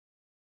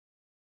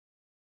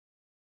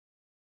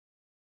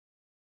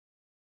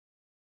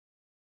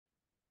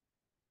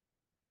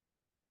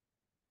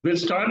We'll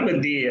start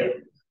with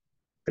the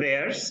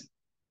prayers.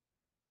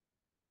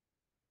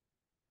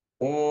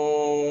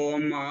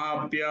 Om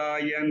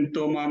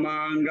Apyayantu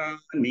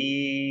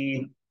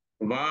Mamangani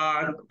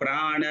Vak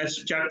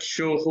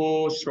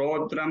Pranaschakshuhu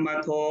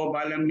Shrotramatho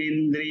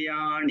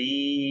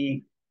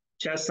Balamindriyani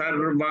Cha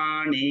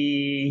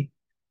Sarvani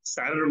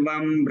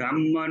Sarvam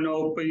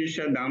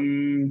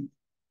Brahmanopanishadam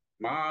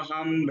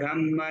Maham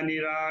Brahma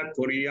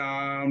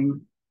Nirakuryam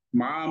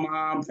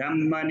Mama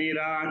Brahma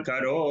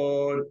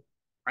Nirakarot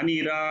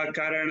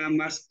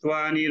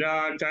Anirakaranamastva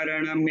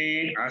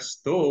Nirakaraname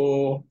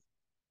Astu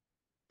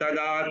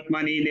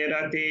Tadatmani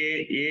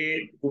Nirate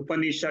Ye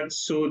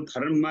Upanishadsu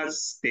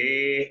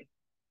Dharmaste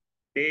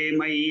Te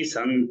Mai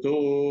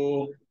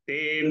Santo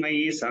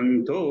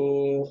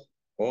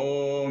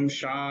Om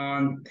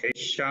Shanti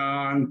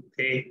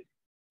Shanti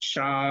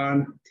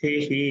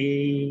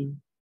Shanti.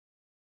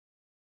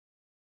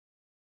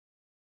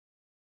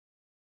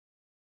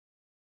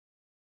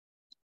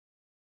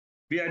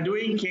 We are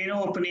doing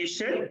Keno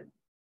Upanishad.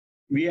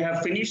 We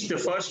have finished the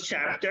first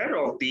chapter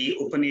of the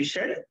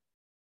Upanishad,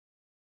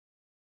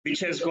 which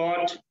has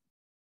got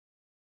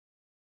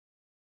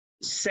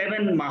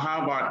 7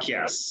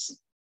 Mahavakyas.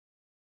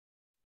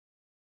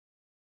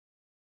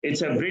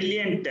 It's a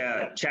brilliant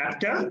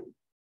chapter.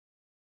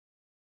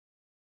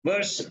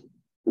 Verse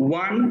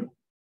 1,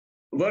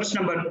 verse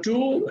number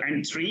 2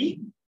 and 3,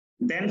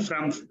 then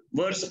from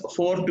verse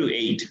 4 to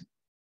 8.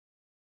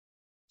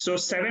 So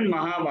 7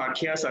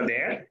 Mahavakyas are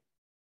there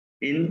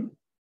in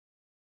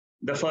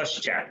the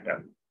first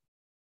chapter.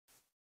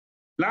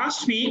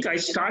 Last week, I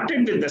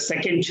started with the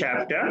second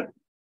chapter.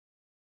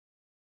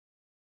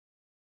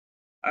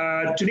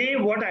 Today,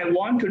 what I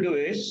want to do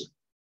is,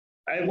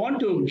 I want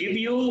to give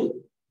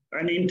you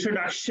an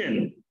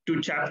introduction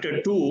to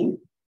chapter 2,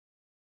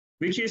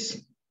 which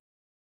is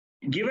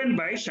given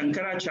by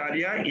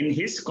Shankaracharya in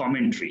his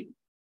commentary.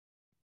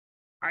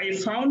 I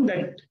found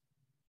that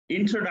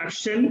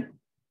introduction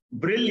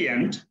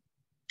brilliant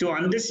to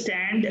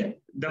understand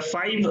the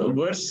 5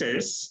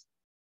 verses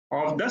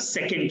of the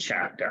second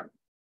chapter.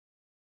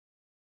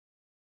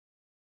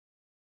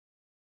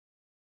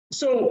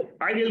 So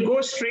I will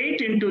go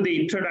straight into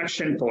the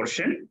introduction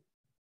portion.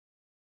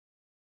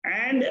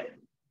 And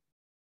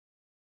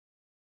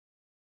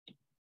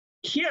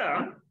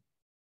here,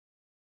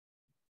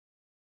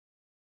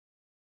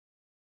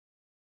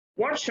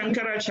 what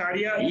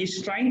Shankaracharya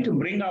is trying to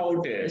bring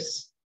out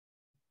is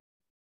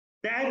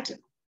that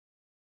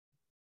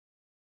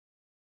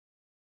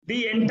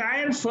the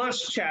entire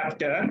first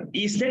chapter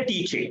is the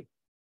teaching.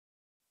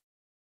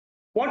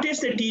 What is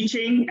the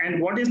teaching and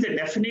what is the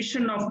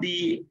definition of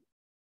the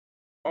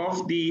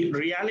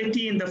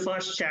reality in the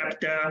first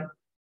chapter?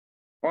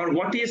 Or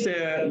what is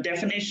the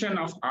definition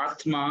of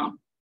Atma?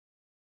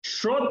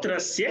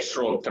 Shrotrasya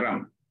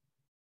Shrotram.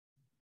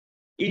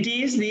 It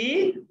is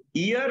the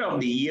ear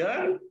of the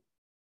ear,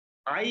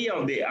 eye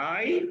of the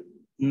eye,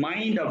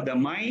 mind of the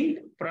mind,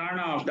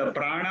 prana of the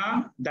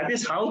prana. That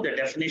is how the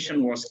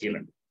definition was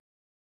given.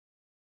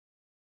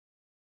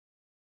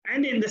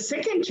 And in the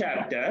second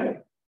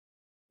chapter,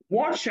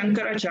 what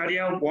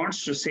Shankaracharya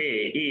wants to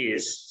say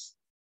is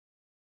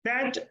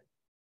that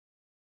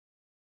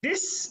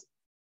this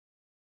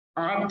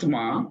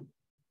Atma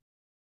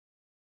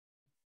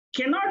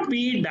cannot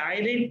be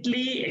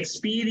directly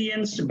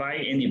experienced by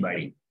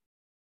anybody.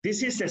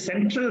 This is the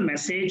central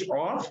message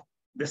of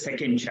the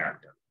second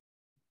chapter.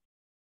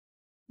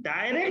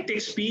 Direct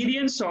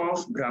experience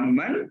of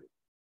Brahman.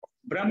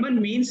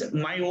 Brahman means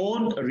my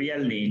own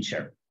real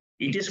nature.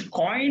 It is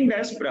coined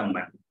as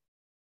Brahman.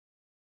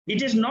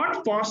 It is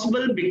not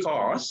possible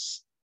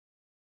because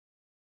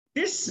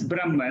this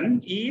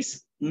Brahman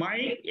is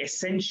my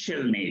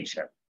essential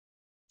nature.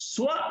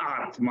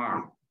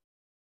 Swa-Atma.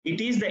 It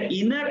is the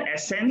inner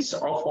essence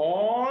of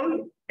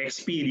all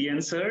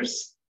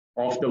experiencers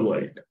of the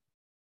world.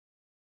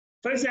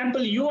 For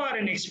example, you are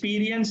an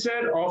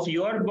experiencer of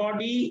your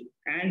body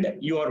and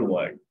your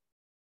world.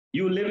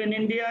 You live in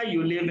India,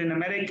 you live in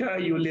America,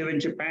 you live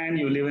in Japan,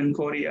 you live in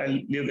Korea,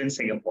 you live in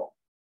Singapore.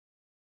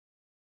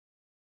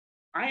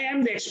 I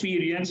am the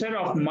experiencer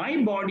of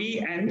my body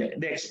and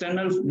the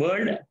external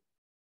world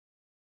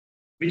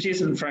which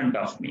is in front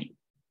of me.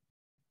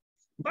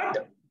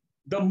 But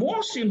the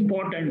most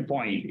important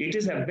point, it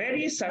is a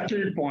very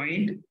subtle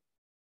point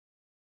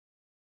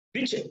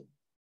which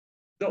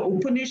the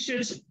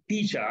Upanishads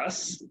teach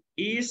us,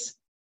 is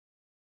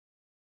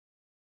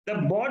the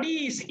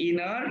body is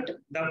inert,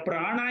 the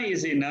prana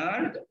is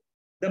inert,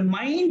 the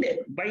mind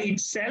by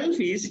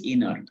itself is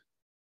inert.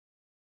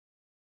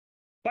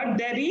 But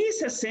there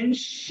is a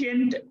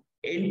sentient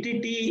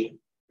entity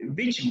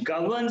which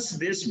governs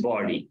this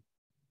body,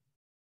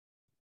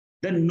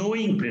 the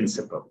knowing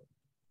principle.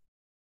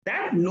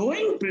 That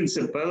knowing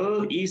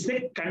principle is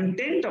the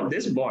content of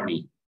this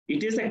body.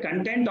 It is the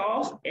content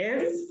of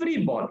every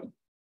body.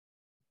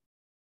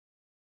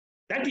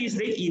 That is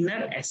the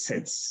inner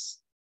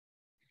essence.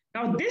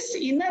 Now, this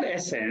inner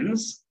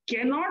essence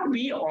cannot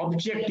be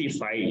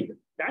objectified.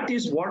 That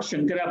is what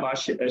Shankara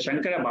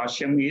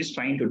Bhashyam is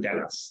trying to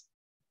tell us.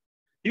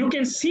 You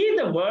can see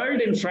the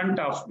world in front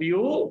of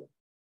you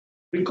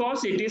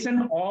because it is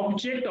an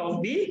object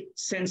of the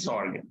sense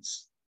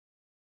organs.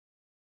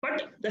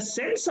 But the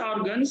sense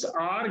organs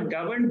are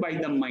governed by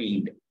the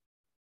mind.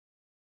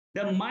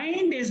 The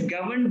mind is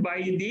governed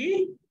by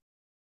the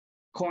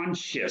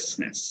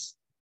consciousness.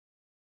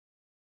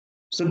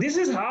 So this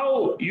is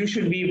how you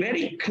should be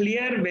very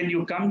clear when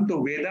you come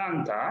to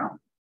Vedanta.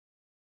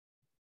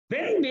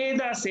 When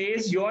Veda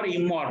says you are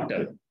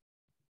immortal,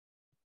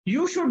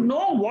 you should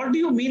know what do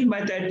you mean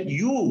by that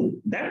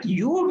you. That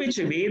you which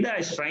Veda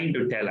is trying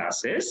to tell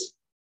us is,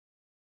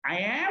 I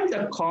am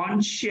the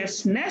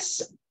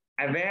consciousness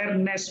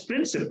awareness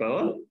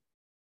principle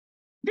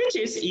which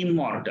is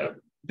immortal,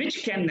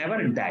 which can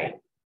never die.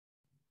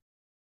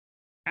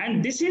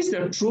 And this is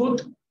the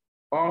truth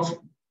of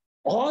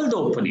all the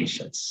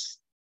Upanishads.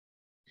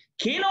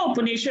 Keno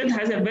Upanishad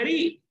has a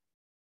very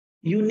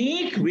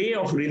unique way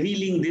of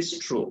revealing this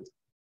truth.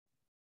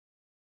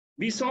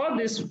 We saw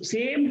this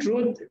same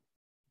truth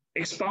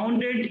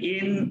expounded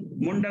in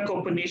Mundaka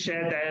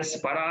Upanishad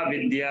as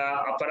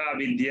Paravidya,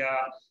 Aparavidya,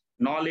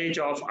 knowledge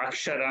of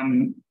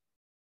Aksharam.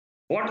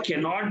 What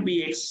cannot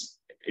be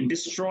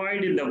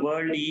destroyed in the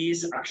world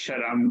is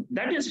Aksharam.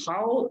 That is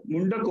how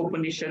Mundaka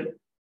Upanishad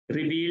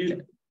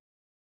revealed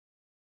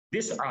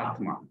this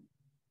Atma.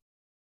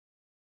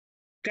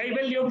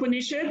 Kaivalya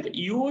Upanishad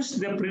used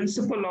the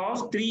principle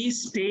of 3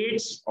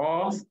 states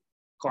of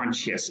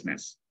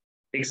consciousness,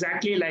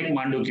 exactly like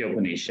Mandukya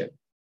Upanishad.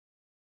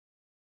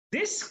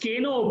 This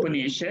Keno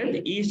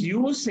Upanishad is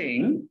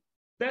using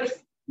the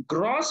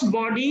gross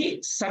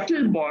body,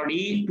 subtle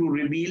body to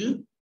reveal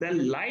the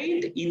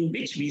light in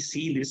which we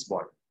see this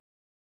body.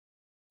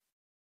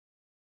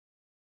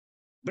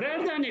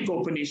 Brihadaranyaka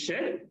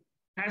Upanishad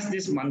has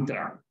this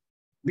mantra,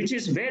 which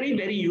is very,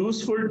 very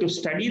useful to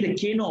study the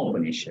Keno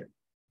Upanishad.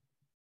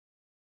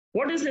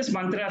 What does this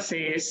mantra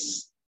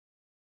says?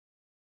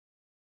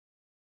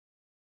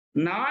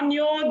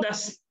 Nanyo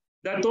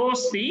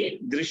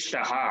datosti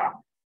drishtaha,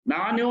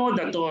 nanyo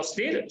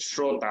datostir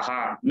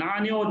shrotaha,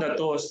 nanyo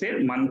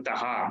datostir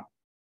mantaha.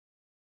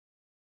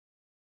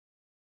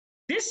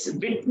 This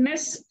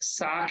witness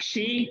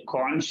sakshi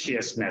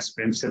consciousness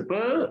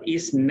principle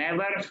is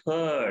never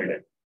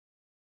heard,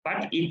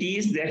 but it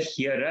is the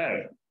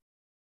hearer.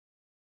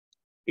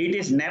 It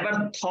is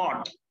never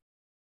thought,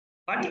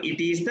 but it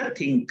is the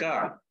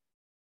thinker.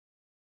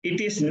 It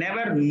is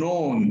never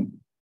known,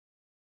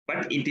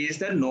 but it is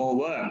the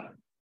knower.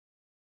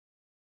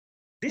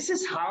 This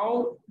is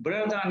how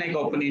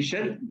Brihadaranyaka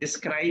Upanishad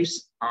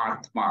describes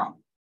Atma.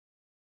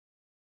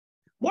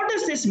 What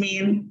does this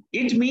mean?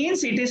 It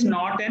means it is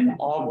not an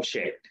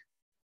object.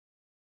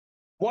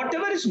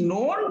 Whatever is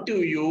known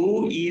to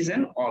you is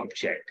an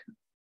object.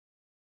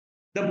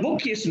 The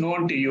book is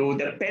known to you,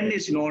 the pen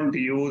is known to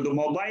you, the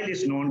mobile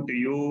is known to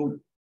you,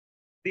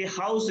 the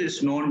house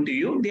is known to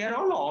you. They are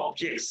all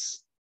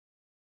objects.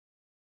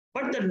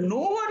 But the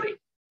knower,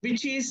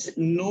 which is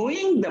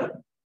knowing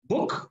the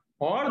book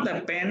or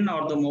the pen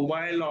or the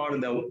mobile or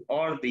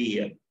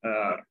the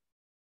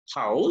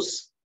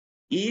house,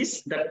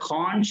 is the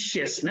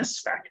consciousness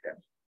factor.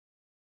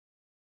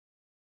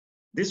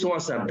 This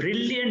was a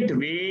brilliant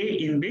way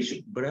in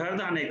which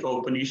Brihadaranyaka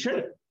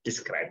Upanishad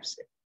describes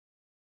it.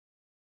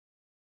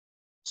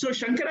 So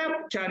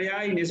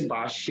Shankaracharya in his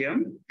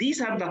Bhashyam,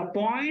 these are the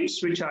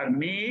points which are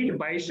made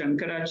by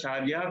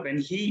Shankaracharya when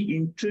he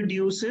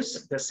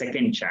introduces the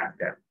 2nd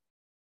chapter.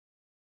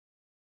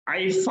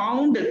 I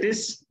found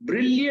this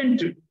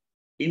brilliant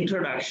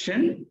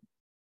introduction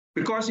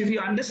because if you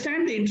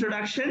understand the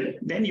introduction,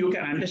 then you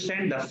can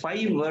understand the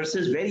 5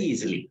 verses very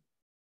easily.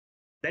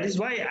 That is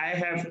why I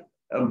have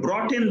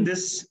brought in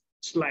these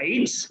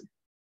slides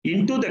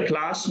into the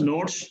class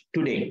notes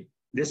today.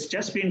 This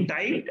just been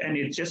typed and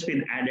it's just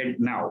been added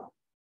now.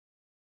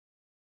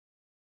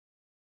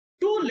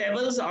 2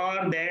 levels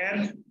are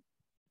there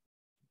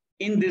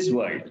in this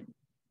world.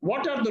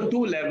 What are the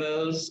 2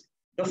 levels?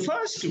 The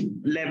first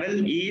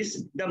level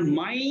is the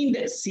mind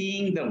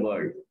seeing the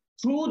world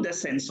through the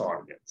sense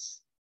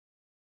organs.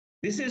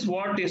 This is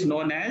what is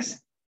known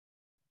as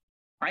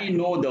I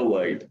know the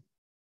world.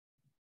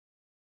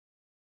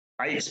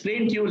 I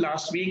explained to you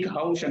last week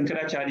how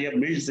Shankaracharya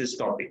builds this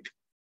topic.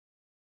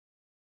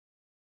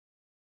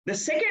 The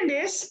second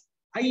is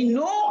I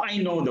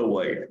know the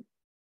world,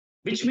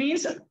 which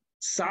means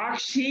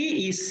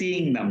Sakshi is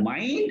seeing the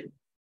mind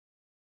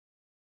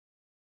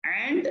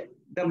and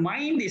the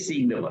mind is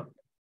seeing the world.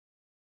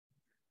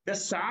 The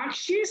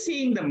Sakshi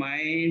seeing the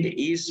mind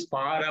is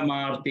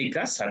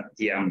Paramarthika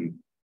Satyam.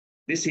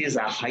 This is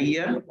a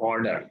higher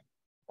order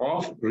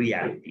of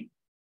reality.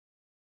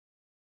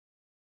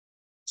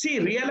 See,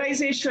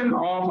 realization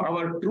of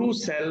our true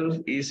self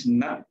is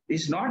not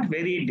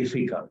very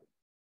difficult.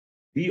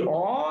 We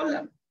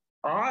all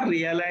are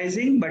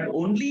realizing, but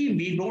only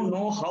we don't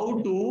know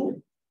how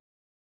to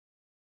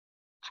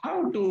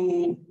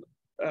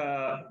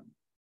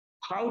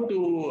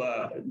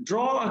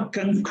draw a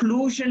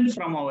conclusion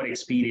from our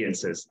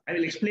experiences. I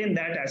will explain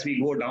that as we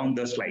go down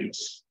the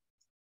slides.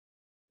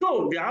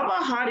 So,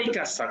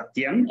 Vyavaharika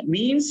Satyam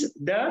means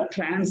the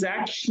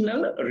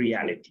transactional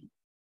reality.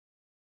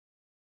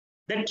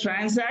 The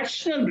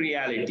transactional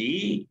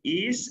reality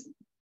is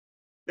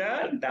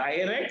the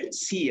direct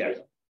seer,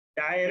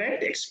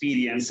 direct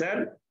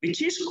experiencer,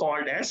 which is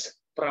called as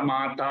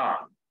Pramata.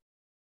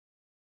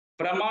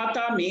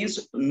 Pramata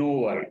means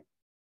knower.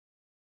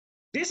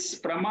 This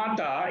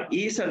Pramata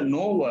is a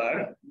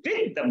knower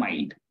with the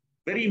mind.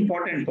 Very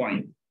important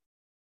point.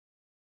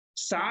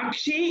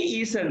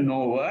 Sakshi is a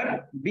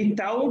knower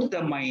without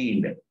the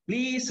mind.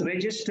 Please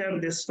register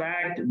this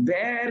fact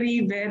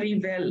very, very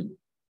well.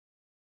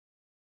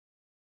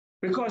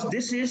 Because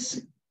this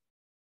is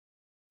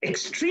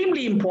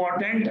extremely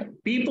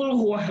important. People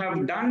who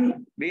have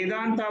done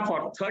Vedanta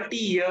for 30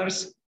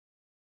 years,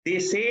 they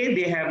say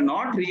they have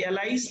not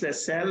realized the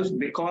self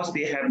because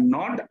they have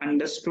not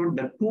understood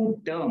the two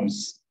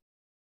terms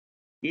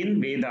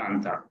in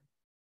Vedanta.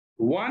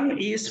 One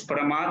is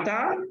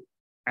Pramata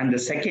and the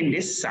second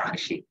is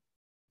Sakshi.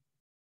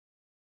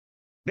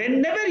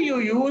 Whenever you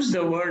use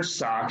the word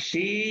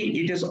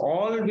Sakshi, it is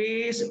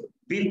always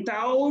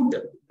without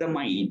the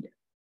mind.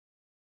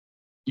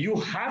 You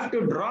have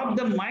to drop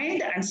the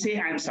mind and say,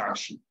 I'm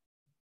Sakshi.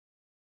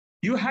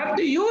 You have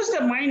to use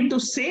the mind to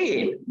say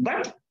it,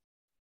 but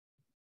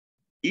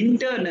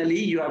internally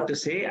you have to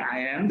say, I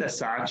am the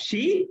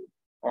Sakshi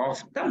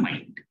of the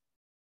mind.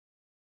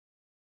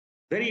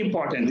 Very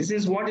important. This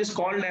is what is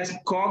called as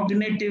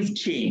cognitive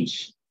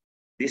change.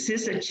 This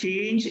is a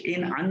change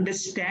in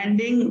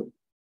understanding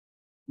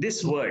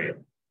this world.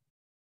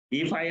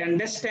 If I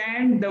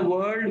understand the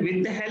world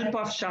with the help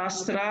of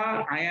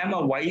Shastra, I am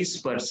a wise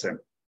person.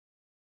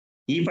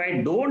 If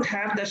I don't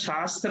have the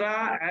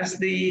Shastra as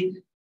the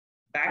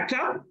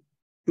backup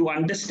to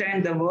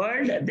understand the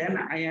world, then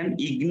I am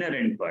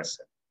ignorant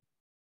person.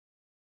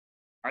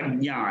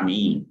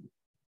 Ajnani.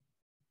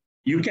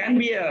 You can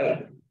be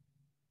a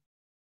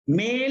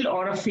male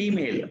or a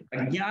female.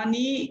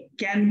 Ajnani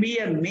can be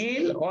a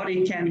male or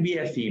it can be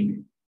a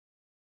female.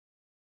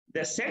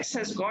 The sex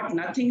has got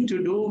nothing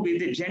to do with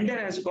the gender,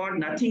 has got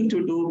nothing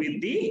to do with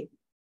the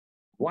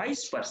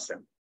wise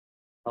person.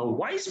 A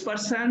wise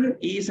person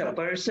is a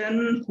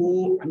person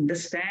who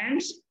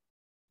understands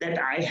that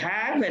I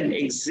have an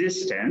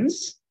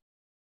existence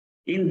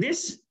in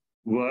this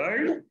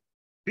world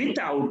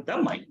without the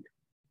mind.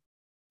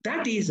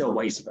 That is a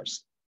wise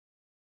person.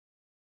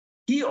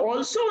 He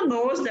also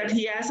knows that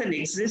he has an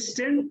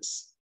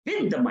existence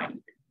with the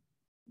mind,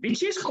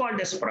 which is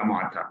called as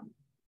Pramata.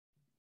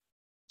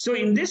 So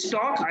in this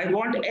talk, I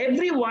want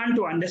everyone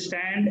to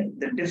understand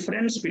the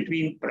difference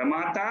between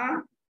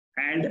Pramata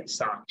and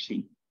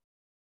Sakshi.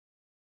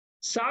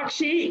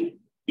 Sakshi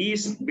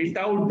is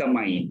without the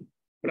mind.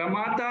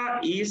 Pramata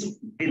is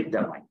with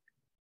the mind.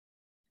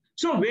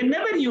 So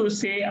whenever you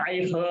say,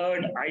 I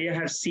heard, I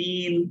have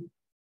seen,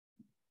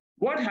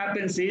 what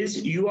happens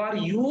is you are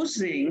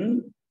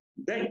using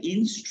the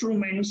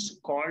instruments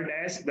called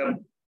as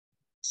the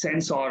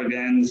sense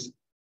organs,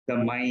 the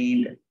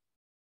mind,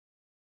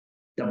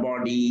 the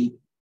body.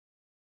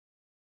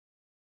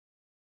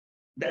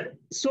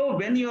 So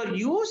when you're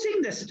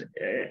using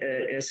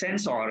the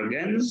sense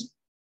organs,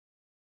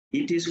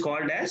 it is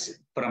called as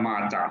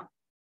Pramata.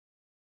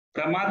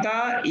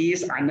 Pramata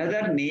is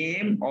another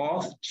name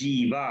of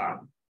Jiva,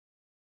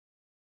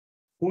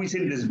 who is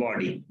in this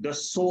body, the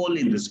soul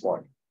in this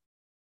body.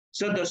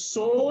 So the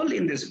soul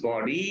in this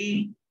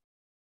body,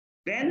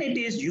 when it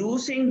is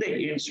using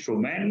the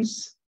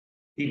instruments,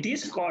 it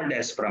is called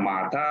as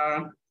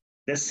Pramata.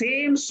 The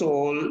same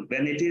soul,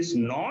 when it is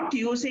not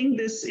using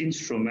these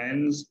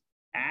instruments,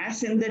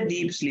 as in the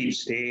deep sleep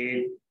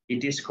state,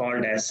 it is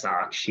called as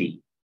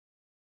Sakshi.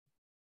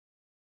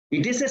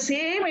 It is the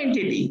same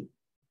entity.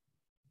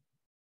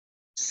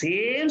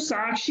 Same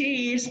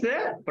Sakshi is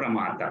the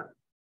Pramata.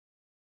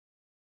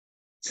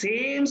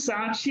 Same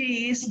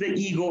Sakshi is the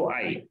ego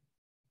I.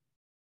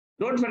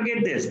 Don't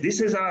forget this.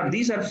 These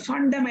are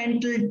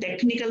fundamental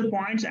technical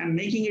points. I'm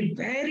making it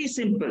very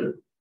simple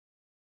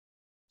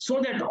so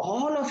that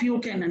all of you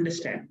can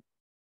understand.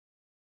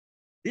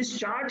 This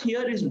chart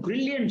here is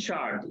brilliant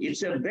chart.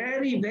 It's a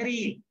very,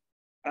 very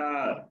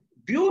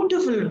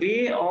beautiful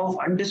way of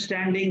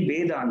understanding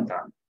Vedanta.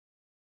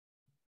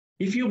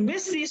 If you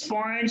miss these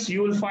points,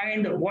 you will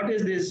find what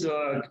is this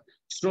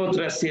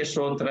Shrotrasya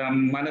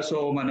Shrotram,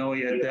 Manaso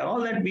Manoyat, all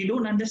that we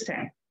don't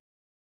understand.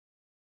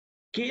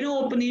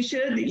 Keno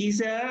Upanishad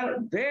is a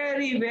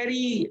very,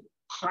 very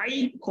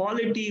high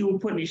quality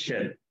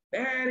Upanishad,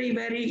 very,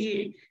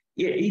 very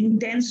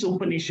intense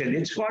Upanishad.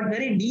 It's got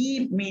very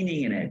deep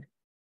meaning in it.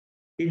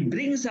 It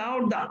brings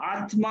out the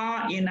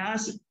Atma in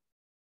us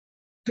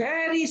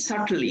very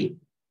subtly.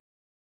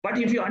 But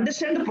if you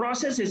understand the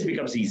process, it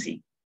becomes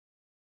easy.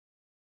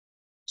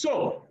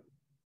 So,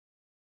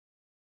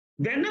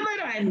 whenever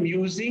I'm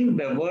using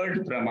the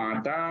word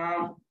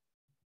Pramata,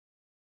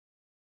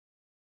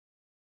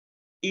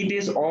 it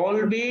is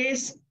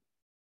always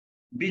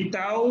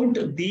without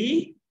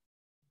the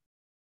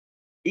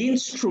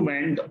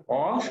instrument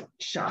of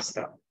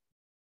Shastra.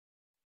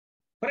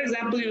 For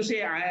example, you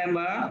say, I am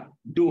a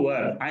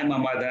doer, I am a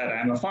mother, I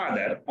am a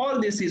father.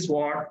 All this is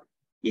what?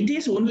 It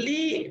is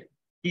only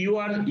you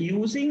are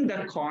using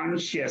the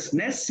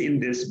consciousness in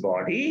this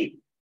body.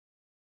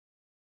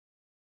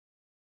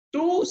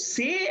 To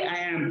say I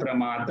am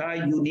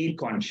pramata, you need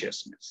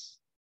consciousness.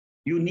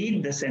 You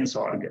need the sense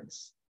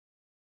organs.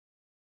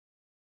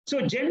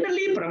 So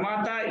generally,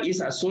 pramata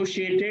is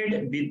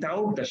associated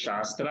without the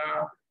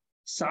shastra.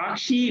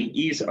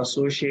 Sakshi is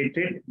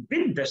associated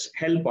with the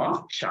help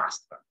of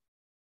shastra.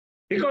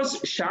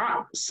 Because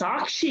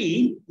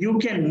Sakshi, you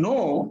can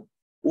know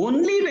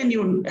only when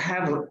you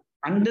have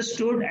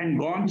understood and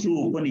gone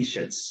through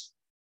Upanishads.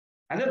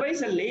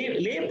 Otherwise, a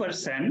lay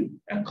person,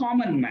 a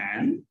common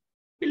man,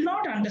 will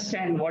not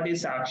understand what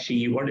is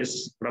Sakshi, what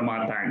is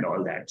Pramata and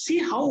all that. See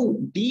how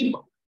deep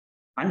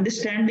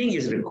understanding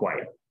is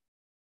required.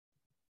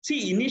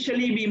 See,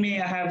 initially we may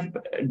have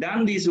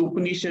done these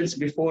Upanishads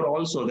before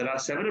also. There are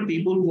several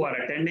people who are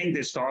attending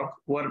this talk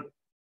who are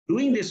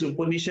doing this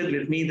Upanishad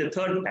with me the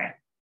third time.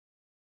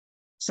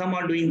 Some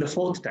are doing the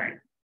fourth time.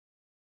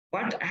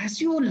 But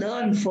as you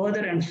learn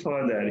further and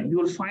further, you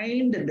will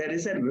find that there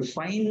is a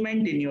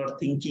refinement in your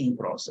thinking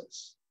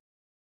process.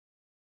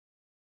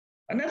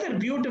 Another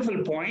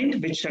beautiful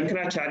point which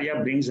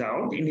Shankaracharya brings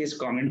out in his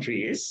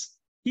commentary is,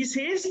 he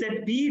says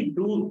that we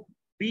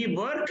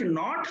work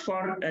not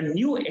for a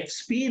new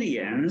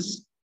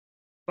experience,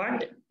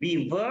 but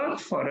we work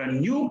for a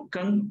new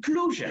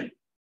conclusion,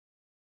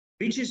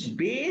 which is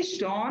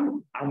based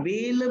on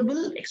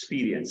available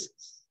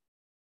experiences.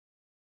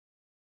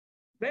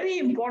 Very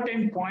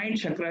important point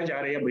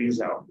Shankaracharya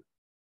brings out.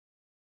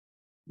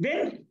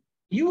 When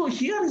you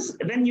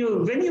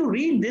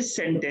read this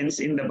sentence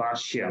in the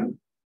Bhashyam,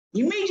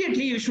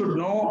 immediately you should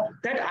know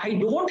that I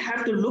don't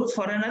have to look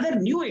for another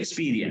new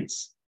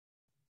experience.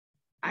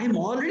 I'm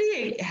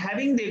already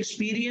having the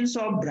experience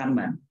of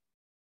Brahman.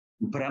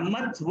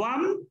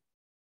 Brahmatvam,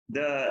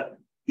 the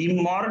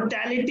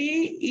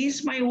immortality,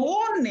 is my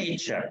own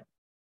nature.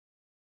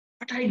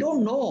 But I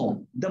don't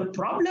know. The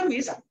problem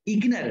is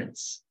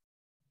ignorance.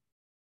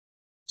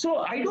 So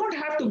I don't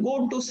have to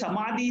go to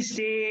Samadhi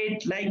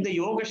state like the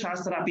Yoga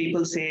Shastra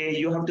people say.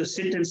 You have to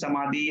sit in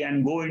Samadhi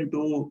and go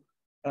into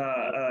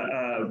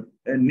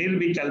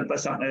Nirvikalpa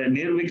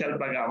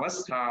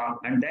Avastha,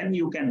 and then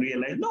you can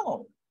realize,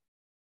 no.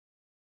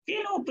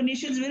 Keno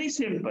Upanishad is very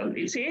simple.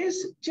 It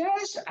says,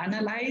 just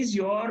analyze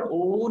your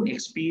own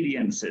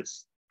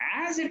experiences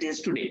as it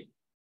is today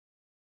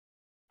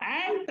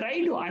and try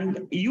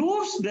to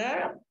use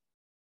the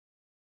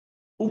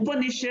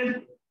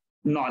Upanishad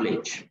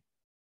knowledge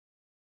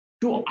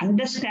to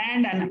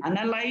understand and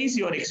analyze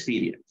your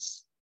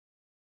experience.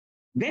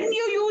 When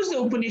you use the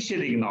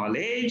Upanishadic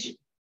knowledge,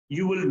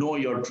 you will know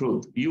your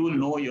truth. You will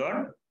know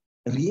your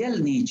real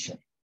nature,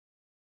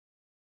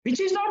 which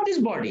is not this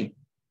body,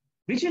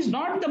 which is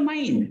not the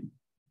mind,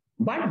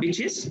 but which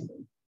is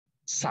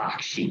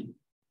Sakshi,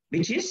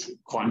 which is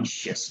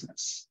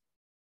consciousness.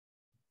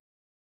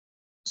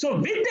 So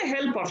with the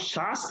help of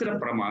Shastra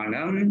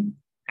Pramanam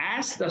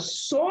as the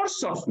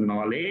source of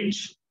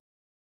knowledge,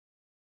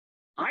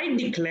 I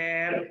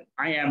declare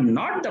I am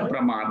not the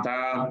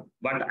Pramata,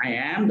 but I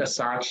am the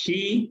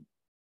Sakshi,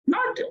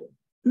 not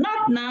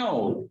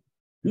now,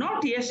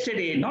 not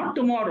yesterday, not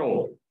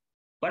tomorrow,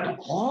 but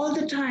all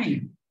the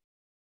time.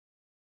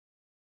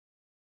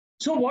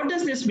 So what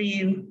does this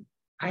mean?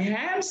 I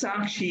am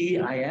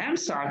Sakshi, I am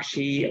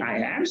Sakshi, I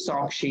am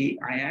Sakshi,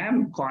 I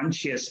am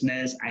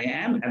consciousness, I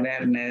am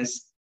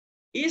awareness,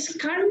 is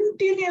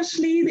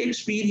continuously the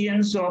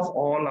experience of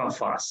all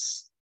of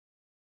us.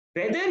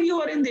 Whether you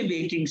are in the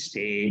waking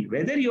state,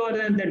 whether you are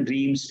in the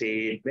dream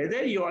state,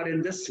 whether you are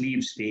in the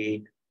sleep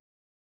state,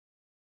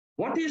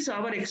 what is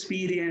our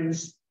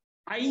experience?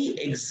 I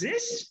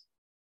exist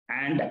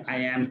and I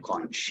am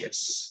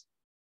conscious.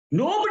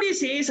 Nobody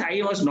says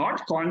I was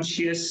not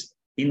conscious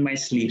in my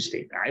sleep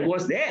state. I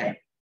was there,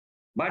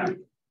 but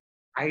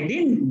I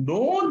didn't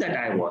know that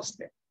I was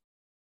there.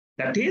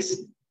 That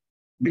is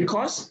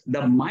because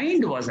the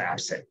mind was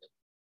absent.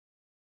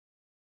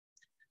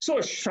 So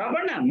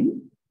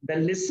Shravanam, the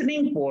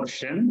listening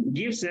portion,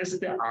 gives us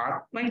the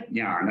Atma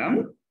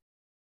Jnanam.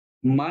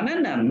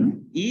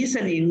 Mananam is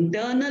an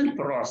internal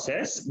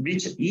process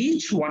which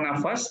each one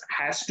of us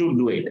has to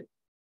do it.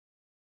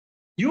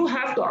 You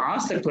have to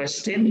ask the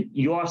question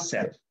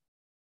yourself.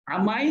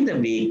 Am I the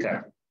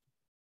waker?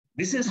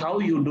 This is how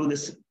you do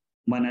this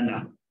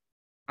manana.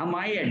 Am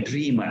I a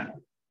dreamer?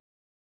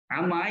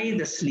 Am I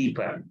the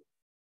sleeper?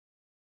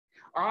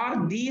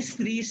 Are these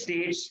three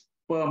states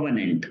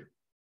permanent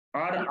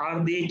or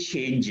are they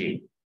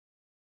changing?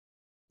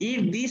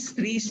 If these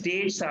three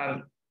states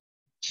are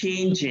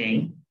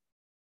changing,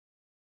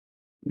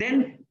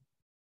 then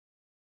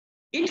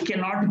it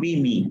cannot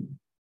be me,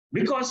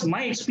 because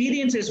my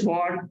experience is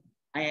what?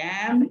 I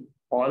am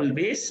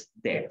always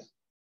there.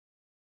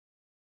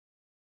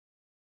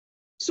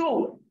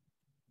 So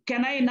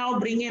can I now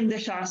bring in the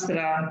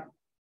Shastra?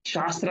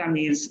 Shastra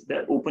means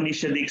the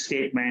Upanishadic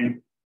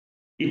statement.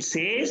 It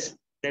says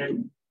that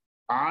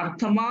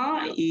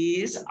Atma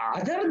is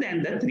other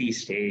than the three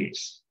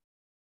states.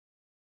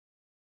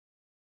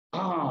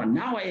 Ah,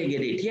 now I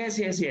get it. Yes,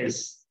 yes,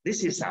 yes.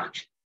 This is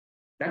Sakshi.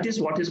 That is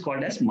what is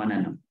called as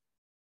Mananam.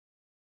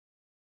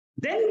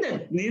 Then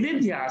the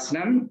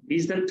Nididhyasanam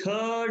is the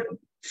third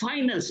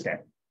final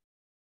step.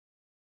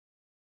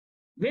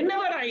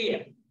 Whenever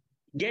I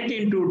get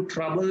into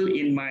trouble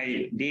in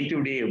my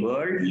day-to-day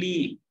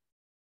worldly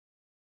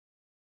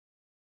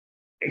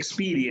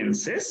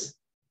experiences,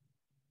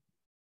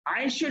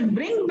 I should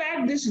bring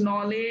back this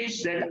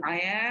knowledge that I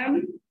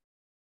am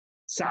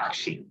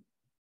Sakshi.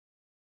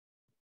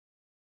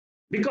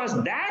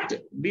 Because that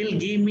will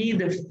give me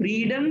the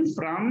freedom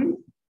from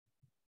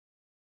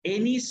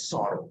any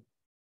sorrow,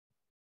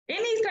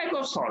 any type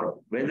of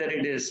sorrow, whether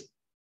it is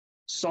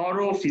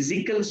sorrow,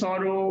 physical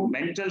sorrow,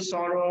 mental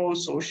sorrow,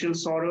 social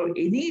sorrow,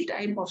 any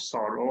type of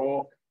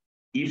sorrow.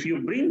 If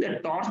you bring the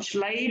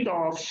torchlight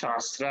of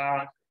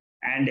Shastra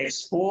and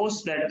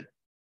expose that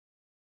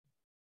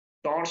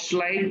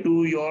torchlight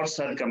to your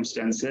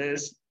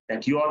circumstances,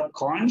 that your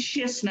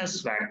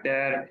consciousness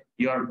factor,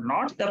 you're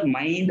not the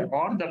mind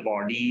or the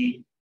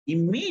body,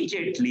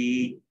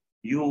 immediately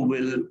you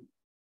will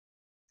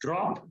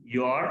drop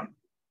your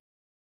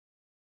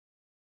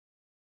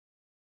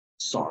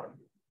sorrow.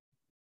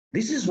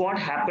 This is what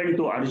happened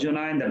to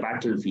Arjuna in the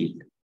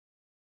battlefield.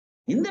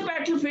 In the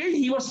battlefield,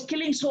 he was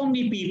killing so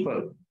many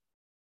people.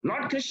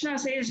 Lord Krishna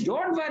says,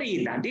 don't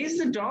worry, that is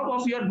the job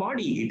of your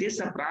body. It is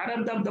a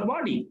prarabdha of the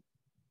body.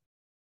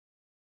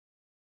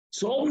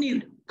 So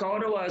many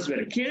Kauravas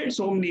were killed,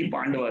 so many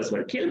Pandavas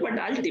were killed, but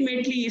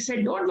ultimately he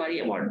said, don't worry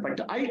about it. But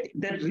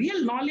the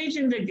real knowledge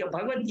in the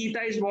Bhagavad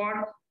Gita is what?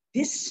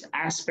 This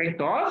aspect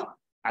of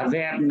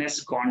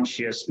awareness,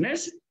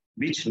 consciousness,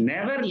 which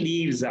never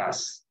leaves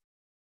us.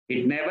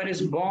 It never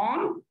is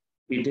born,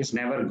 it is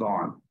never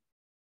gone.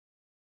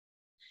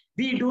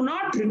 We do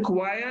not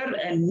require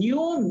a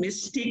new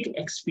mystic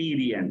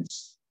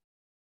experience.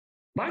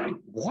 But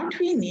what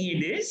we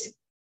need is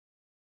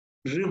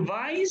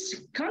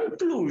revised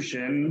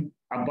conclusion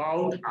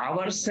about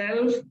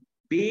ourselves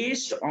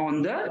based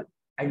on the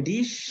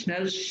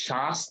additional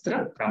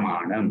Shastra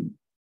Pramanam.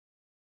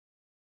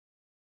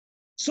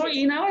 So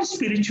in our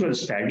spiritual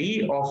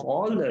study of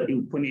all the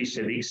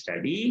Upanishadic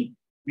study,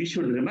 we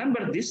should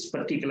remember this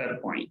particular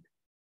point.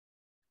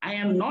 I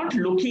am not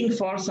looking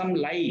for some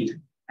light.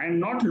 I am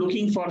not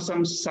looking for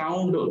some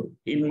sound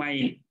in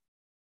my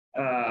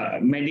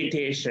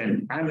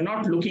meditation. I'm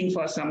not looking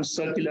for some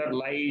circular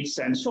lights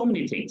and so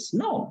many things.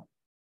 No.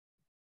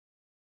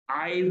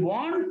 I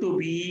want to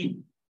be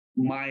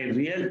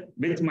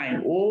with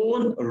my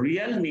own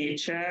real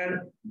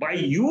nature by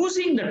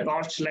using the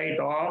torchlight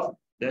of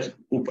the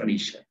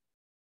Upanishad.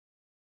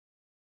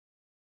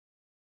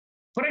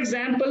 For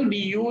example, we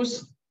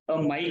use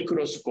a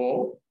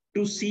microscope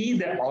to see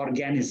the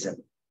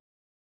organism.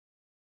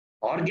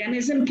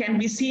 Organism can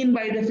be seen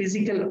by the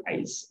physical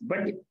eyes,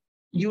 but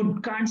you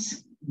can't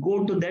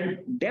go to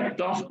the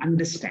depth of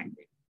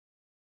understanding.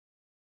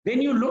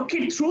 When you look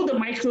it through the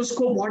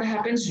microscope, what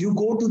happens? You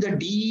go to the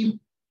deep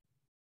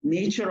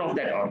nature of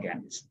that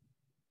organism.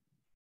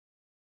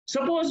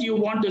 Suppose you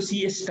want to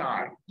see a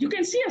star. You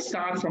can see a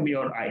star from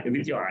your eye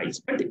with your eyes,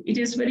 but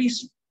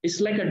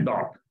it's like a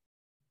dot.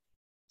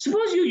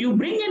 Suppose you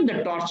bring in the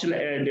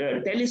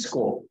the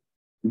telescope,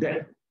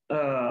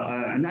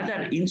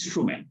 another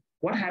instrument.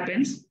 What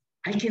happens?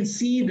 I can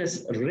see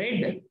this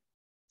red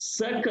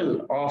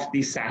circle of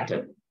the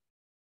Saturn.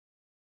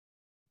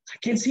 I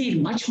can see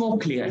it much more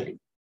clearly.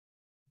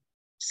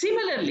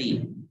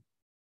 Similarly,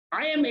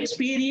 I am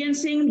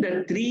experiencing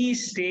the three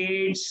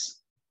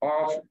states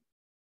of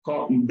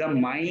the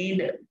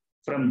mind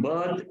from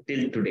birth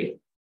till today.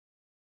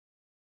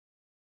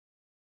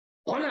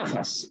 All of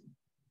us.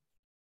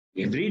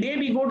 Every day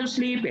we go to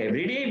sleep,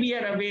 every day we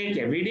are awake,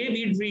 every day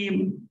we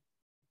dream.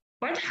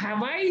 But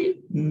have I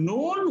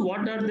known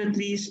what are the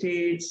three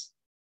states?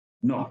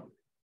 No.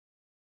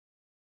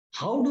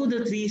 How do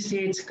the three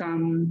states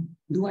come?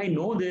 Do I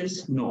know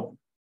this? No.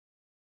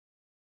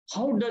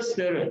 How does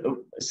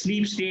the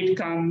sleep state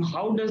come?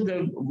 How does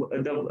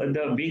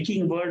the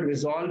waking world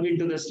resolve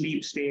into the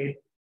sleep state?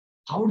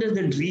 How does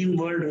the dream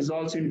world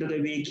resolve into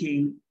the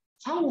waking?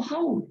 How?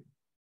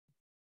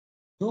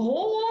 The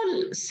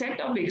whole set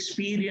of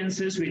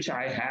experiences which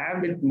I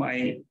have with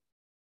my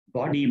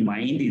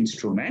body-mind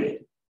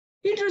instrument,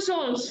 it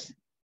resolves.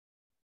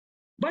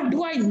 But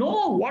do I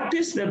know what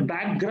is the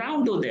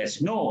background to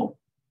this? No.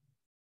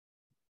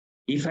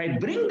 If I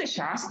bring the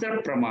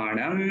Shastra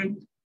Pramanam,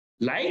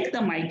 like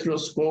the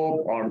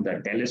microscope or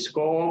the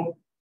telescope,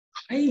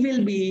 I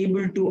will be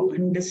able to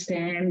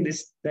understand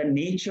the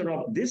nature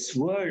of this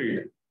world.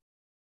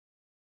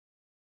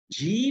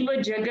 Jiva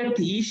Jagat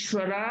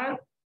Ishvara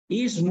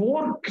is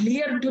more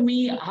clear to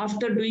me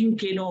after doing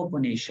Keno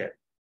Upanishad.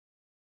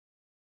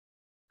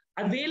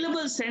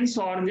 Available sense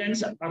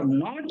organs are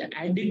not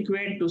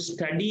adequate to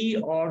study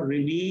or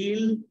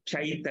reveal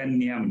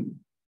Chaitanyam,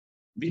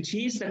 which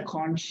is the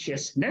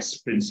consciousness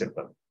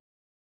principle.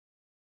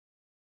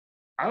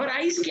 Our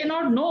eyes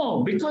cannot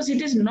know because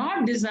it is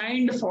not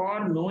designed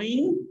for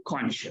knowing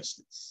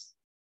consciousness.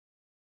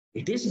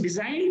 It is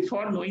designed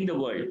for knowing the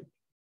world.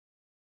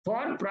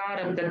 for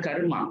prarabdha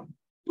karma.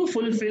 To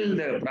fulfill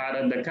the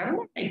prarabdha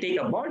karma, I take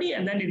a body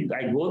and then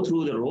I go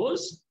through the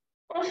roles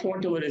of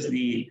whatever is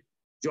the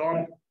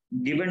job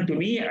given to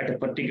me at a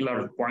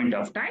particular point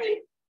of time.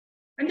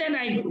 And then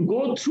I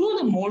go through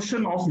the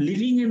motion of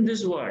living in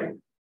this world.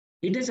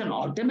 It is an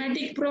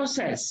automatic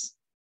process.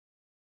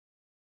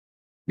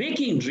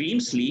 Waking, dream,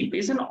 sleep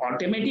is an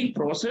automatic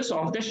process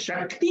of the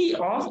Shakti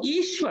of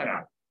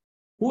Ishvara,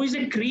 who is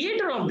the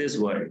creator of this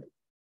world.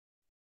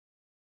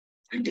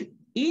 And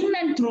in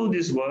and through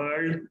this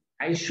world,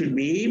 I should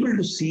be able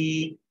to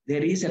see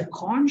there is a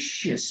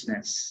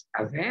consciousness,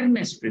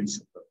 awareness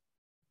principle,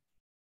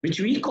 which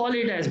we call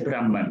it as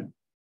Brahman.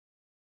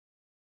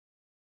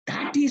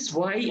 That is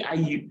why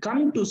I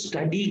come to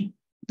study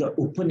the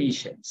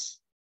Upanishads,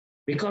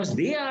 because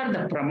they are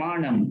the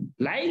pramanam.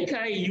 Like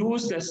I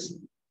use this,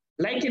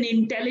 like an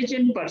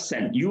intelligent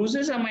person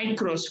uses a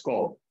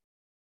microscope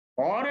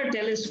or a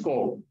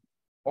telescope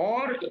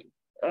or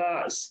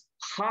a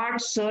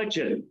heart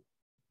surgeon.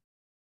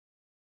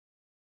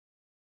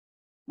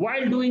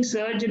 While doing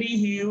surgery,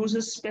 he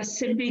uses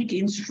specific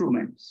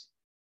instruments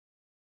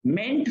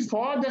meant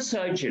for the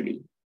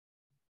surgery.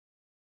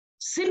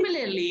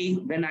 Similarly,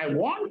 when I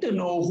want to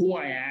know who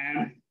I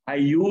am, I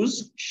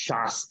use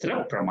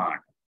Shastra Pramana,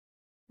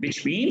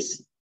 which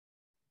means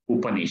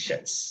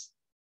Upanishads.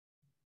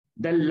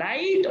 The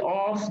light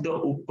of the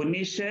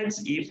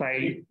Upanishads, if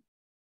I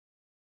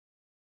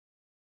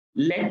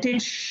let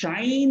it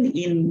shine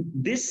in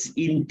this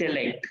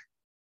intellect,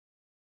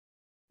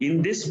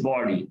 in this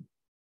body,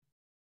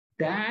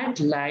 that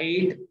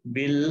light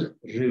will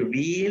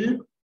reveal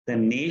the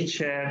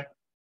nature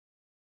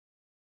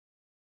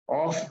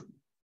of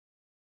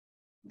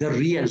the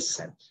real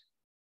self.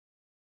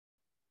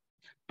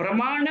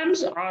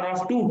 Pramanams are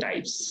of two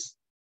types: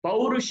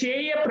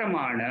 Paurusheya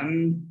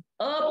Pramanam,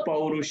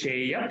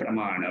 Apaurusheya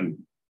Pramanam.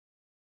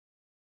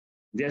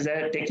 There's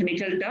a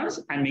technical terms,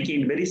 I'm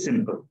making it very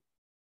simple.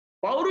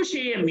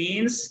 Paurusheya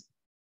means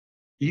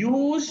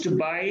used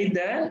by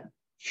the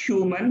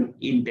human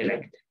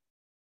intellect.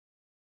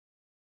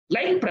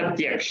 Like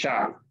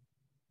Pratyaksha,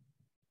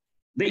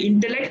 the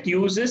intellect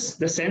uses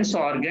the sense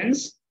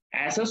organs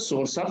as a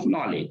source of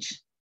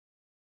knowledge.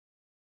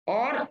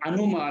 Or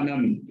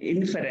Anumanam,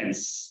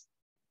 inference.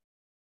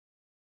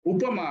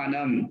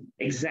 Upamanam,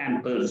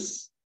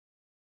 examples.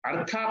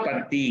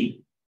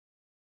 Arthapatti,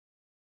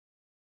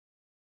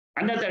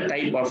 another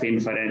type of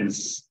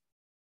inference.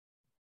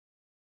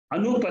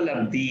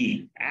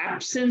 Anupalabdhi,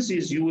 absence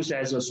is used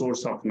as a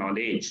source of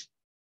knowledge.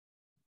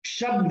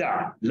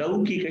 Shabda,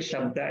 Laukika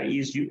Shabda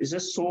is a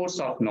source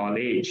of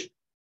knowledge.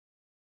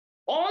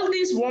 All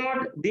these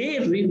what they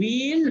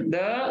reveal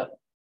the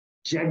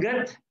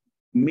Jagat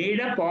made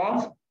up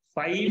of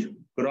 5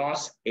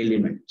 gross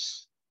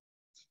elements.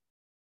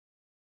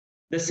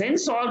 The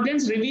sense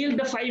organs reveal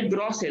the 5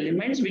 gross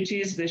elements, which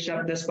is the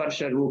Shabda,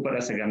 Sparsha, Rupa,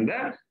 Rasa,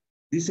 Gandha.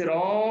 These are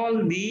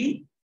all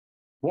the,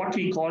 what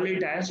we call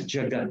it as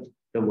Jagat,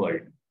 the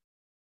world.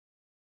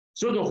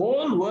 So the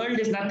whole world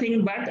is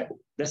nothing but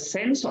the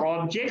sense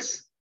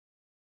objects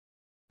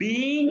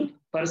being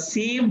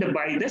perceived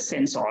by the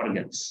sense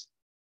organs.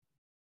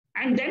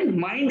 And then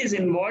mind is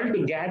involved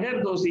to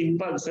gather those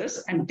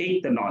impulses and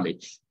take the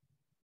knowledge.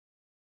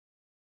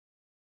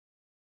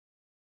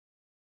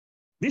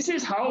 This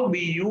is how we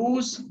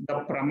use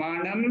the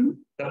pramanam,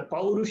 the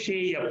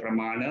Paurusheya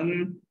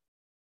Pramanam,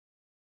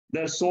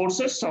 the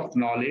sources of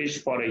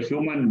knowledge for a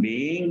human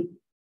being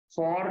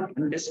for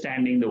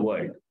understanding the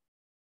world.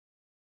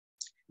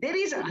 There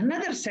is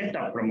another set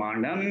of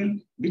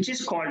pramanam which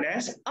is called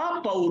as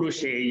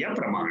Apaurusheya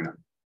Pramanam,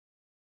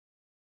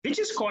 which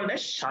is called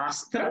as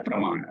Shastra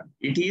Pramana.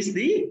 It is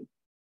the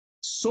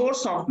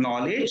source of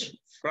knowledge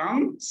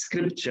from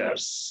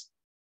scriptures.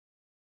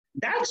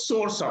 That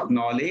source of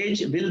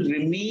knowledge will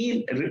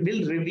reveal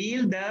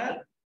the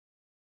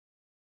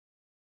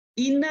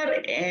inner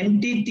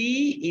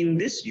entity in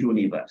this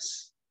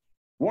universe.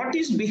 What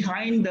is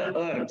behind the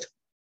earth?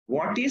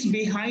 What is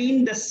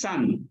behind the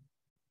sun?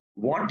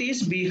 What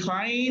is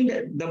behind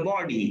the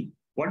body?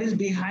 What is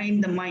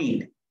behind the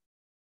mind?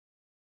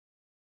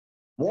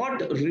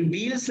 What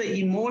reveals the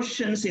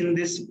emotions in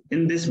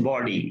this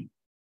body?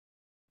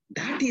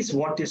 That is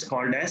what is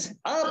called as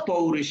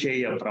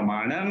Apaurusheya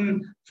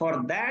Pramanam.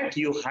 For that,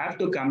 you have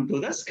to come to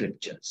the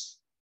scriptures.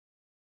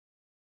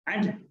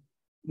 And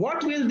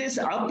what will this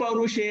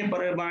Apaurusheya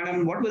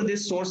Pramanam, what will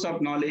this source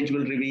of knowledge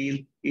will reveal?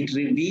 It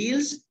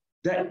reveals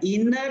the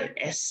inner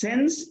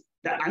essence,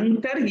 the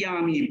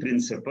Antaryami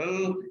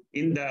principle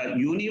in the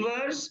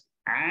universe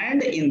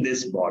and in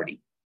this body,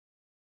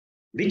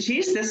 which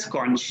is this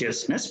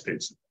consciousness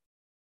principle.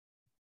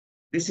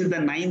 This is the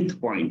 9th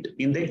point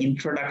in the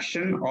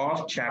introduction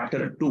of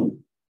chapter 2.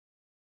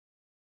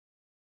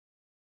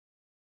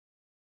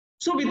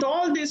 So with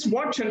all this,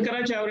 what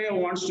Shankaracharya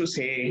wants to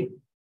say,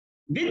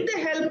 with the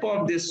help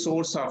of this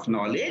source of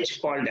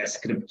knowledge called as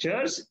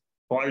scriptures,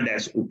 called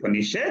as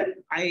Upanishad,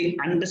 I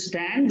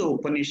understand the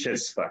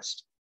Upanishads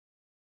first.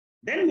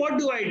 Then what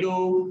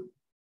do?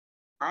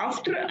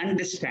 After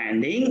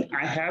understanding,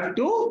 I have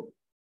to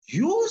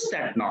use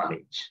that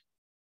knowledge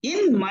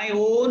in my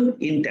own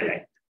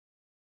intellect.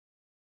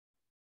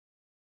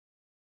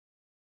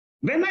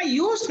 When I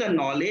use the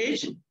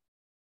knowledge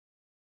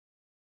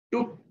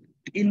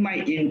in my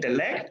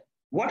intellect,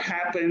 what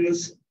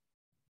happens?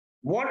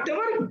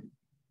 Whatever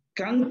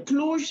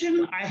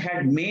conclusion I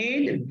had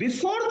made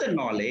before the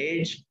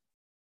knowledge,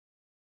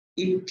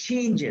 it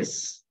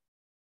changes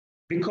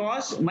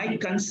because my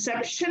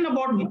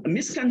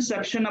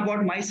misconception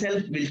about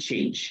myself will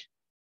change.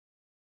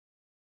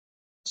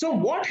 So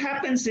what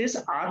happens is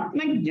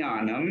Atma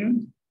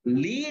Jnanam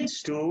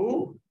leads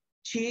to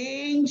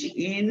change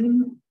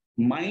in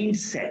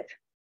mindset,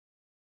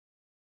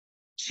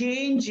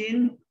 change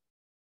in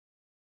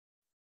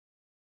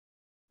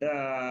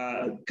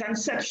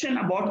conception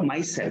about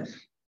myself.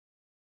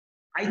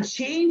 I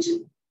change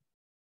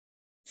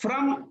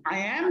from I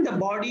am the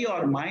body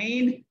or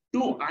mind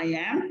to I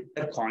am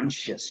the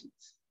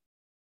consciousness.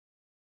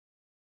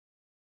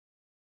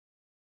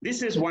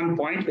 This is one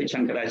point which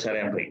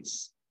Shankaracharya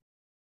brings.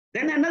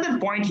 Then another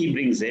point he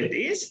brings it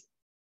is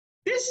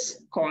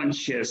this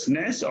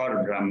consciousness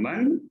or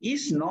Brahman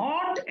is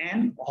not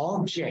an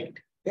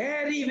object.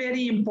 Very,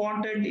 very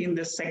important in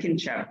the second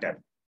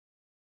chapter.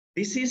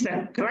 This is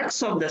the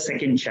crux of the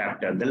second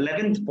chapter, the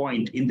 11th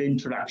point in the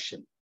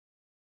introduction.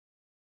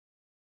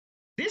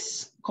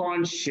 This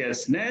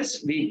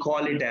consciousness, we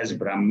call it as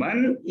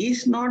Brahman,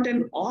 is not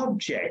an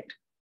object.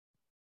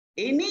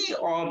 Any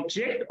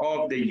object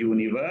of the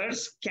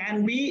universe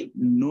can be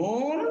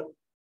known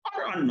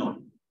or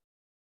unknown.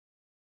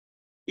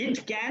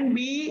 It can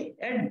be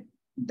a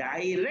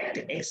direct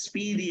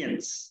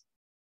experience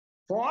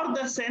for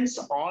the sense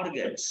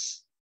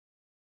organs.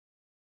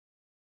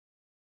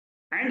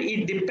 And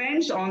it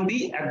depends on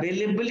the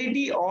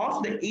availability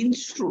of the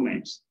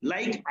instruments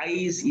like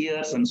eyes,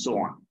 ears, and so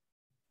on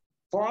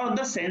for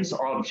the sense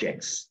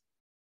objects.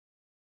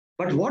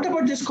 But what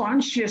about this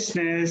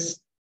consciousness?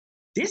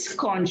 This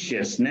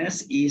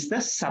consciousness is the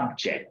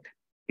subject.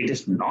 It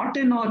is not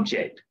an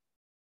object.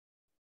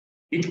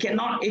 It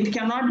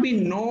cannot be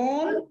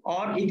known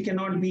or it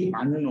cannot be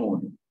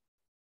unknown.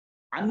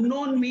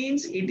 Unknown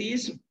means it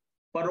is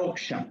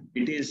paroksham.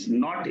 It is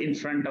not in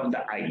front of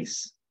the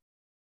eyes.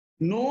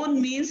 Known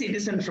means it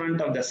is in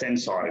front of the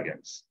sense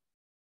organs.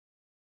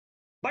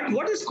 But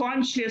what is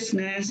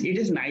consciousness? It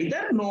is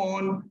neither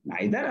known,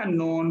 neither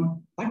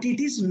unknown, but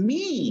it is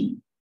me.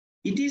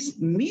 It is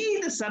me,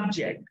 the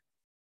subject.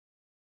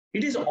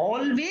 It is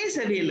always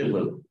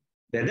available.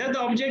 Whether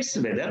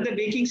the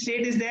waking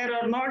state is there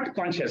or not,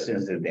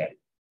 consciousness is there.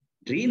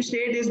 Dream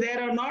state is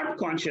there or not,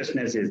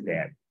 consciousness is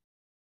there.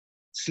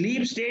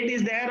 Sleep state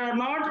is there or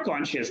not,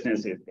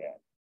 consciousness is there.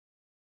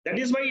 That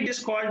is why it is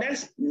called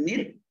as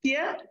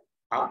Nitya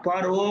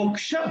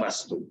Aparoksha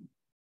Vastu.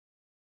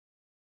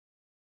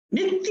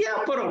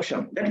 Nitya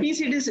Aparoksham. That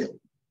means it is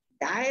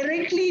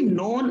directly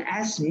known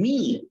as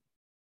me.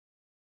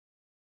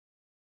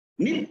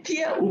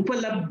 Nitya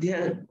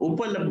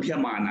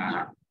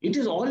Upalabhyamanaha. It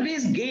is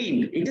always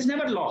gained. It is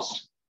never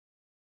lost.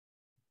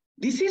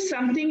 This is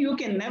something you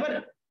can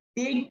never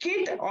take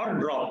it or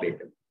drop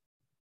it.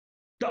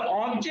 The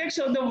objects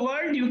of the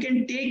world, you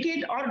can take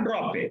it or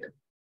drop it.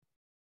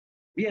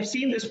 We have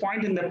seen this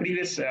point in the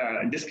previous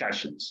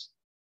discussions.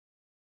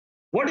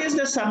 What is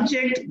the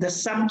subject? The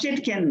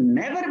subject can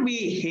never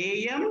be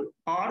heyam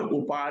or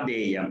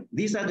upadeyam.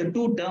 These are the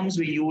two terms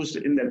we used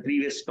in the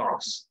previous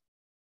talks.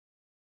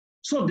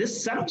 So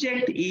this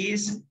subject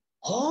is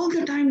all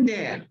the time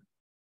there.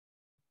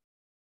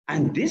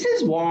 And this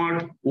is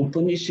what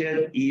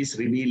Upanishad is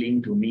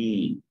revealing to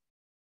me.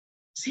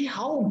 See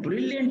how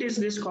brilliant is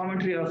this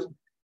commentary of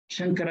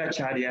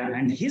Shankaracharya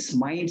and his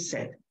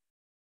mindset.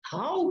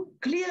 How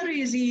clear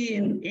is he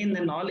in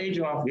the knowledge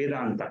of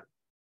Vedanta.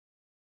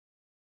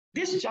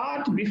 This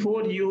chart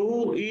before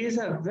you is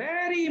a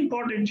very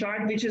important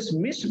chart which is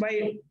missed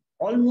by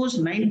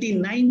almost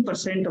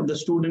 99% of the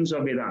students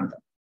of Vedanta.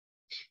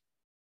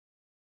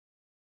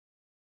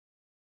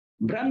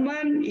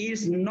 Brahman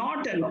is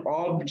not an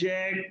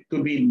object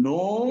to be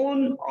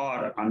known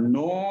or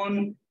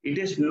unknown. It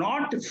is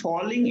not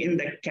falling in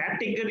the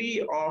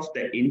category of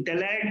the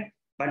intellect,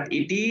 but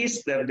it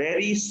is the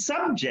very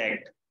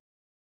subject.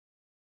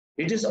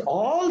 It is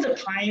all the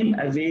time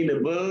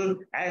available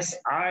as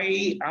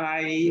I,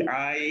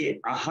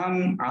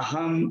 aham,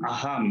 aham,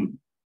 aham.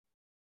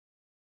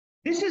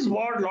 This is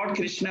what Lord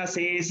Krishna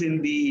says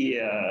in the,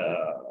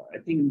 I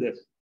think the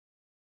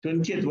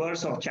 20th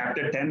verse of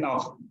chapter 10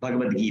 of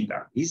Bhagavad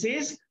Gita. He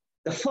says,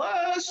 the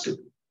first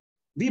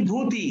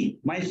vibhuti,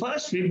 my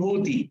first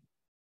vibhuti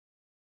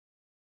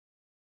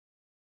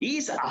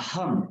is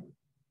aham.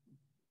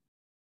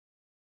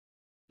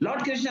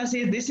 Lord Krishna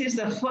says, this is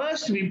the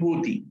first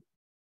vibhuti.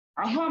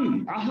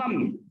 Aham,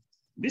 aham.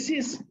 This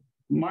is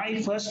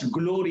my first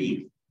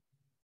glory.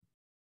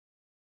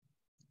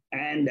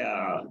 And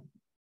that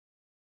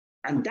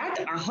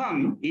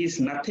aham is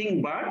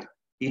nothing but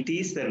it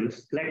is the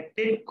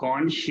reflected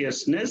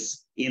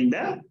consciousness in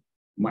the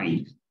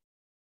mind.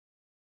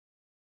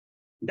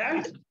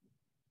 That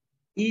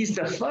is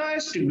the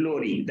first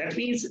glory. That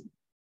means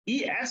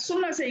As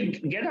soon as I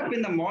get up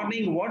in the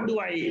morning, what do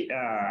I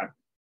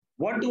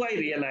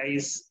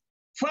realize?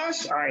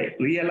 First, I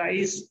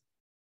realize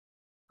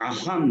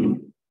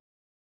aham.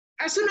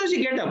 As soon as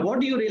you get up, what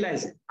do you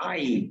realize?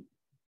 I.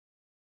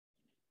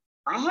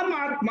 Aham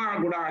atma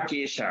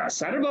gudakesha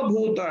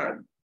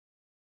sarvabhuta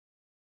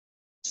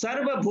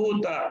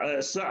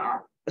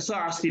sa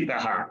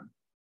astitaha.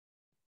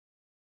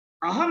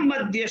 Aham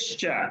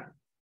madhyascha.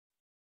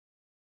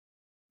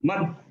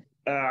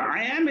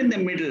 I am in the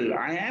middle.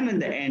 I am in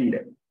the end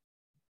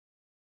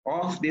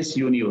of this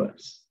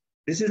universe.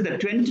 This is the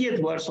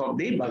 20th verse of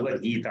the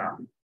Bhagavad Gita.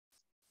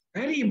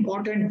 Very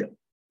important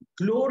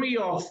glory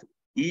of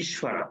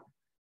Ishvara.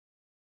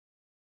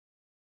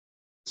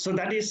 So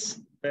that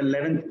is the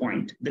 11th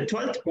point. The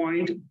 12th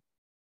point,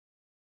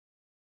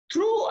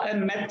 through a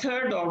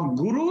method of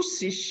Guru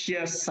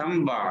Sishya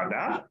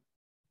Samvada,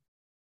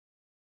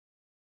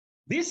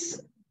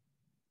 this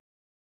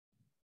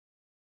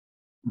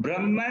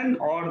Brahman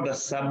or the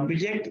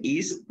subject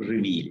is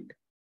revealed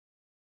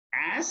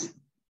as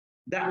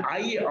the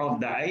eye of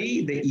the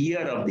eye, the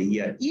ear of the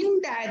ear.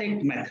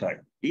 Indirect method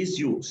is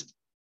used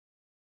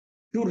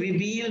to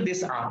reveal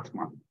this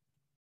Atma.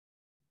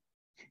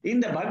 In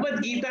the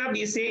Bhagavad Gita,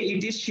 we say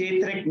it is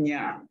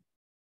Kshetrajna.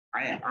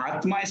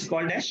 Atma is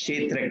called as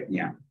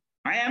Kshetrajna.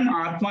 I am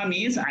Atma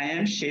means I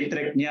am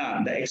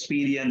Kshetrajna, the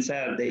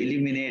experiencer, the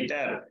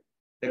illuminator,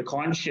 the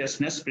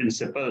consciousness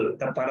principle,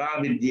 the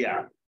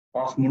Paravidya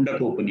of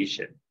Mundaka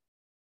Upanishad.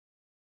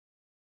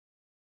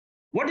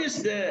 What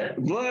is the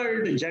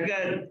word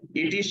Jagat?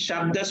 It is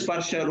Shabda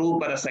Sparsha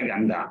Rupa Rasa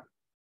Gandha.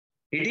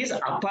 It is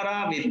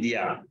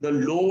Aparavidya, the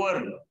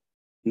lower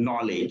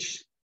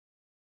knowledge,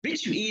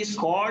 which is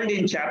called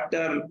in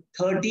chapter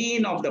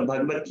 13 of the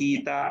Bhagavad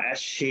Gita as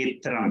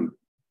Kshetram.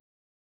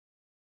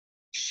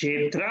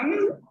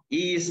 Kshetram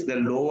is the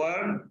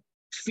lower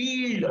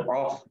field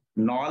of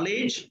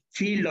knowledge,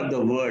 field of the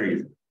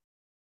world.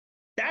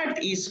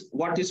 That is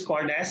what is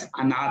called as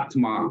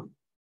Anatma.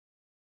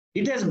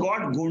 It has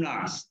got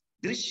gunas.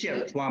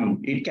 Drishyatvam,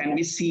 it can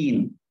be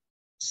seen.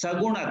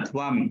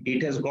 Sagunatvam,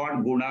 it has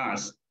got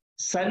gunas.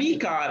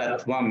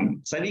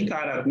 Savikaratvam,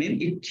 savikarat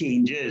means it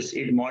changes,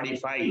 it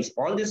modifies.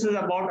 All this is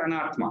about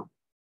Anatma.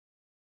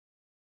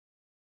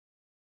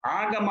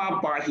 Agama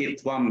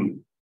pahitvam,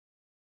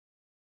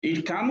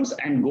 it comes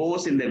and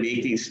goes in the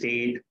waking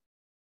state.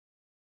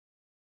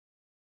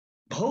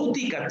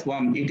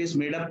 Bhautikatvam, it is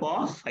made up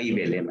of 5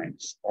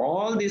 elements.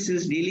 All this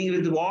is dealing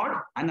with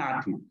what?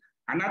 Anatma.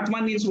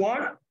 Anatma means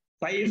what?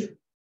 5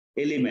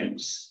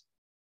 elements.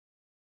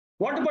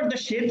 What about the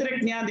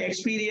Kshetrajna, the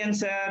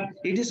experiencer?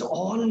 It is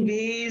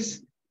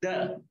always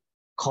the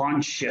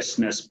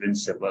consciousness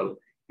principle.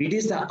 It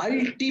is the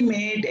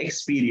ultimate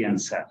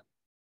experiencer.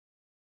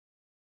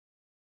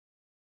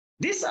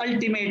 This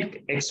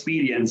ultimate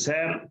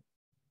experiencer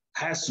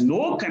has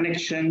no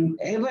connection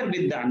ever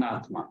with the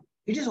Anatma.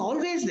 It is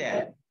always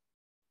there.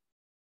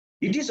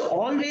 It is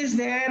always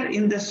there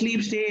in the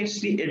sleep state,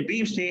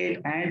 dream state,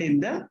 and in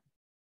the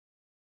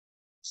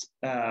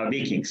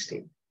waking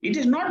state. It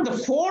is not the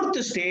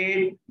 4th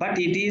state, but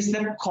it is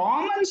the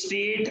common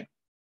state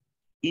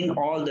in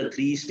all the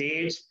 3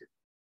 states.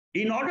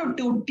 In order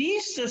to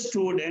teach the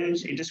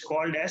students, it is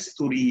called as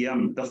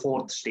Turiyam, the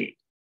 4th state.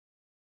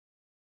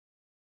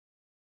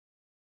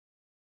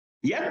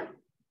 Yet,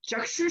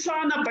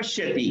 Chakshushana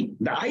Pashyati,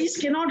 the eyes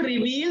cannot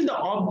reveal the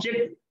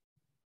object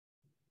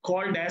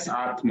called as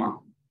Atma.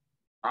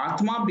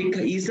 Atma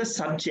is the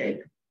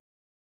subject.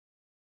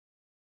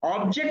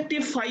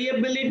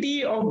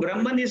 Objectifiability of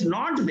Brahman is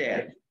not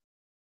there.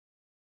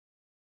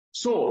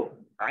 So,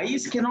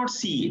 eyes cannot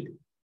see it.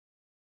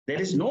 There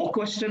is no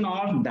question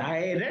of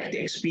direct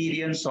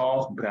experience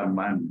of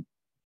Brahman.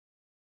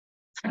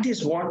 That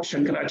is what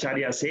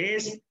Shankaracharya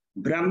says.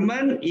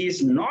 Brahman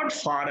is not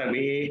far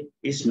away,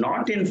 is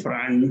not in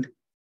front.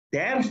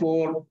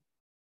 Therefore,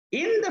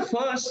 in the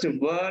first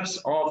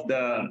verse of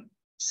the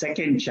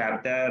 2nd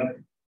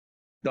chapter,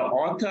 the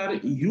author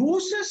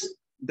uses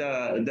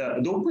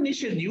the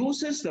Upanishad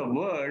uses the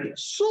word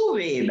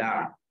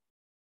Suveda.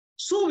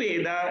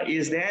 Suveda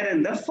is there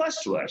in the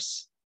 1st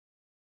verse.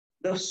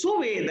 The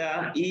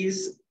Suveda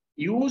is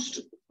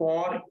used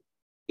for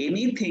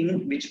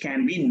anything which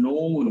can be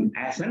known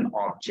as an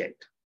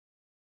object.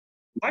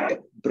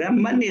 But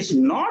Brahman is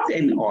not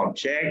an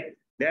object.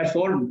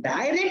 Therefore,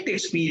 direct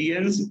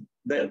experience,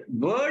 the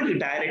word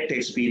direct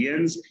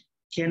experience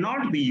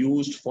cannot be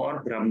used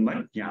for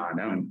Brahma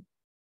Jnanam.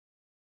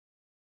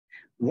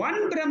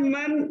 One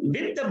Brahman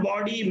with the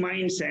body,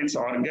 mind, sense,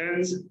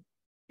 organs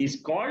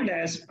is called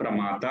as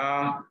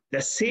Pramata.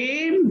 The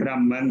same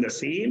Brahman, the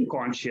same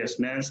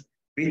consciousness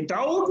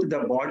without the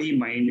body,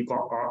 mind,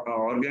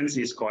 organs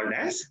is called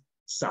as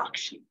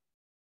Sakshi.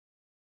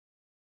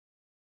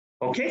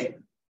 Okay?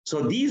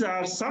 So these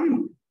are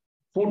some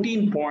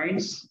 14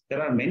 points.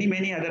 There are many,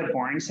 many other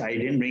points. I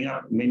didn't bring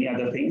up many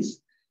other things.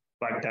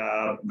 But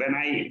when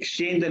I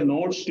exchange the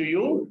notes to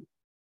you,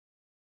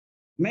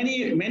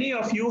 many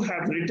of you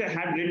had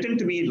written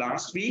to me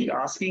last week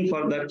asking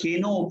for the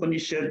Keno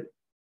Upanishad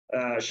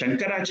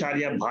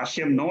Shankaracharya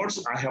Bhashyam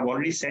notes I have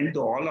already sent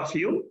to all of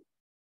you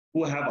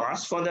who have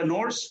asked for the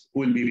notes,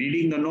 who will be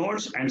reading the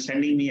notes and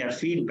sending me a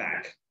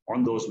feedback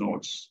on those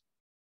notes.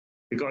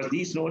 Because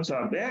these notes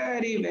are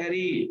very,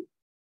 very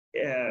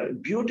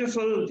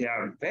beautiful. They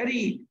are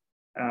very,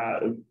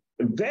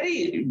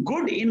 very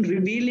good in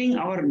revealing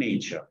our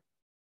nature.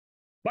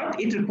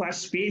 But it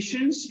requires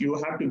patience. You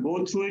have to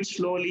go through it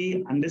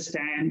slowly,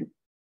 understand,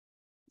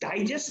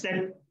 digest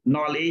that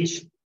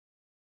knowledge,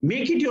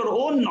 make it your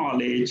own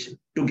knowledge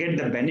to get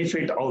the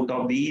benefit out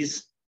of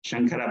these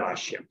Shankara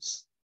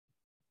Bhashyams.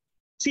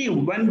 See,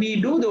 when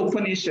we do the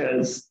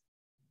Upanishads,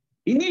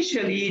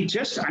 initially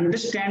just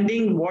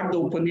understanding what the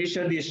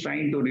Upanishad is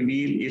trying to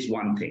reveal is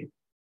one thing.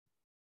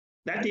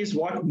 That is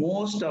what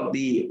most of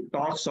the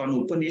talks on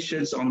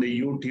Upanishads on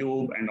the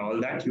YouTube and all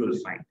that you will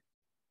find.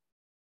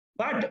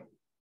 But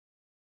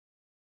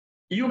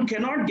you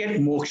cannot get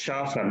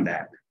moksha from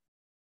that.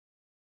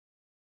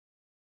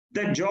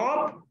 The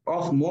job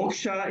of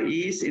moksha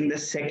is in the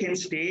second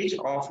stage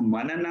of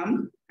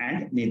mananam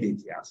and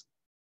nididhyasana.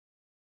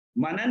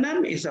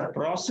 Mananam is a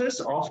process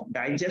of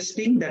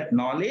digesting that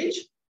knowledge,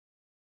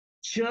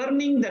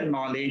 churning the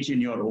knowledge in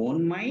your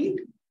own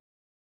mind,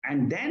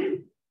 and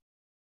then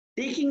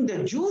taking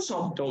the juice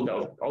out of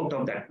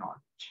that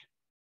knowledge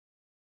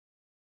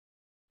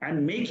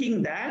and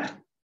making that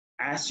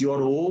as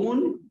your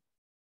own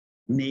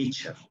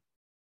nature.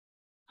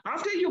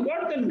 After you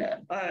got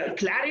the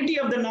clarity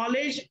of the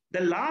knowledge,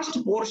 the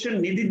last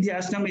portion,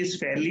 nididhyasana, is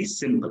fairly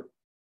simple.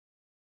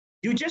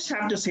 You just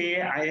have to say,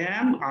 I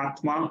am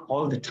Atma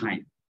all the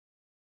time.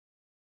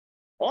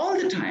 All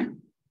the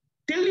time.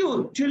 Till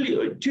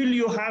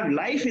you have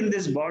life in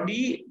this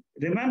body,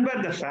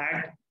 remember the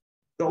fact,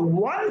 the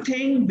one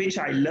thing which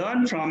I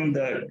learned from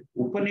the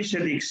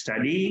Upanishadic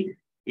study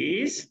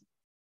is,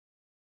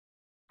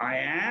 I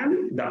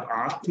am the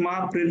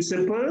Atma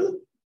principle.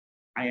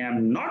 I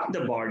am not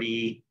the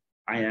body.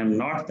 I am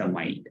not the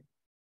mind.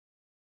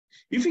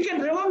 If you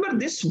can remember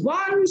this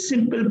one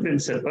simple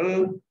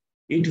principle,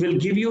 it will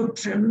give you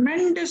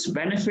tremendous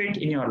benefit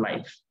in your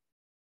life.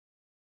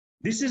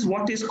 This is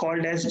what is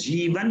called as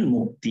Jivan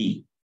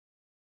Mukti.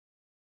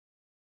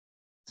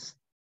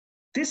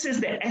 This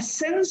is the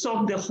essence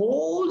of the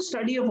whole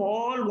study of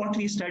all what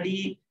we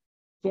study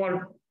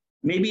for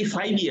maybe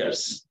 5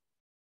 years.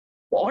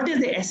 What is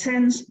the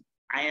essence?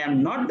 I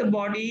am not the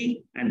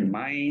body and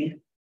mind.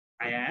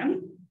 I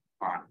am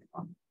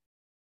Atma.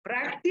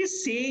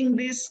 Practice saying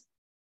this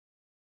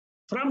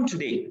from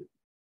today.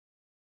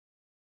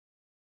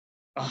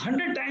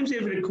 100 times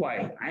if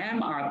required. I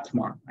am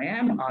Atma. I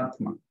am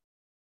Atma.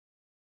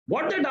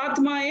 What that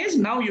Atma is,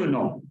 now you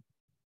know.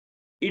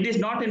 It is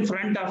not in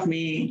front of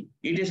me.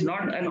 It is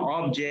not an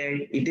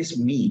object. It is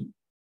me.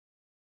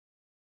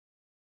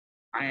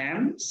 I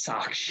am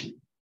Sakshi.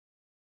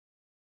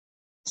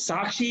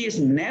 Sakshi is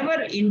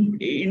never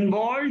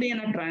involved in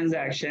a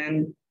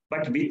transaction,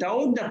 but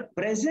without the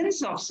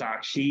presence of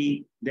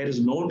Sakshi, there is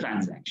no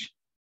transaction.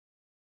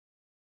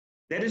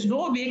 There is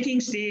no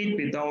waking state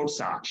without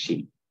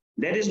Sakshi.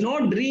 There is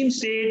no dream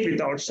state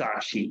without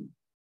Sakshi.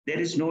 There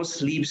is no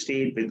sleep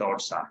state without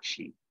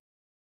Sakshi.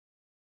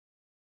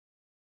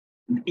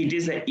 It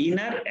is the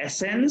inner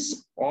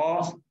essence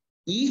of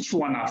each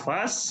one of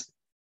us.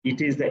 It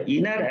is the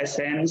inner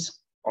essence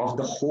of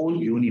the whole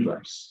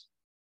universe.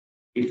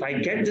 If I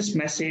get this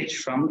message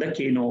from the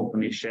Keno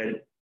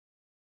Upanishad,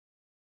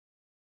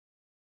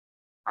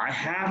 I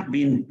have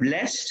been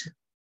blessed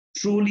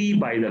truly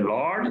by the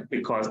Lord,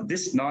 because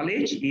this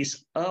knowledge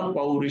is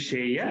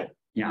apaurisheya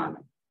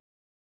jnana.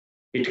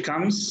 It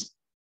comes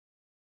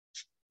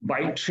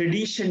by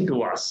tradition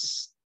to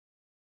us.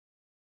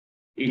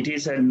 It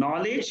is a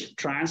knowledge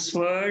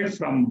transferred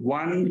from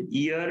one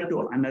ear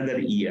to another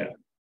ear.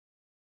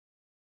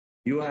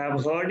 You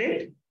have heard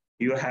it,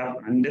 you have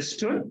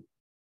understood,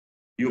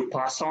 you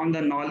pass on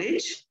the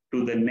knowledge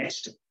to the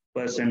next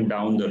person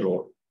down the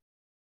road.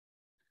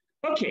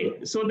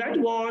 Okay, so that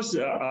was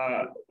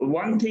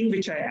one thing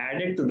which I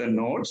added to the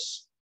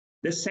notes.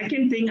 The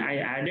second thing I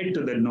added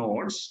to the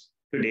notes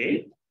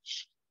today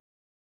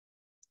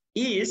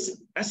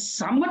is a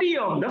summary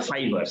of the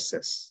 5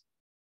 verses.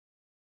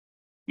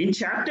 In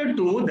chapter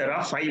 2, there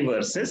are 5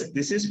 verses.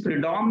 This is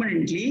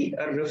predominantly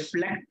a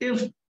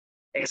reflective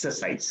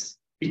exercise,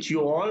 which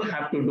you all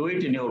have to do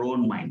it in your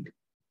own mind.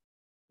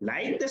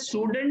 Like the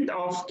student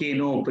of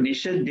Keno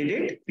Upanishad did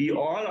it, we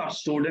all are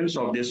students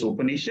of this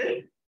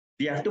Upanishad.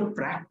 We have to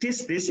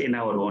practice this in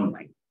our own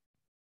mind.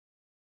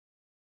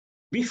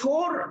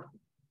 Before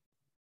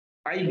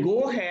I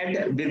go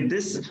ahead with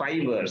this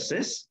 5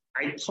 verses,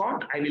 I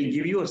thought I will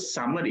give you a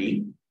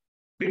summary,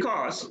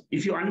 because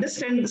if you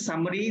understand the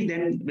summary,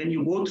 then when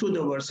you go through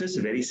the verses,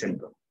 very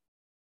simple.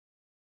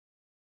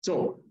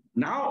 So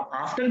now,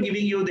 after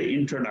giving you the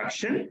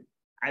introduction,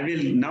 I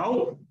will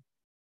now,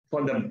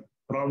 for the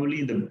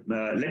probably the,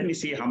 let me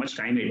see how much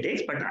time it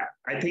takes, but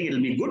I think it'll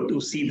be good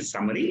to see the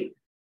summary.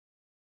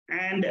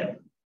 And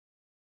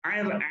I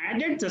have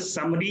added the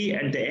summary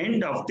at the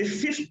end of the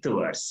 5th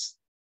verse.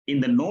 in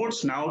the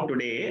notes now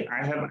today,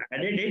 I have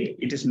added it.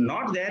 It is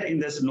not there in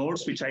this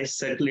notes which I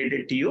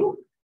circulated to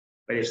you.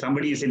 But if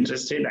somebody is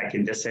interested, I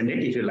can just send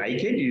it. If you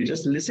like it, you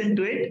just listen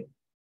to it.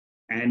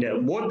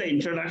 And both the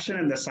introduction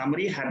and the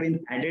summary have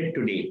been added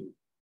today.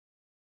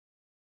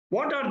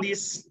 What are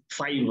these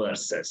 5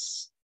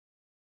 verses?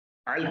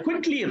 I'll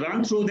quickly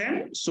run through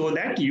them so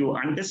that you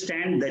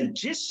understand the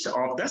gist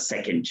of the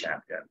 2nd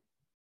chapter.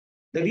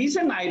 The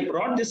reason I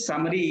brought this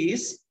summary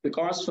is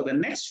because for the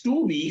next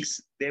 2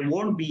 weeks, there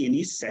won't be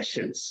any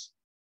sessions.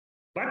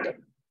 But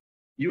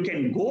you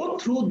can go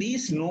through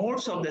these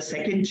notes of the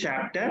 2nd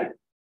chapter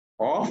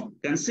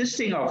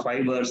consisting of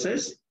 5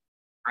 verses,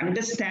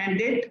 understand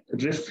it,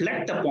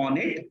 reflect upon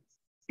it.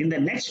 In the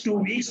next 2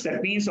 weeks,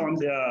 that means on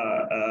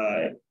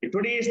the,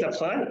 today is the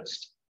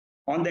 1st,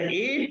 on the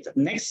 8th,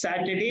 next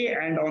Saturday,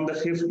 and on the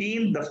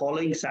 15th, the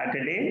following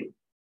Saturday,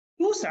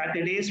 2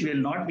 Saturdays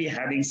will not be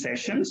having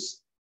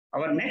sessions.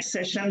 Our next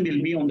session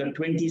will be on the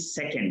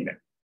 22nd.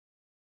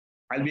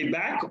 I'll be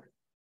back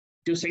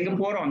to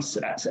Singapore on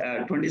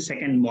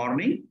 22nd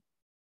morning,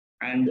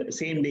 and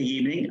same day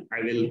evening,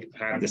 I will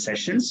have the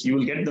sessions. You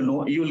will get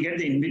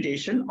the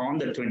invitation on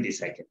the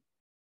 22nd.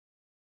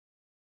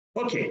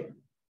 Okay,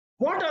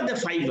 what are the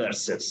 5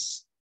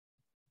 verses?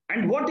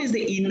 And what is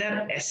the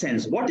inner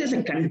essence? What is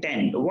the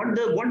content? What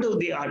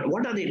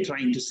are they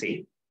trying to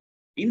say?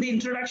 In the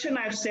introduction,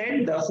 I've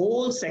said the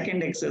whole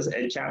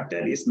 2nd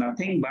chapter is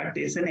nothing but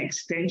is an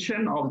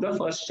extension of the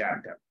 1st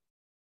chapter.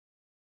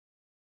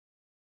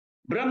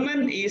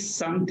 Brahman is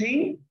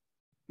something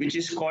which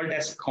is called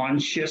as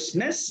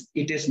consciousness.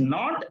 It is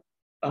not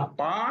a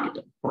part,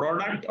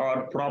 product,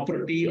 or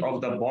property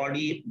of the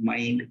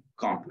body-mind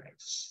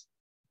complex.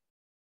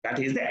 That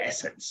is the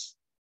essence.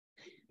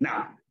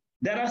 Now,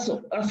 there are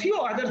a few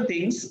other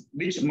things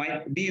which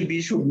might be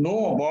we should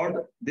know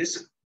about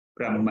this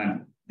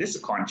Brahman, this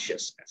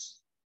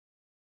consciousness.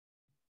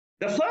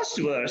 The first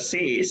verse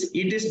says,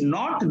 it is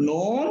not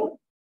known,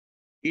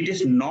 it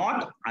is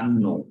not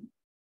unknown.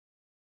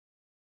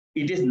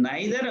 It is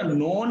neither a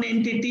known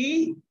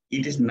entity,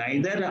 it is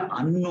neither an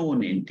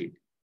unknown entity.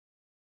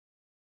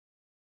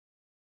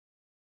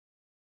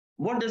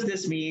 What does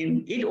this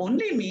mean? It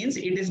only means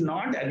it is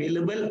not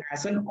available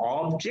as an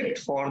object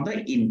for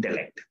the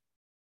intellect.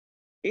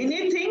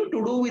 Anything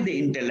to do with the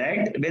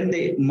intellect, when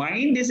the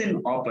mind is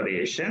in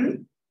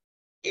operation,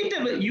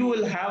 you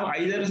will have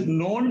either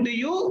known to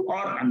you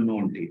or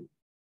unknown to you.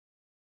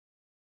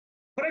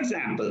 For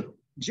example,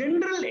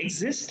 general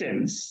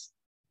existence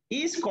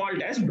is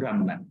called as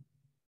Brahman.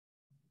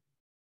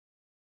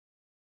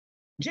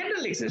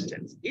 General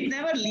existence, it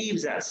never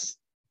leaves us.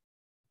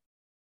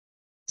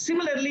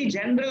 Similarly,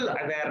 general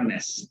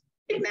awareness,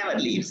 it never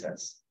leaves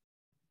us.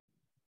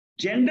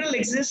 General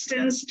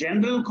existence,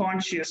 general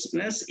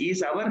consciousness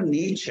is our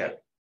nature.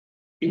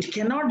 It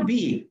cannot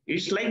be.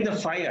 It's like the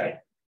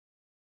fire.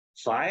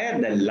 Fire,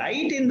 the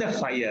light in the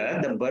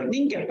fire, the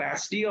burning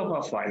capacity of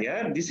a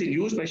fire, this is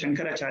used by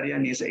Shankaracharya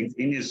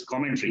in his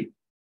commentary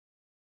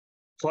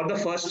for the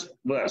first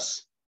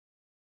verse.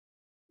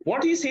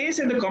 What he says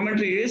in the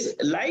commentary is,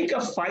 like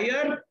a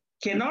fire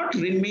cannot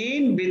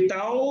remain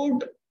without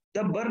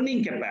the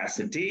burning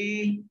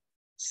capacity.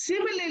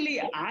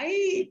 Similarly,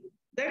 I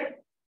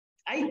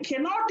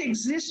cannot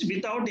exist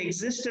without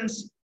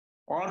existence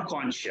or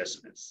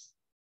consciousness.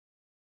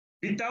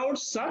 Without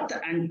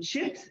Sat and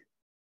Chit,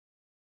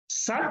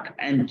 Sat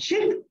and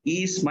Chit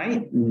is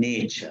my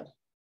nature.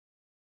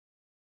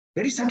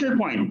 Very subtle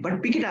point,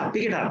 but pick it up,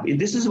 pick it up.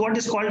 This is what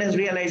is called as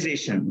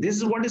realization. This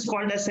is what is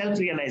called as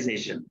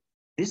self-realization.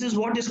 This is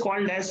what is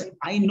called as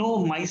I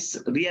know my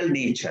real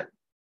nature.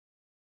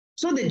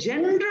 So the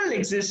general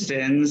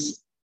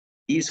existence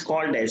is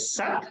called as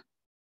Sat,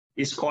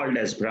 is called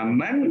as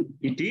Brahman.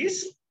 It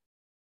is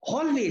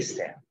always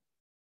there.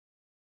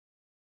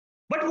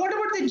 But what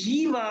about the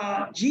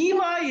Jiva?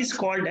 Jiva is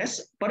called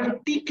as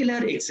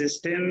particular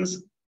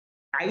existence,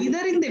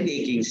 either in the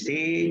waking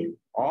state,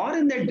 or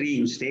in the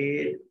dream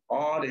state,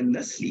 or in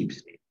the sleep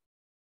state.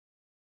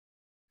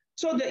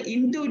 So the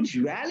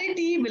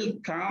individuality will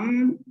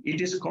come, it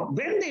is called,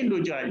 when the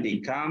individuality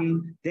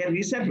comes, there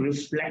is a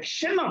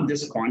reflection of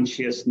this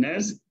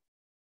consciousness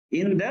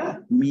in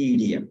the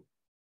medium.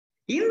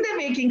 In the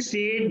waking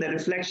state, the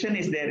reflection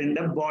is there in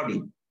the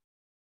body.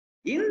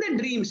 In the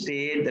dream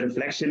state, the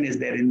reflection is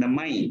there in the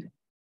mind,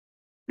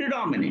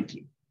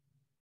 predominantly.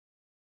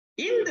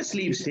 In the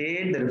sleep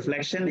state, the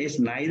reflection is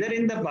neither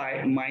in the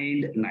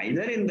mind,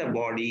 neither in the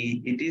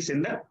body, it is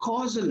in the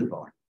causal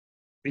body,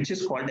 which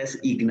is called as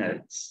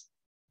ignorance.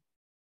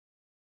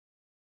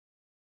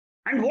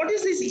 And what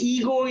is this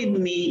ego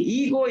in me?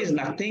 Ego is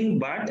nothing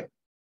but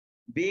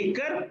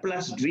waker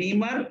plus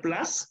dreamer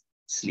plus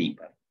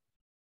sleeper.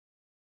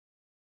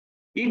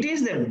 It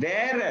is the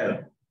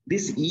wearer.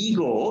 This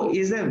ego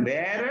is a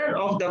wearer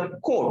of the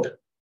coat.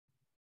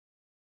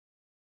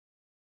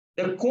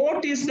 The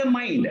coat is the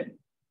mind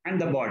and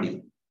the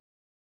body.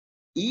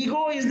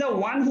 Ego is the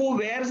one who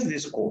wears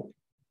this coat.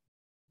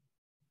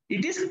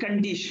 It is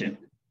conditioned.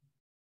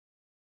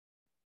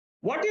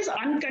 What is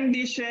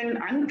unconditioned?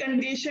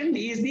 Unconditioned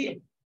is the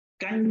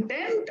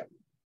content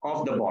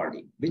of the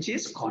body, which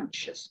is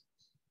conscious.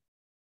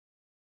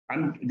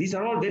 And these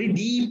are all very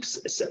deep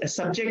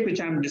subject which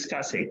I'm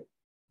discussing.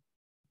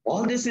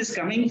 All this is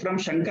coming from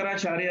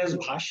Shankaracharya's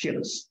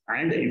Bhashyas.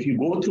 And if you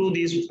go through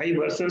these 5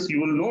 verses, you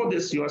will know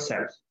this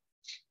yourself.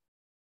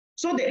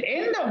 So the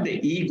end of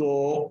the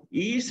ego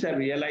is the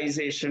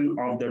realization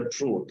of the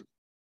truth.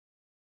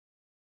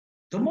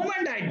 The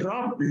moment I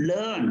drop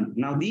learn,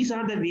 now these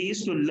are the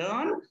ways to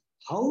learn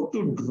how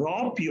to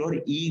drop your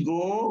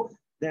ego,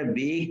 the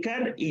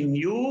waker in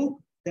you,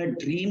 the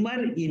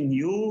dreamer in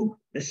you,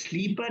 the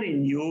sleeper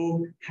in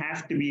you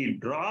have to be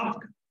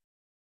dropped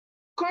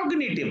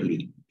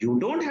cognitively. You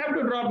don't have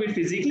to drop it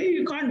physically.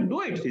 You can't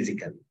do it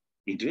physically.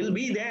 It will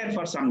be there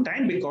for some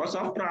time because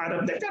of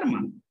prarabdha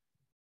karma.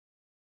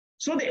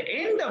 So the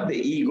end of the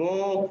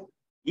ego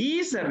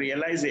is a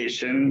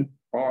realization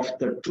of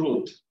the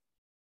truth.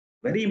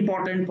 Very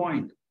important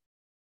point.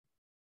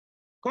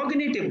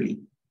 Cognitively.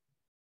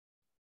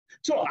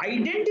 So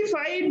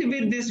identified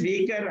with this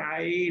waker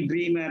I,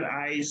 dreamer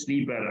I,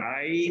 sleeper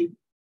I,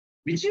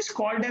 which is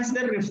called as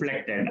the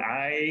reflected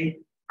I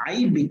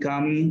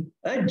become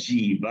a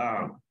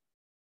jiva.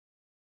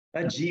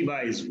 A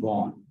jiva is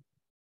born.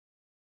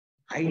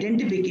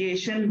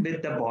 Identification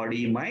with the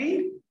body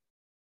mind,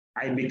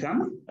 I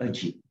become a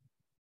jiva.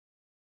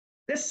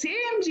 The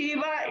same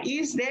jiva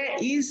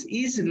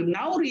is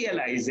now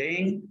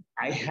realizing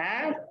I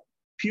have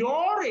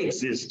pure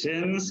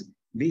existence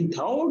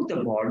without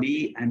the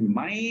body and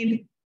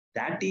mind.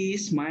 That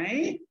is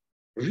my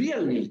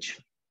real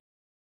nature.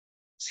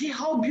 See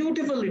how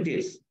beautiful it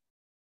is.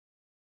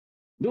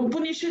 The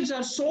Upanishads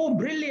are so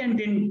brilliant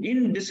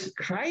in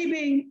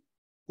describing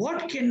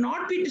what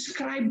cannot be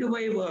described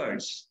by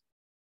words.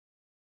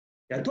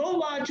 Yato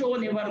vacho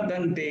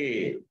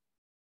nivardante.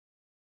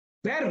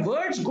 Where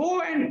words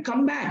go and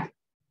come back.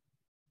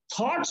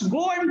 Thoughts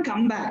go and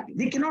come back.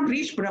 They cannot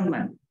reach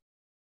Brahman.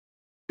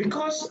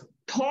 Because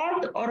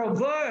thought or a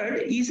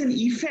word is an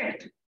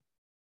effect.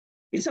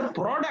 It's a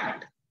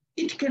product.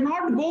 It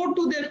cannot go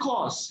to the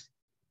cause.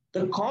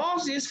 The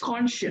cause is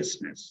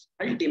consciousness.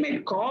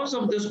 Ultimate cause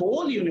of this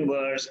whole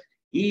universe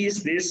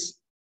is this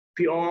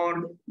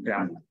pure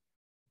Brahman.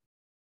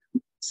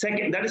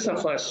 Second, that is the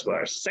first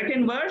verse.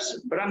 Second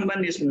verse,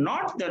 Brahman is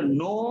not the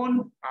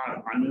known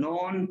or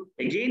unknown.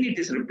 Again, it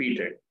is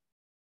repeated.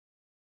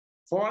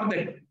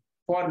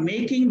 For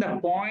making the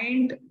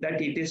point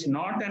that it is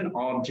not an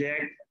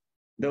object,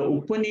 the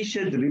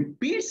Upanishad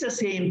repeats the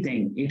same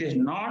thing. It is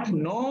not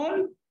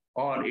known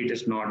or it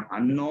is not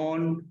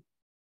unknown,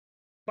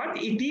 but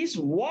it is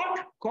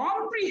what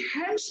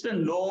comprehends the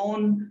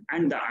known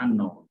and the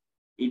unknown.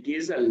 It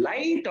is a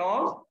light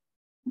of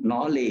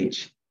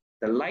knowledge,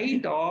 the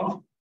light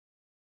of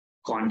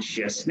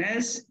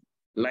consciousness,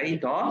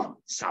 light of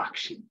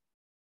Sakshi.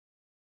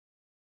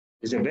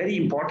 It's a very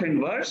important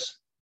verse,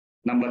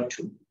 number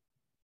 2.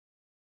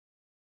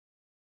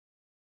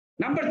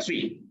 Number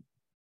 3,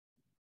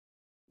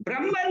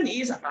 Brahman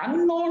is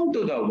unknown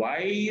to the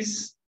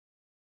wise.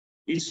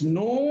 Its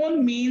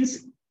known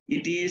means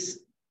it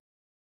is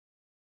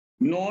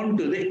known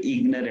to the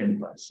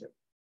ignorant person.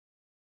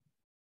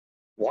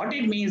 What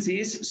it means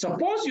is,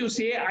 suppose you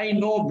say, I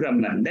know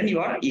Brahman, then you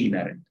are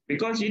ignorant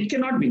because it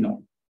cannot be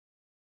known.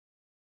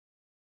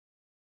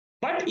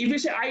 But if you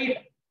say,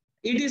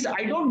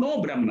 I don't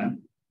know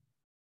Brahman,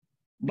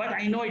 but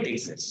I know it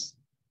exists,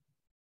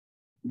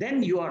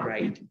 then you are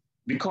right.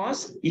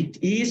 Because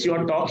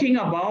you're talking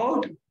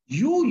about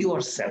you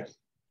yourself.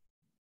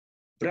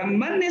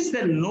 Brahman is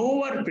the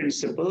knower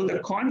principle, the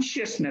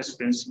consciousness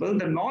principle,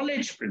 the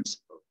knowledge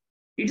principle.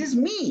 It is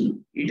me.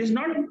 It is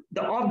not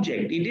the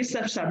object. It is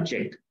the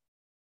subject.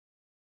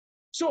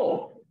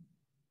 So,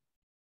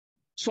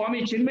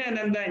 Swami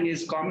Chinmayananda in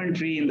his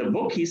commentary in the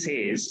book, he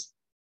says,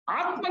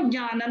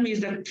 Atma-jnanam is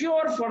the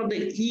cure for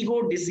the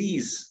ego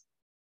disease.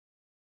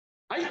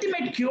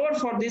 Ultimate cure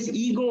for this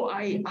ego,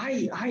 the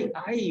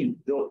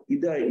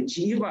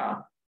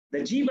jiva, the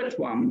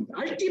jivatvam,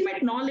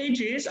 ultimate knowledge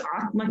is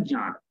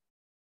Atma-jnana.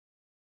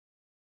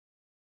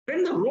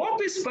 When the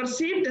rope is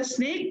perceived, the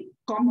snake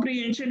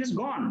comprehension is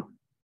gone.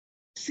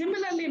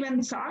 Similarly,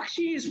 when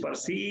Sakshi is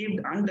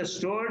perceived,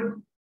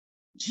 understood,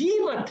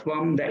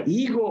 jivatvam, the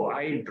ego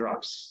I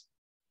drops.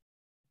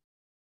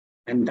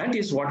 And that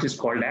is what is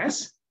called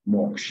as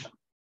moksha.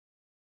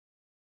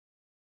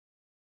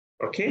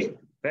 Okay?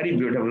 Very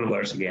beautiful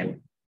verse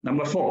again.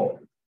 Number 4.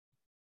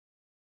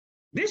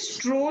 This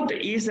truth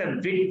is a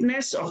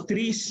witness of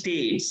 3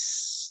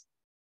 states.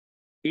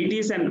 It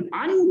is an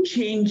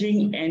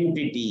unchanging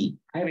entity.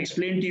 I have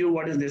explained to you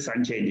what is this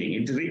unchanging.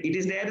 It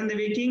is there in the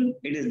waking,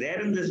 it is there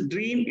in this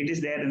dream, it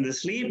is there in the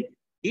sleep.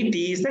 It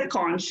is the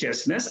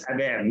consciousness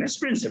awareness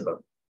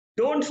principle.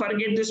 Don't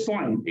forget this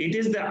point. It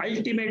is the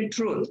ultimate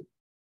truth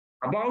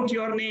about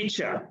your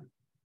nature.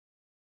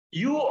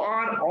 You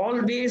are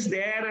always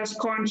there as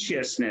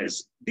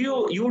consciousness.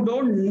 You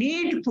don't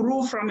need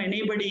proof from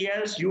anybody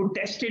else. You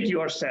test it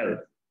yourself.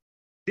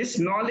 This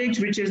knowledge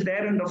which is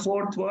there in the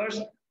 4th verse,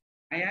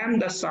 I am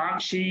the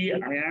Sakshi,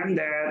 I am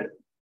there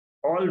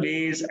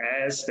always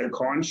as the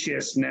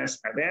consciousness,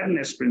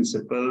 awareness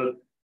principle.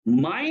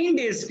 Mind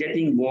is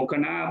getting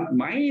woken up.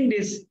 Mind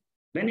is,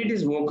 when it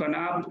is woken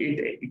up,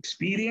 it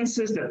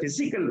experiences the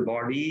physical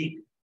body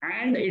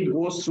and it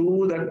goes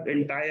through the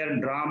entire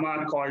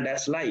drama called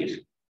as life.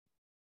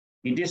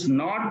 It is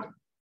not,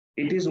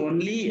 it is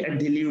only a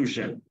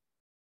delusion.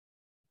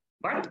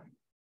 But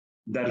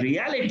the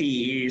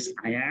reality is,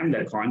 I am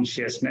the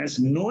consciousness.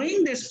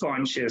 Knowing this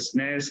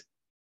consciousness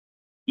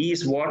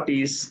is what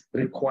is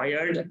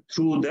required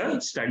through the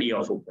study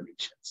of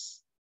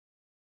Upanishads.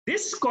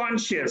 This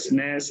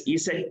consciousness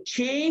is a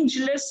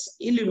changeless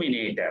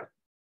illuminator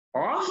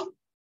of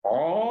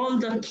all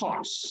the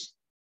thoughts.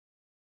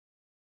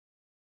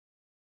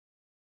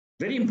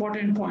 Very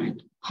important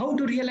point. How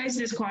to realize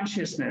this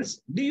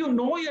consciousness? Do you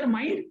know your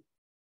mind?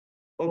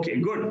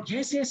 Okay, good.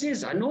 Yes, yes,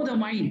 yes. I know the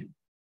mind.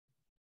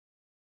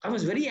 I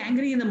was very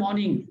angry in the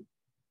morning.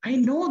 I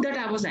know that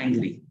I was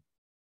angry.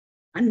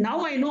 And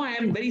now I know I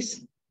am very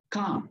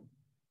calm.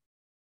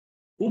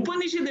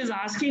 Upanishad is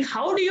asking,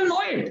 how do you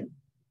know it?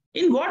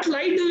 In what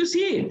light do you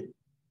see it?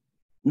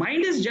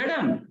 Mind is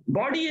jadam,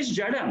 body is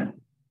jadam.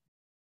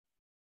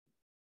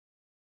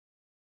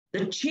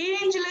 The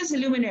changeless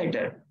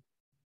illuminator.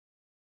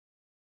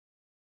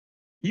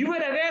 You were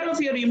aware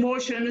of your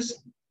emotions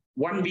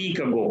 1 week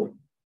ago.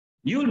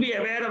 You will be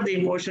aware of the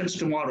emotions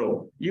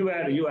tomorrow. You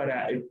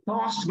are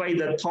tossed by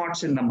the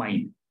thoughts in the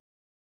mind.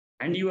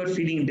 And you are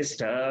feeling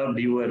disturbed.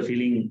 You are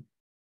feeling,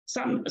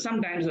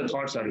 sometimes the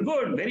thoughts are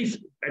good.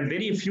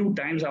 Very few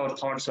times our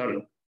thoughts are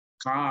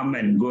calm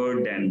and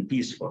good and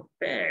peaceful.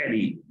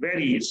 Very,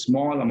 very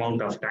small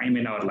amount of time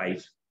in our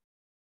life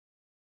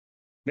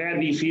where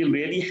we feel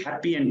really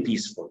happy and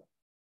peaceful.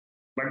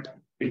 But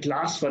it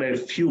lasts for a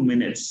few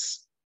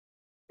minutes.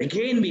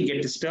 Again, we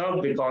get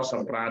disturbed because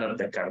of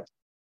prarabdha karma.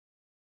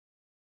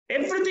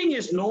 Everything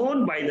is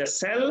known by the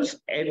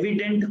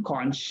self-evident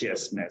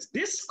consciousness.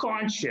 This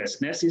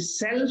consciousness is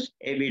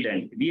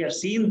self-evident. We have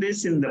seen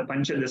this in the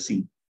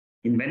Panchadasi.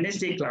 In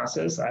Wednesday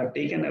classes, I have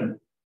taken a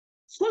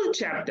full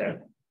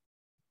chapter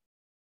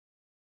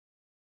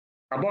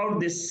about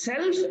this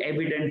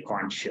self-evident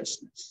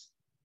consciousness.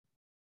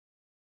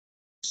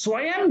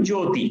 Swayam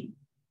Jyoti.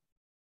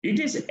 It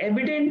is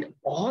evident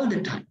all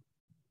the time.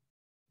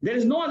 There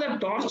is no other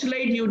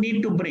torchlight you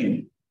need to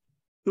bring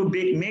to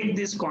make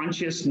this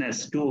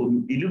consciousness,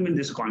 to illumine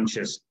this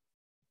consciousness.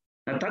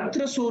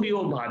 Tatra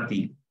suryo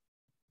bhati,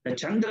 the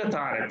chandra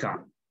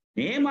taraka,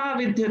 nema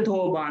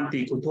vidyatho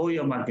bhanti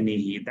kutoyam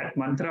agnihi. That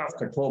mantra of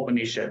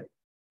Kathopanishad,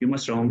 you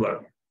must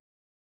remember.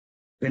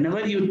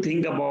 Whenever you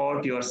think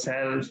about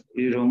yourself,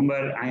 you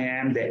remember, I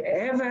am the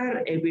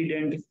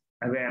ever-evident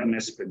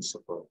awareness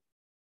principle.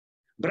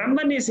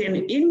 Brahman is an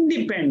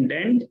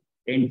independent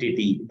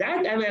entity.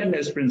 That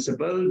awareness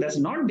principle does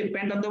not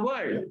depend on the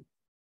world.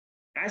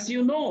 As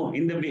you know,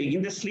 in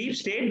the sleep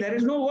state, there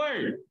is no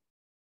world.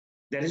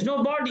 There is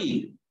no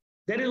body.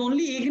 There is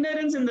only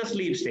ignorance in the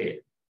sleep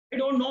state. I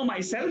don't know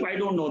myself. I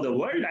don't know the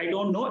world. I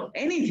don't know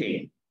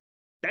anything.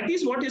 That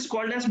is what is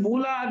called as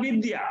Mula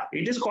Avidya.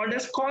 It is called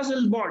as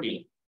causal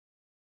body.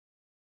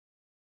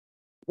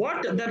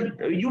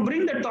 You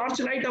bring the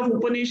torchlight of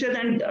Upanishad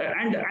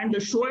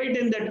and show it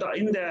in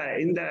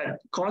the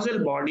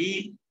causal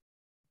body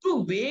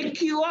to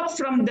wake you up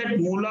from that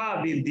Mula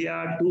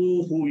Avidya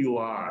to who you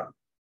are.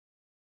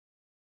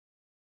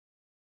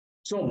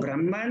 So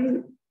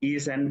Brahman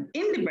is an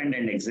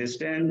independent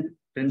existent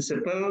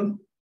principle.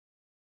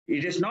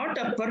 It is not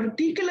a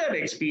particular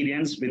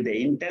experience with the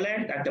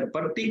intellect at a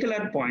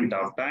particular point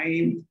of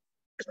time,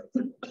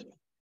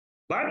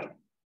 but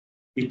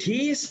it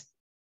is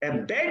a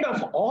bed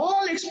of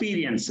all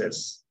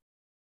experiences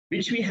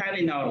which we have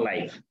in our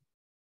life.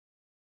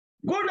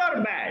 Good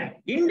or bad,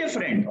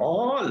 indifferent,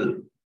 all.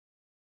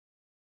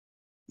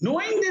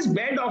 Knowing this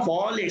bed of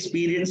all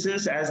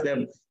experiences as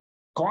the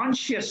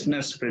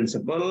consciousness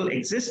principle,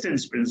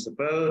 existence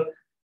principle,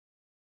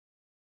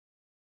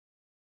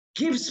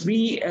 gives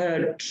me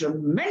a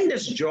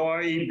tremendous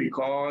joy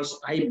because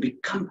I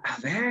become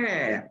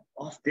aware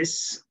of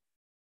this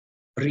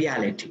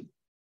reality.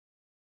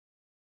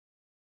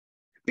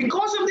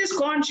 Because of this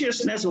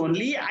consciousness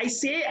only, I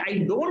say I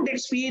don't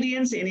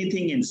experience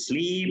anything in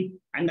sleep,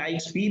 and I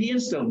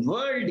experience the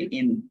world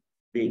in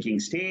waking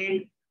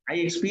state. I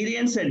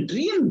experience a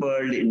dream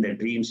world in the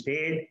dream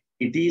state.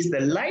 It is the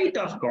light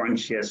of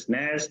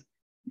consciousness.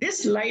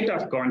 This light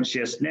of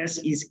consciousness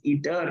is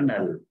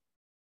eternal.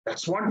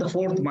 That's what the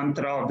fourth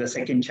mantra of the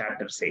second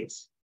chapter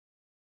says.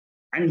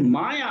 And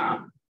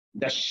Maya,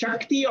 the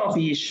Shakti of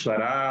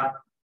Ishvara,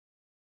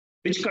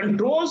 which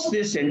controls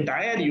this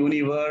entire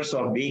universe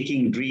of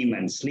waking, dream,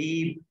 and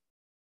sleep,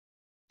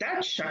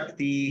 that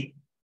Shakti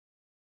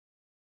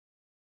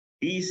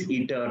is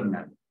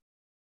eternal.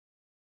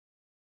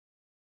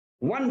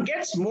 One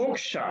gets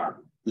moksha,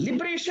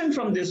 liberation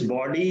from this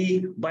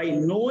body, by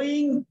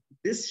knowing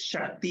this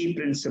Shakti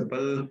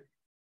principle,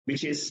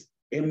 which is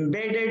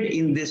embedded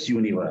in this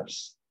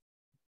universe.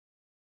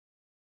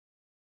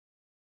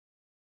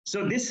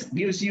 So this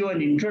gives you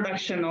an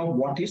introduction of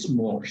what is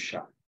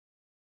moksha.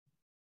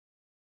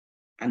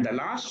 And the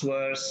last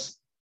verse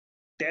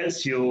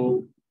tells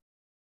you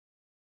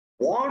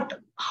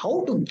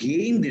how to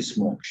gain this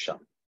moksha.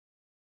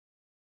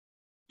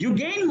 You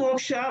gain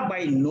moksha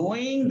by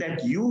knowing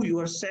that you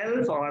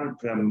yourself are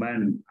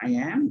Brahman. I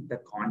am the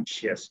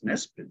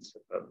consciousness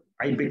principle.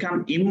 I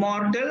become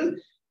immortal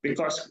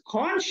because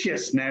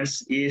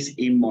consciousness is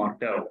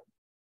immortal.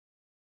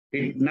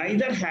 It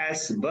neither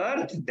has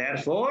birth,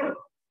 therefore,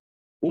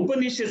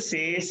 Upanishad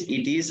says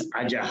it is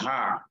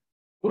ajaha.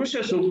 Purusha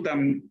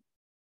Suktam,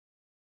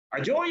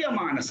 ajoya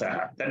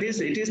manasa. That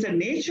is, it is the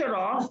nature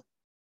of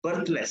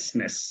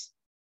birthlessness.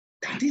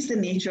 That is the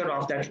nature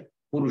of that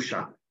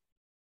Purusha,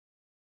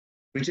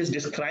 which is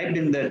described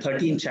in the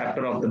 13th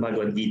chapter of the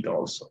Bhagavad Gita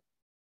also.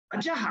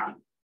 Ajaha,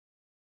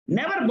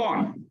 never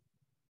born,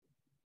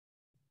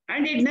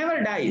 and it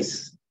never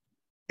dies.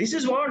 This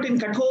is what in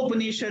Keno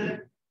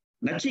Upanishad,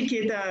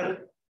 Nachiketa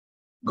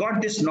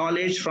got this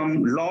knowledge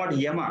from Lord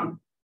Yama.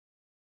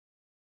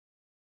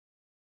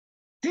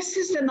 This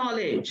is the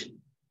knowledge.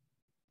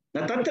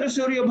 The Tatra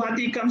Surya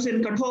Bhati comes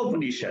in Keno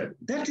Upanishad.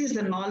 That is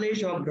the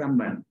knowledge of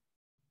Brahman.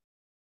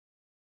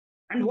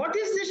 And what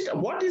is this?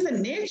 What is the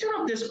nature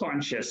of this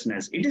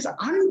consciousness? It is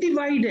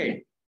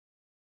undivided.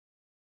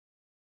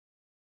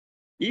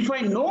 If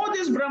I know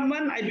this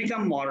Brahman, I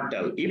become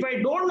mortal. If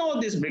I don't know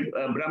this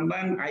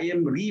Brahman, I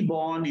am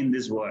reborn in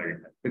this world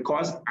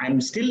because I'm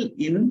still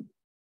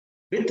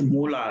with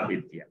Mula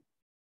Vidya.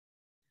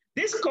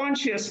 This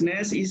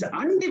consciousness is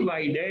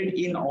undivided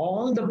in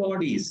all the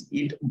bodies.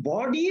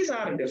 Bodies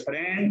are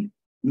different,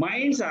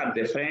 minds are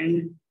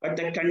different, but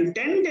the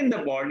content in the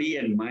body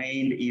and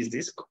mind is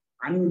this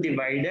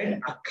undivided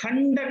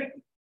akhanda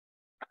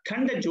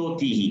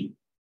jyotihi,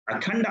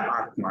 akhanda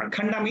atma.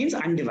 Akhanda means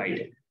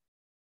undivided.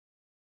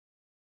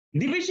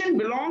 Division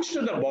belongs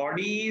to the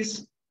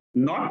bodies,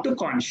 not to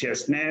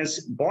consciousness.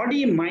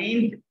 Body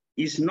mind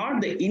is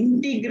not the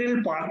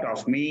integral part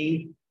of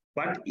me,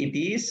 but it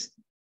is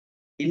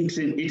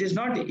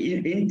not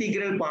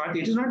integral part,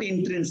 it is not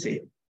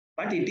intrinsic,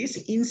 but it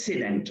is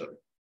incidental.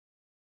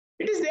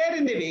 It is there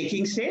in the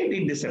waking state,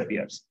 it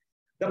disappears.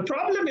 The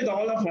problem with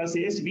all of us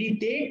is we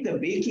take the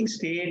waking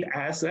state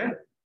as a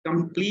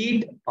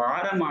complete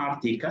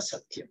paramarthika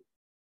satyam.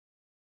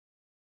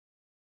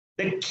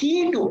 The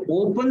key to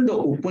open the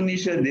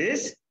Upanishad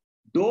is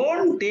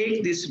don't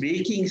take this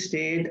waking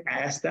state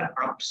as the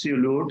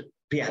absolute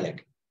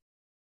reality.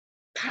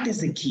 That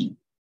is the key.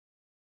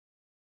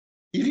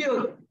 If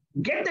you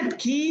get that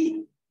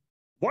key,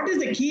 what is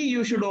the key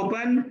you should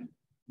open?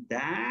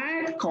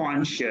 That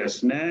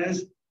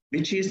consciousness,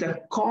 which is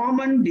the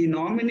common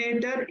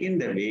denominator in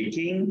the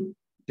waking,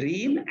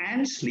 dream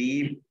and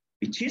sleep,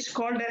 which is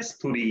called as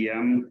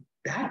Turiyam.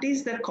 That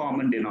is the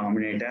common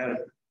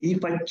denominator.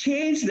 If I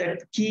change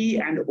that key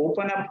and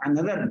open up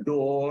another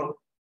door,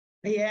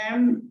 I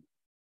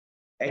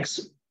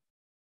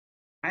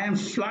am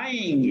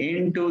flying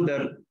into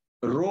the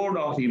road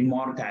of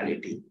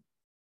immortality.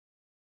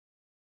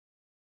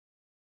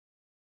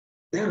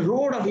 The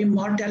road of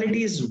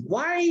immortality is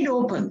wide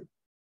open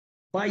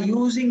by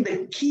using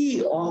the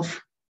key of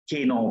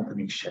Keno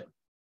Upanishad.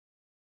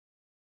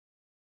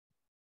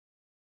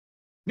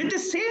 With the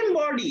same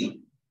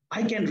body,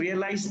 I can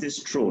realize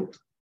this truth,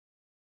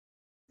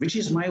 which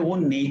is my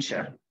own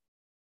nature.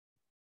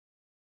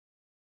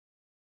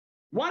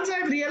 Once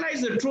I've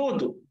realized the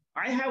truth,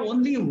 I have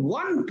only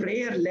one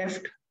prayer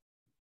left.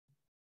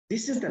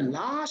 This is the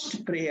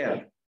last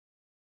prayer.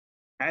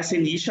 As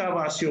in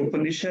Ishavasya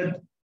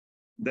Upanishad,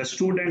 the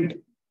student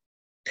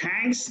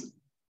thanks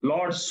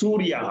Lord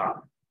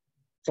Surya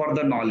for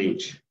the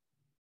knowledge.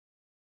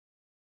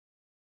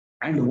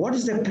 And what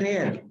is the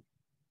prayer?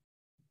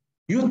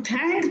 You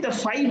thank the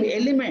 5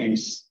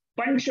 elements,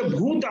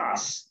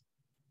 Panchabhutas,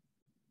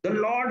 the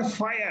Lord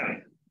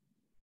Fire,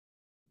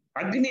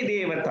 Agni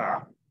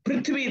Devata,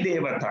 Prithvi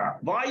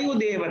Devata, Vayu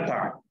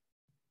Devata,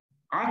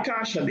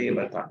 Akasha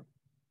Devata,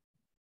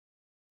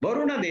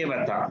 Varuna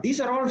Devata.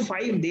 These are all 5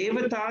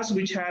 Devatas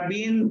which have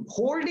been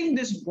holding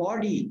this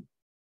body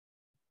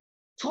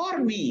for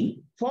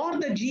me, for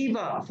the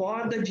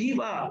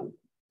Jiva,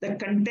 the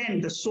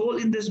content, the soul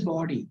in this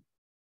body.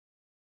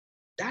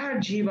 That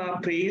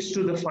Jiva prays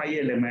to the 5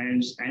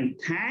 elements and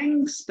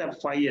thanks the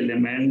 5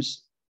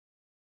 elements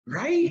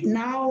right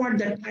now at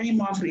the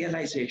time of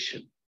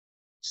realization,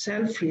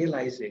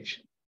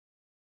 self-realization.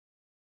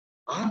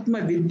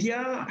 Atma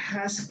Vidya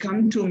has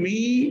come to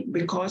me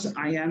because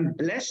I am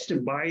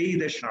blessed by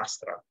the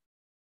Shastra.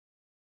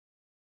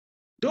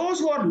 Those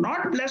who are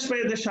not blessed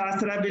by the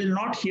Shastra will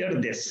not hear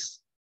this,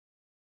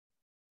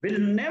 will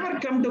never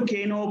come to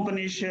Keno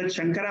Upanishad,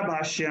 Shankara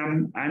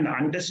Bhashyam, and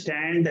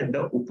understand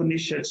the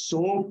Upanishad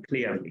so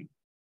clearly.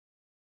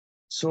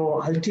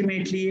 So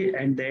ultimately,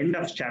 at the end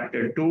of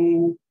chapter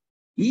 2,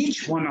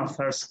 each one of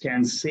us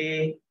can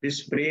say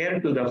this prayer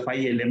to the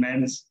 5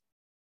 elements,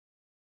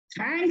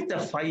 thank the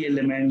 5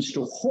 elements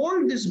to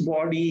hold this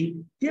body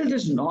till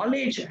this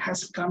knowledge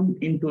has come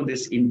into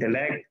this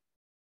intellect,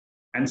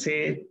 and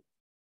say,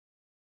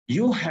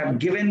 you have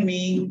given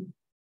me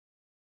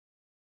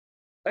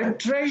a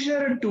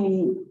treasure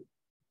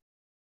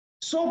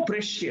so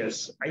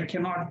precious. I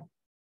cannot,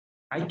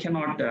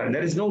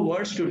 there is no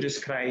words to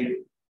describe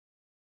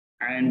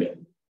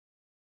And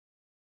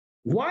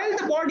while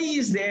the body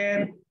is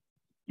there,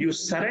 you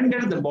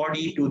surrender the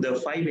body to the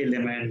five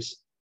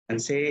elements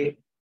and say,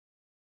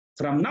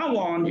 from now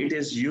on, it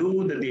is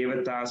you, the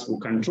Devatas, who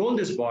control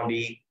this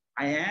body.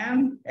 I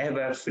am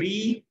ever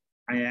free.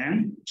 I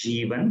am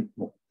Jivan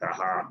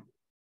Muktaha.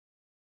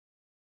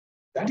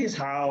 That is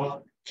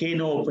how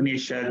Keno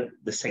Upanishad,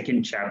 the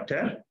second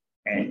chapter,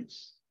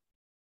 ends.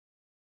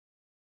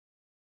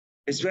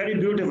 It's very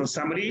beautiful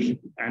summary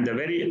and a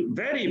very,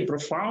 very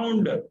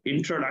profound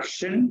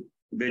introduction,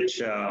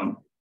 which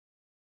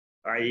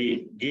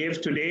I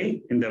gave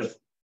today in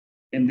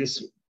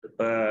this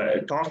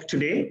talk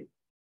today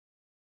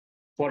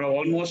for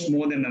almost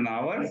more than an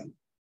hour.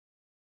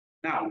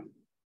 Now,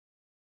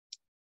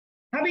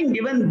 having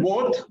given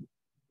both,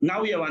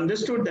 now we have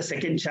understood the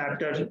second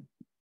chapter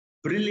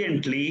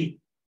brilliantly.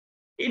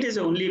 It is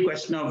only a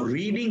question of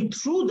reading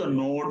through the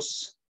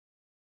notes.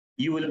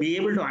 You will be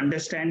able to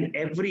understand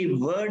every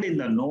word in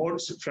the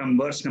notes from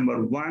verse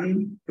number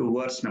 1 to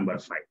verse number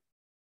 5.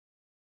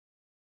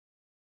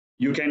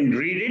 You can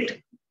read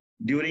it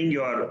during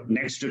your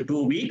next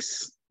 2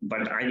 weeks,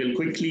 but I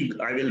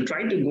will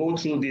try to go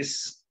through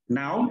this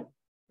now,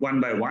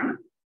 one by one,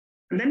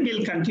 and then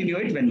we'll continue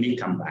it when we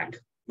come back.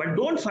 But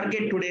don't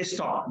forget today's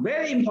talk,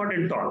 very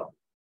important talk.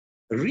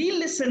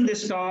 Re-listen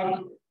this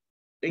talk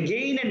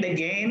again and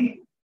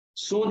again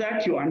so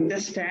that you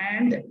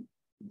understand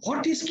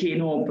what is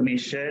Keno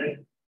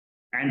Upanishad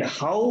and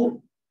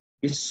how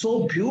it's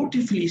so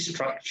beautifully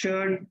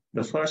structured.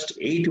 The first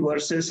 8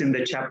 verses in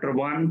the chapter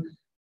 1,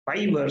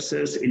 5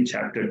 verses in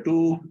chapter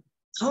 2,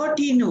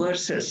 13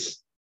 verses.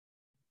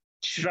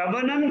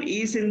 Shravanam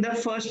is in the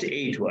first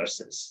 8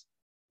 verses.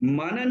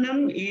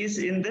 Mananam is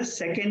in the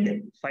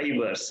second 5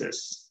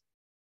 verses.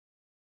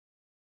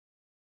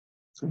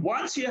 So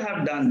once you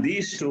have done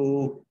these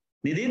two,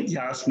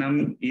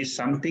 Nididhyasanam is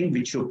something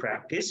which you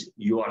practice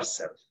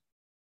yourself.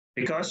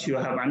 Because you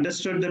have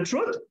understood the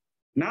truth,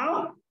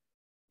 now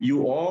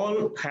you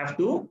all have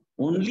to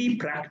only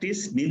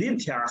practice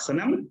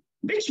Nididhyasanam,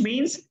 which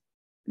means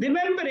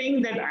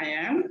remembering that I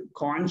am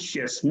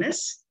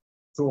consciousness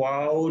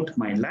throughout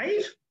my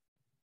life.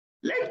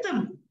 Let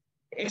the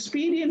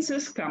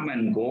experiences come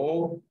and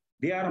go.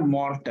 They are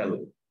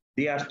mortal.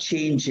 They are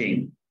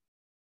changing.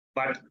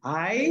 But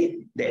I,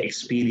 the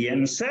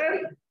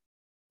experiencer,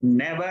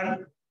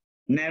 never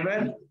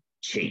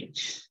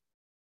change.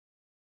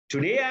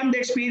 Today I am the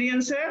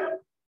experiencer,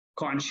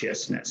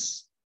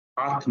 consciousness,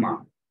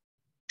 Atma.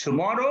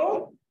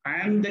 Tomorrow I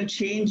am the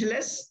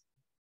changeless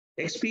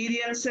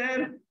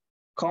experiencer,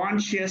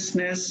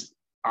 consciousness,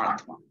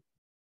 Atma.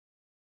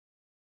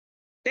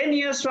 10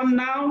 years from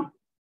now,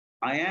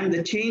 I am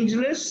the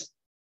changeless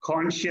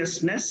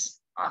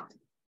consciousness, Atma.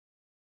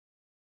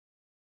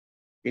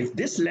 If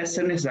this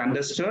lesson is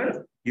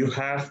understood, you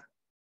have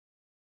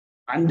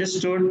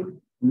understood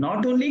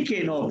not only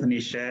Keno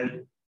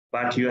Upanishad,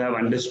 but you have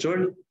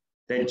understood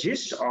the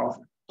gist of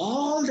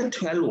all the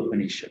 12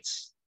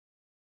 Upanishads.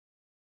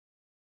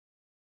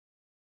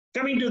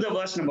 Coming to the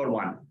verse number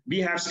 1, we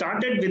have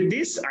started with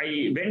this.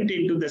 I went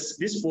into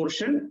this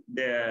portion,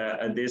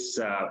 this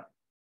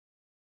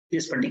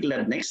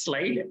particular next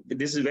slide.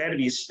 This is where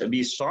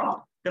we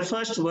stop. The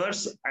first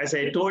verse, as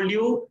I told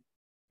you,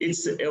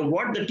 it's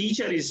what the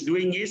teacher is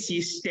doing is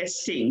he's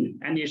testing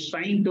and he's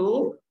trying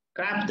to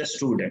trap the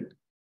student.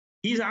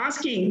 He's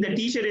asking, the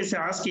teacher is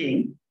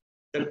asking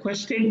the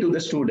question to the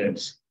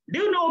students. Do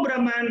you know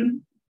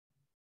Brahman?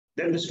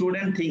 Then the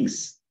student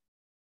thinks,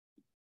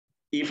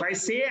 if I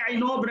say I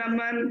know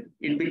Brahman,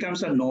 it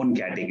becomes a known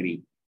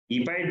category.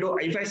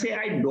 If I say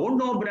I don't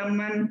know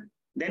Brahman,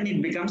 then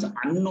it becomes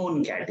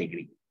unknown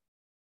category.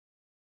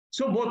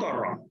 So both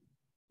are wrong.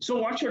 So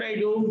what should I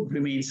do?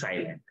 Remain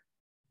silent.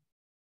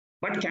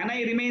 But can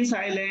I remain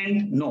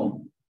silent?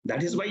 No.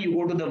 That is why you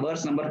go to the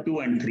verse number 2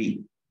 and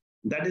 3.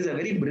 That is a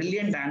very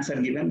brilliant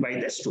answer given by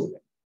the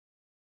student.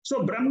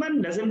 So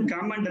Brahman doesn't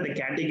come under the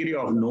category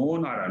of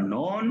known or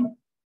unknown.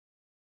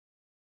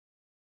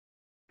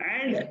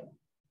 And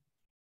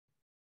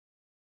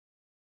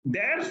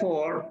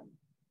therefore,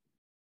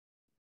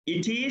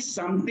 it is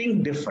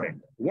something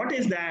different. What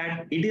is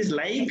that? It is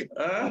like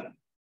a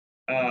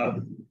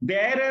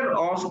bearer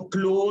of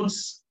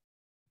clothes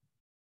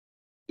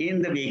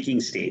in the waking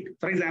state.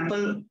 For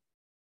example,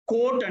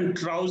 coat and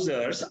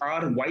trousers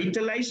are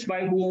vitalized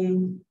by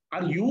whom?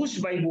 Are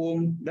used by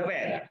whom? The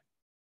wearer.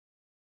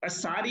 A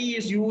sari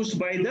is used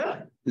by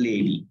the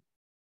lady.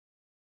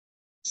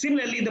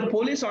 Similarly, the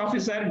police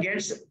officer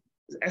gets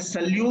a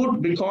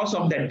salute because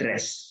of the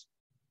dress.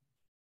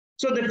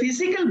 So the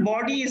physical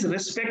body is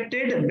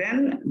respected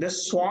when the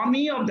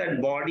Swami of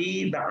that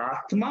body, the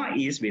Atma,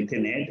 is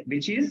within it,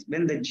 which is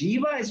when the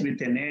Jiva is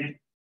within it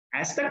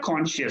as the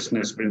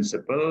consciousness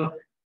principle,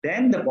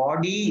 then the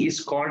body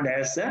is called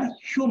as a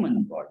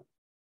human body.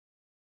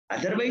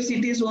 Otherwise,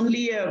 it is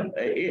only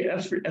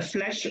a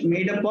flesh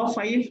made up of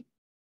 5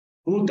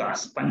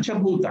 bhutas,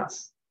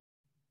 panchabhutas.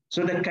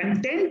 So the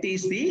content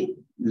is the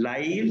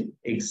live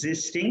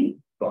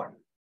existing body.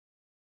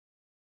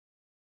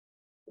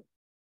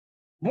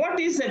 What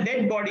is a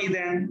dead body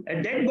then?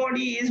 A dead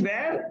body is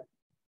where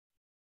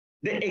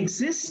the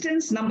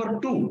existence number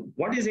two.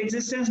 What is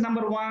existence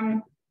number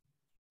one?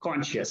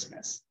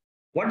 Consciousness.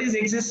 What is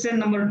existence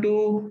number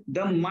two?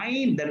 The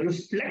mind, the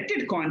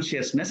reflected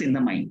consciousness in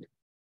the mind.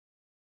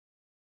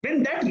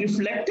 When that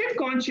reflected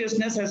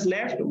consciousness has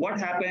left, what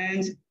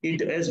happens?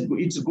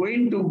 It's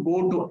going to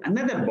go to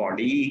another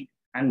body,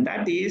 and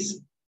that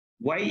is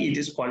why it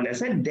is called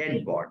as a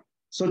dead body.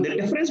 So the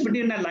difference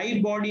between a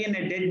live body and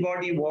a dead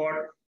body,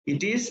 what?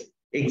 It is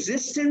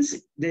existence,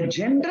 the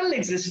general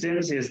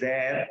existence is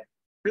there,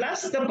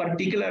 plus the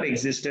particular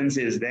existence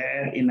is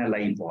there in a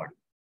live body.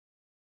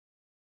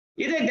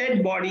 In a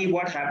dead body,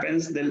 what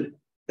happens? The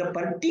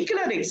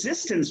particular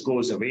existence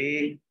goes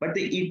away, but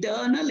the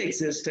eternal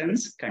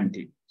existence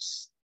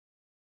continues.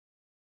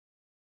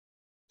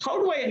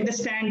 How do I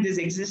understand this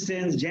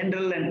existence,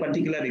 general and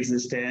particular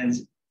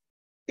existence?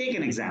 Take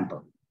an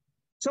example.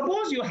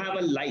 Suppose you have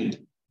a light,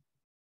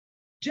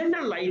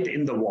 general light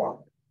in the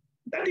wall.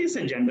 That is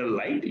a general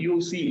light.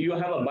 You see, you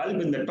have a bulb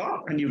in the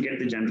top and you get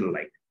the general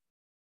light.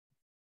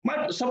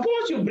 But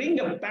suppose you bring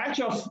a patch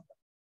of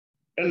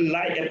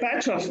light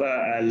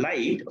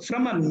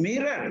from a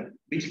mirror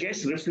which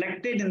gets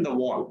reflected in the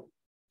wall.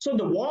 So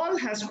the wall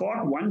has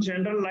got one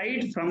general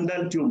light from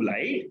the tube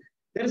light.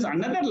 There is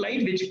another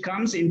light which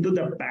comes into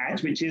the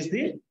patch, which is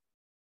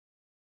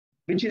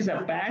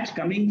a patch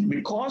coming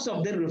because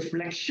of the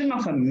reflection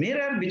of a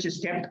mirror which is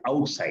kept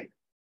outside.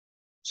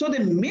 So the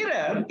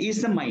mirror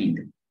is the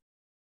mind.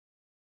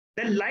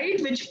 The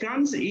light which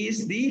comes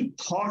is the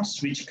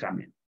thoughts which come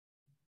in.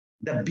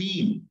 The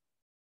beam.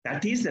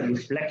 That is the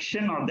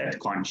reflection of that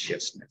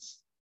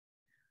consciousness.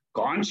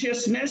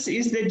 Consciousness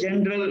is the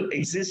general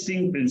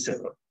existing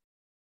principle.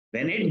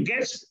 When it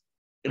gets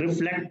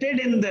reflected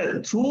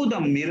through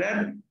the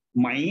mirror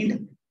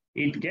mind,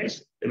 it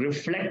gets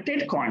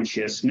reflected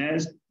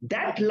consciousness.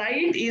 That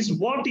light is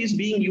what is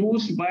being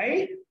used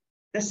by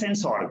the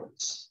sense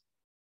organs.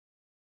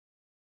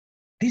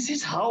 This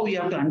is how we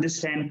have to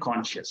understand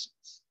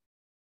consciousness.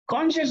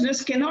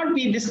 Consciousness cannot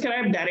be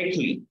described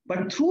directly,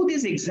 but through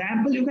this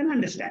example, you can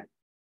understand.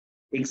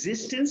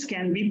 Existence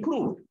can be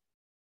proved.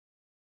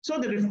 So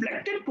the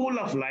reflected pool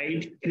of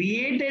light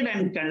created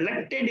and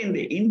collected in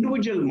the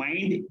individual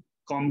mind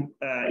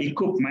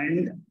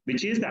equipment,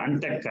 which is the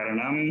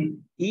antakaranam,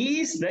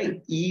 is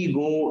the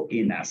ego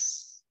in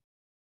us.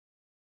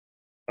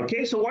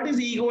 Okay, so what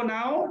is ego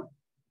now?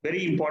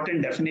 Very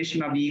important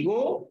definition of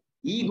ego.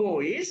 Ego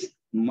is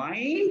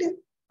mind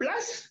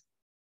plus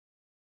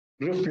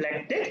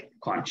reflected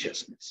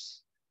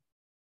consciousness.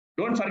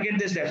 Don't forget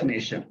this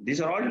definition.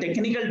 These are all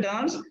technical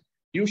terms.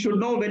 You should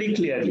know very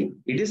clearly.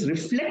 It is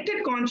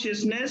reflected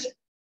consciousness,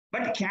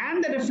 but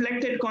can the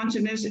reflected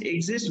consciousness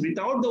exist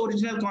without the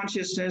original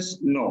consciousness?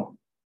 No.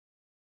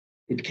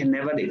 It can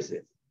never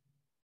exist.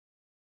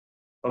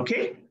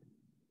 Okay?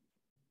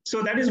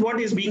 So that is what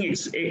is being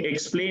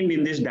explained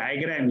in this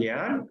diagram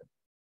here.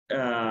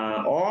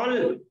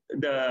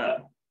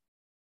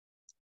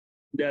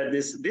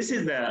 This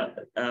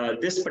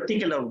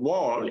particular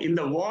wall. In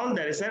the wall,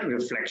 there is a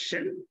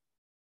reflection.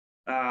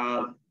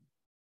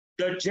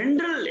 The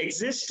general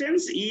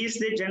existence is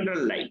the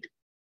general light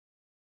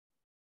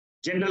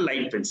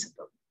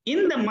principle.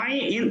 In the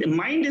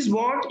mind is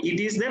what? It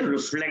is the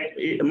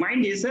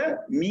mind is a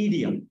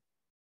medium.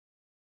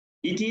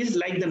 It is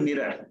like the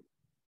mirror,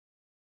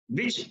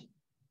 which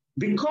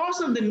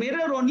because of the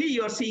mirror only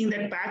you are seeing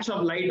that patch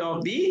of light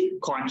of the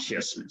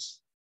consciousness.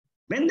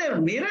 When the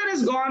mirror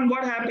is gone,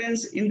 what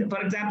happens?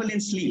 For example,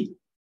 in sleep,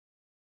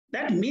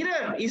 that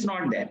mirror is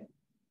not there.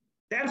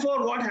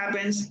 Therefore, what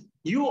happens?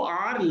 You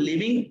are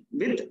living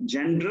with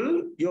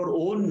your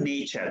own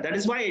nature. That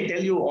is why I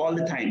tell you all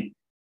the time.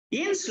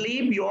 In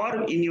sleep, you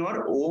are in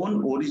your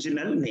own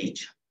original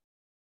nature.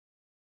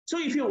 So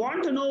if you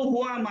want to know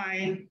who am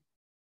I,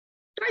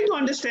 try to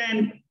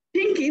understand,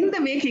 think in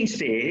the waking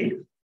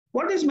state,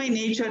 what is my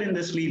nature in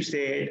the sleep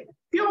state?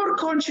 Pure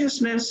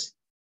consciousness.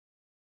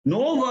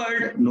 No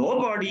world, no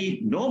body,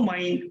 no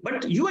mind,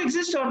 but you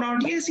exist or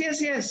not? Yes, yes,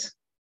 yes.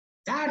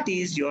 That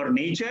is your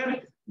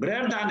nature.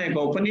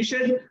 Brihadaranyaka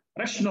Upanishad,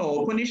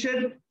 Prashna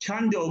Upanishad,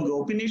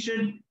 Chandogya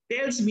Upanishad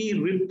tells me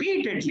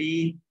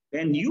repeatedly,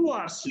 when you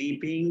are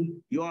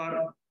sleeping, you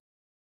are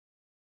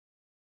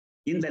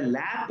in the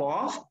lap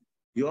of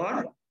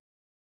your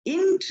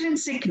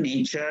intrinsic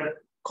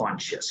nature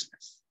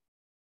consciousness.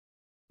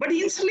 But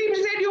in sleep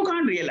state, you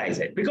can't realize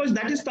it because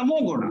that is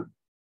tamoguna.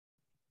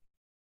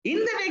 In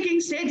the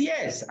waking state,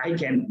 yes, I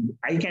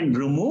can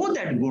remove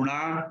that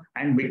guna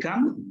and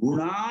become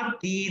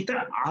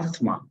gunatita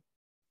atma.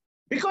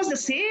 Because the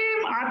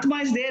same atma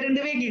is there in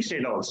the waking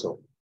state also.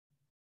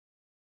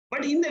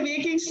 But in the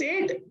waking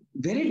state,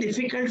 very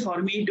difficult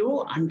for me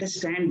to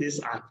understand this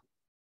atma.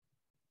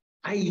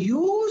 I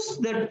use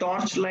the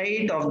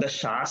torchlight of the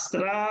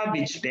Shastra,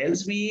 which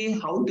tells me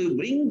how to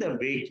bring the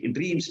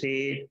dream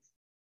state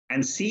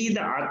and see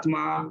the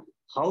Atma,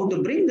 how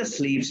to bring the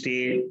sleep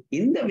state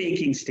in the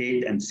waking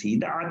state and see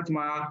the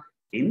Atma.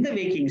 In the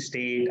waking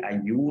state, I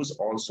use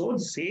also the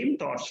same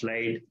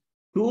torchlight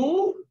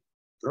to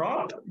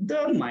drop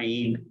the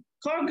mind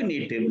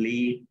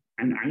cognitively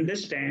and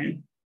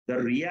understand the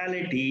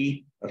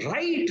reality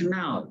right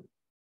now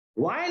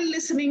while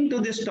listening to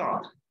this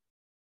talk.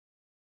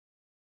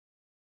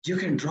 You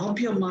can drop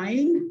your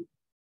mind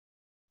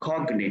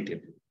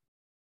cognitively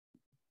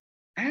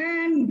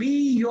and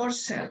be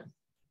yourself.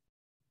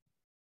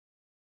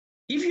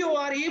 If you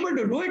are able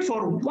to do it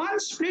for one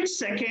split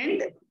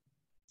second,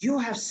 you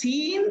have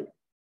seen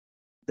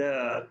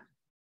the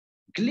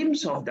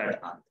glimpse of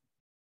that earth.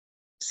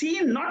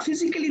 Seen not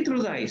physically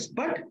through the eyes,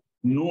 but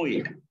know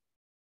it.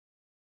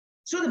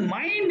 So the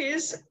mind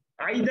is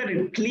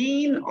either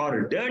clean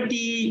or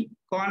dirty,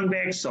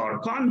 convex or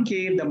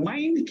concave. The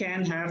mind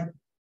can have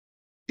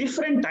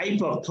different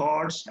type of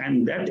thoughts,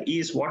 and that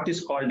is what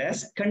is called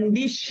as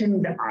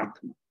conditioned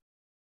Atma.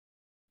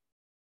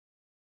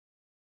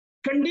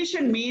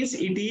 Condition means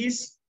it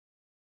is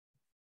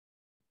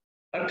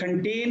a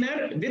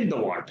container with the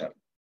water.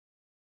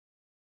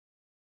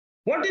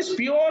 What is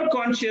pure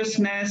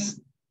consciousness?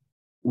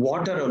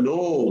 Water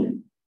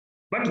alone.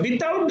 But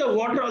without the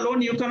water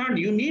alone, you cannot,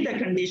 you need a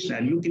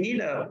conditioner. You need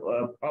a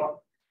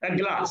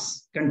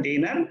glass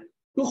container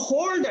to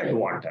hold that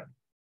water.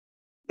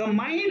 The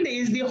mind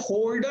is the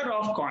holder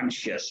of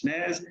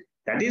consciousness.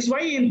 That is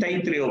why in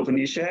Taittiriya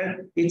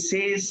Upanishad, it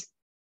says,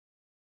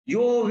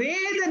 Yo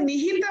Veda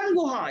Nihitam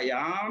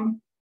Guhayam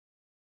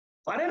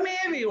Parame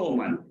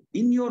Vyoman.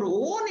 In your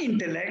own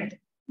intellect,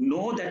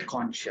 know that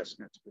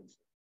consciousness.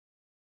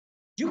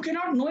 You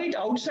cannot know it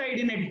outside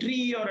in a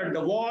tree or at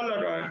the wall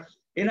or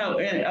in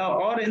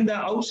the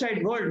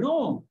outside world.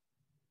 No.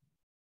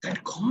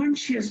 That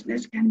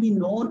consciousness can be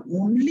known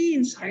only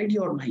inside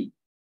your mind.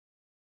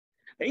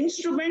 The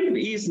instrument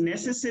is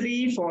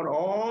necessary for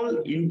all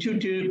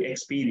intuitive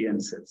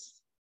experiences.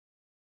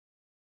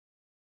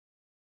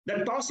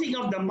 The tossing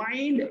of the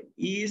mind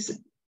is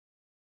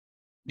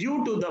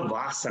due to the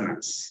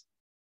vasanas.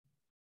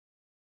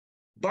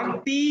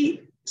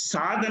 Bhakti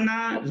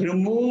sadhana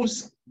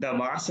removes the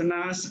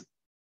vasanas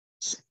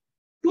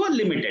to a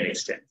limited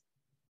extent.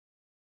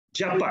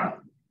 Japa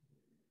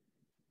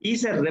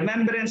is a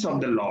remembrance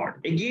of the Lord.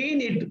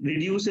 Again, it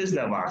reduces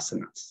the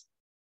vasanas.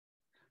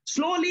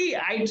 Slowly,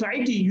 I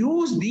try to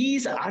use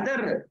these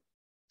other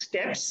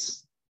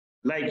steps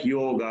like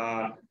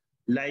yoga,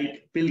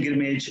 like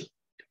pilgrimage,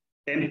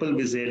 temple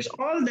visits.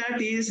 All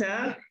that is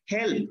a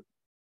help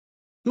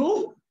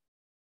to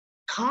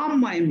calm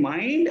my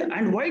mind.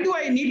 And why do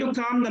I need to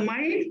calm the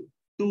mind?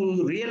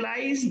 To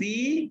realize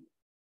the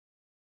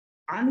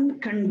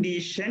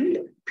unconditioned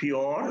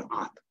pure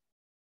Atma.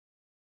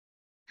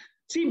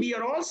 See, we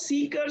are all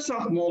seekers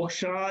of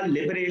moksha,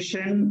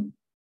 liberation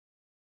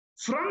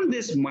from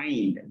this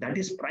mind that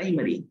is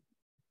primary.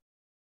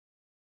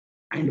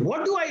 And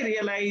what do I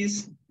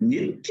realize?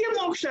 Nitya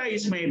moksha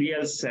is my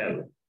real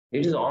self.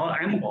 It is all,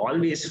 I'm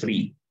always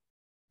free.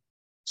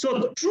 So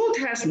the truth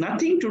has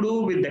nothing to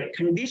do with the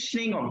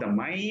conditioning of the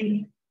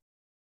mind.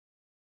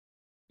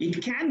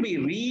 It can be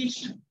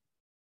reached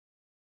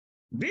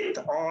with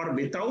or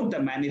without the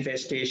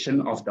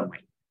manifestation of the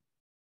mind.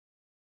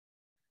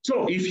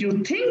 So if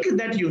you think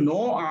that you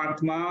know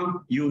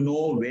Atma, you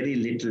know very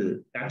little.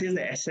 That is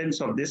the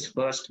essence of this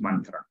first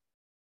mantra.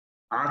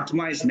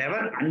 Atma is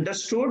never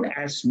understood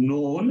as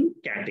known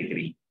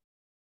category.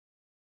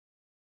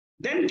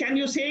 Then can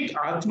you say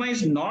Atma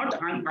is not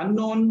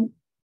unknown?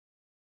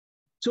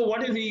 So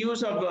what is the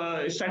use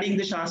of studying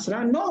the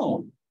Shastra?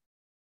 No.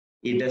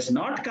 It does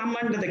not come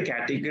under the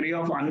category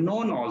of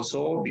unknown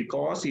also,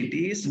 because it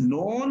is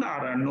known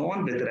or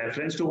unknown with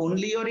reference to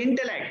only your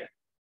intellect.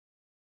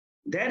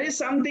 There is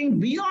something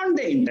beyond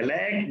the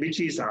intellect, which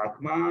is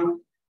Atma,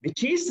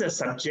 which is the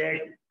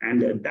subject,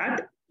 and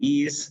that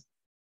is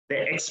the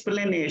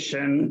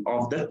explanation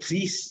of the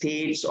three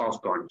states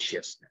of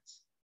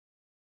consciousness.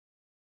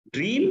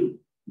 Dream,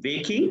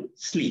 waking,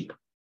 sleep.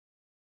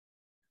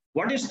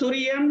 What is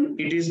Turiyam?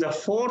 It is the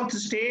fourth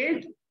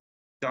state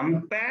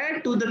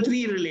compared to the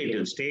three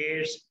relative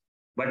states,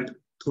 but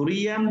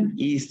Turiyam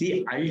is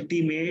the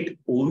ultimate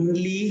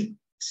only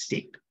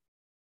state.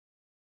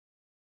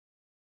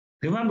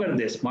 Remember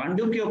this,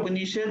 Mandukya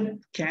Upanishad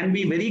can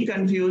be very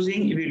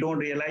confusing if you don't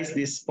realize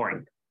this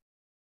point.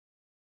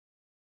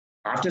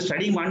 After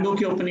studying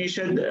Mandukya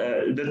Upanishad,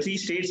 the three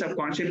states of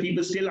consciousness,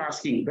 people still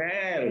asking,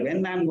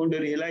 when I'm going to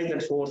realize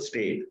that fourth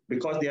state?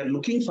 Because they are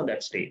looking for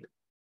that state.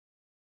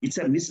 It's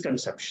a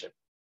misconception.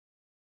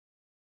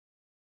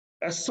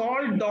 A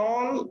salt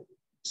doll,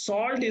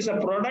 salt is a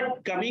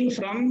product coming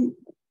from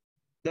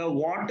the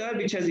water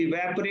which has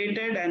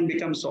evaporated and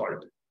become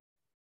salt.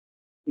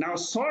 Now,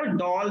 salt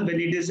doll, when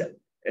it is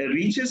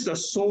reaches the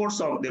source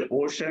of the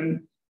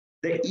ocean,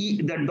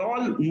 the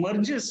doll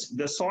merges,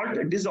 the salt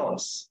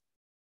dissolves.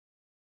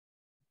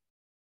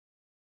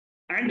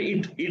 And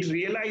it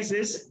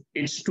realizes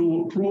its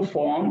true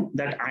form,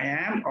 that I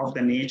am of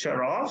the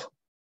nature of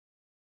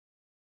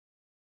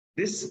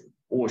this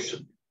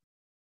ocean.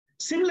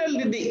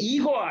 Similarly, the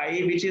ego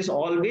I, which is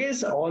always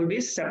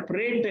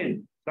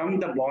separated from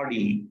the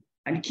body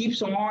and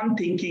keeps on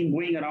thinking,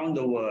 going around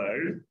the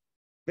world,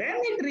 When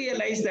it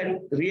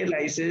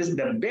realizes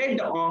the bed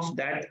of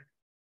that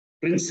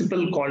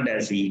principle called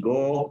as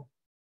ego,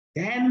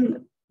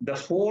 then the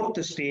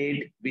fourth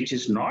state, which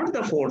is not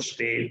the fourth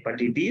state,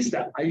 but it is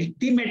the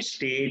ultimate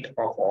state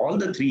of all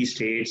the three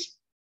states,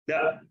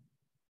 the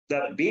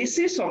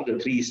basis of the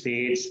three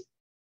states,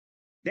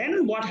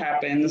 then what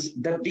happens?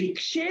 The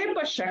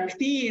Vikshepa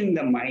Shakti in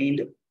the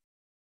mind,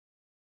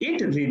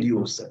 it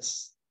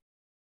reduces.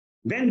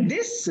 When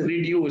this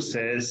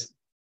reduces,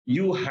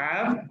 you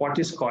have what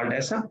is called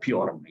as a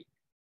pure mind.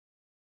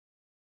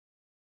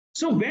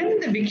 So when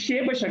the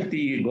Vikshepa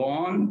Shakti is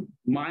gone,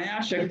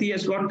 Maya Shakti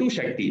has got two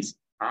Shaktis.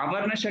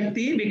 Avarna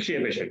Shakti,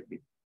 Vikshepa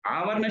Shakti.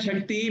 Avarna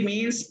Shakti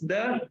means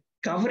the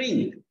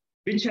covering,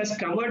 which has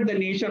covered the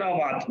nature of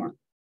Atma.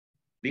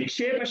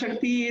 Vikshepa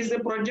Shakti is the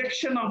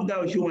projection of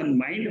the human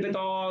mind with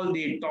all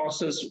the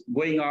tosses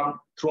going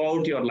up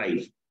throughout your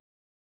life.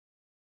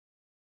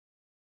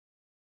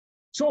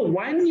 So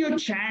when you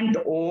chant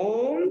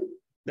Om,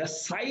 the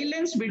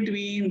silence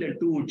between the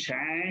two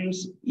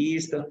chants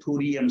is the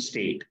Thuriyam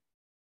state.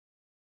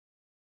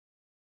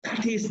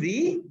 That is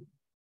the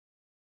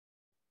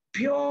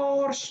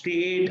pure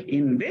state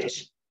in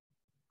which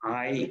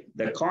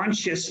the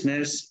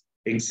consciousness,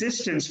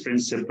 existence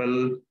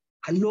principle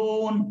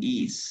alone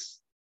is.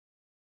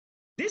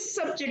 This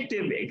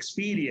subjective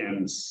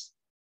experience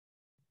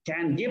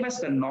can give us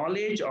the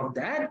knowledge of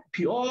that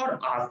pure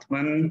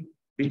Atman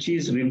which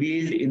is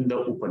revealed in the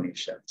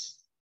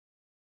Upanishads.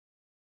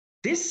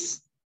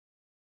 This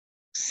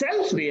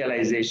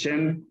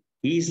self-realization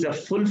is the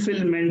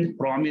fulfillment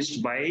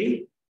promised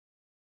by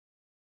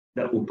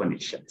the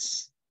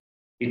Upanishads.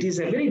 It is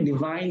a very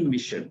divine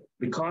mission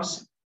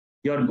because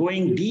you're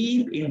going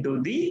deep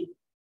into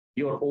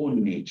your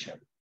own nature.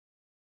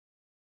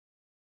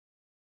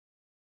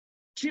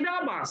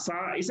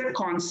 Chidabhasa is a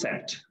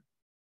concept.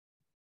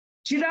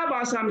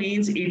 Chidabhasa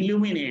means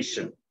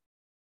illumination.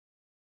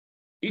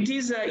 It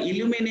is an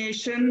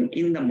illumination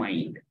in the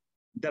mind,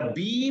 the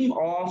beam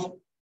of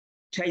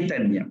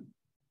Chaitanya.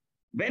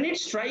 When it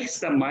strikes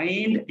the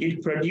mind,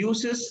 it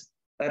produces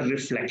a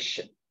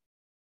reflection.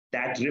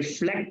 That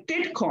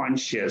reflected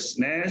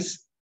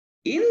consciousness,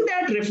 in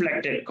that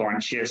reflected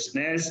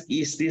consciousness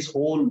is this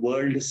whole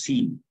world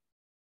seen.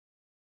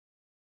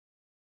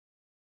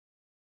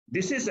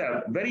 This is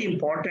a very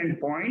important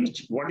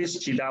point. What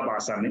is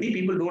Chidabhasa? Many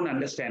people don't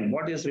understand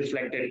what is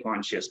reflected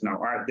consciousness.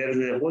 Now, there is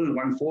a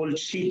one whole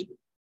sheet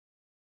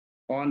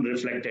on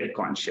reflected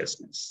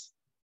consciousness.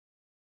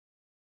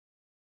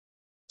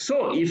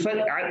 So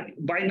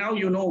by now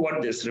you know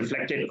what this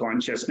reflected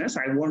consciousness,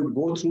 I won't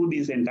go through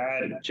this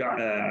entire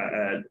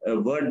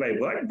word by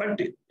word,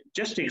 but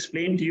just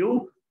explain to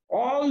you,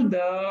 all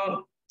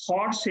the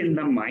thoughts in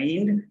the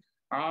mind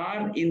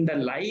are in the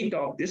light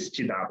of this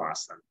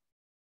Chidabhasa.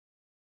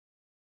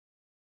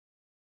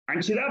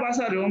 And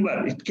Chidabhasa,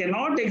 remember, it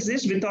cannot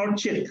exist without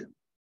Chit.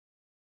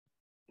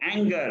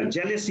 Anger,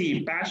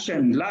 jealousy,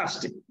 passion,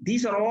 lust,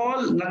 these are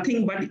all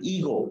nothing but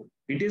ego.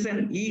 It is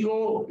an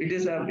ego, it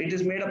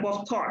is made up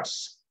of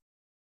thoughts.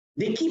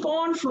 They keep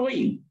on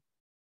flowing.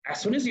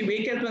 As soon as you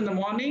wake up in the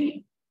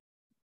morning,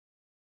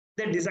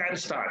 the desire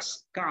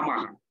starts,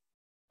 kama.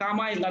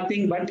 Kama is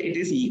nothing but it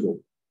is ego.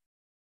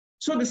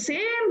 So the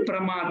same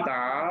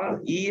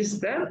pramata is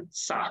the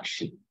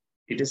sakshi.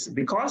 It is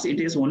because it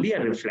is only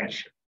a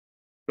reflection.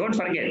 Don't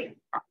forget,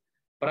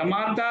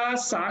 pramata,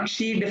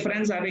 sakshi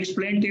difference I've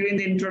explained to you in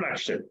the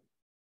introduction.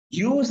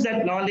 Use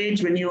that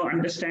knowledge when you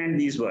understand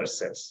these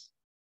verses.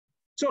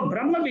 So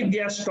Brahma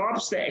Vidya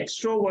stops the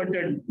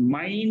extroverted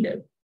mind,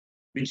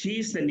 which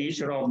is the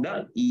nature of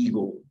the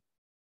ego.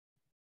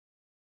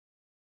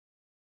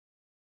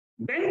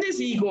 When this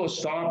ego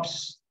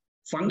stops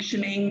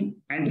functioning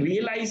and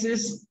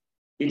realizes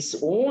its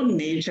own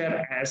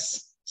nature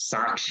as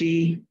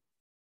Sakshi,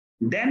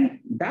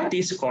 then that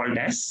is called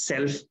as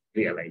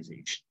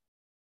self-realization.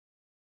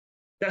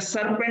 The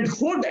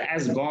serpenthood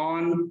has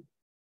gone,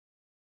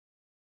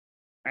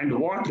 and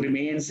what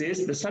remains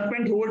is the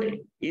serpenthood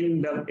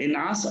in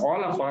us,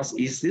 all of us,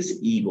 is this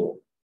ego.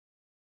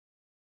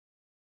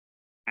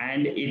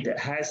 And it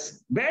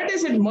has, where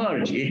does it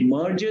merge? It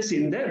merges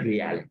in the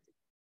reality,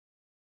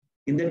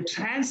 in the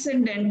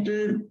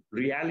transcendental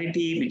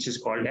reality, which is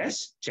called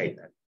as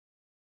Chaitanya.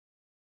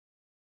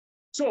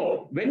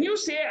 So when you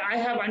say, I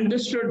have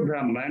understood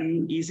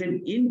Brahman, is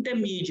an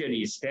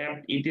intermediary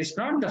step. It is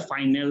not the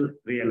final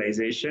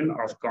realization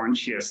of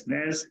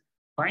consciousness.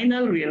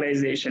 Final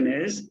realization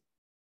is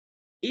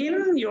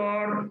in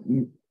your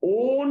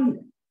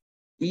own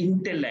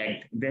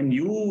intellect, when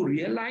you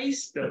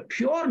realize the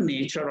pure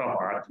nature of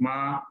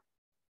Atma,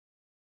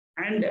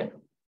 and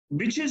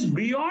which is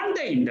beyond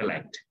the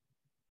intellect.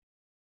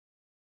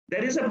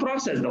 There is a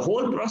process. The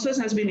whole process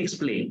has been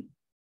explained.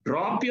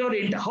 Drop your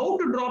how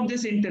to drop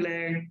this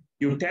intellect?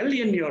 You tell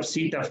in your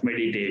seat of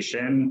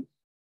meditation,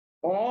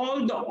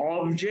 all the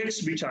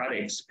objects which are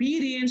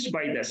experienced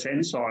by the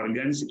sense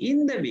organs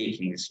in the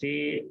waking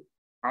state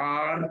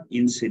are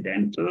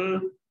incidental.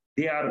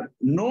 They are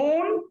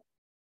known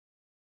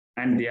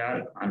and they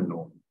are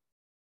unknown.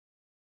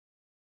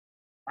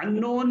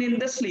 unknown in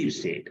the sleep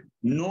state,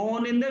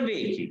 known in the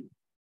waking.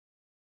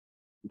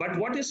 But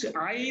what is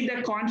I,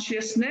 the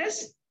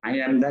consciousness? I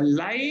am the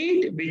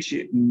light which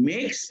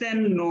makes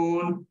them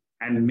known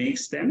and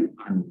makes them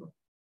unknown.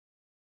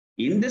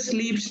 In the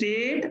sleep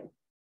state,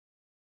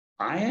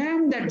 I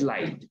am that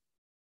light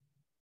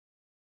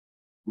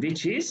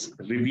which is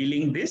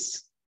revealing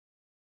this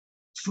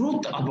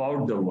truth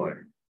about the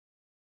world.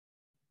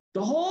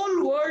 The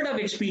whole world of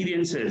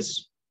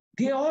experiences,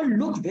 they all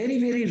look very,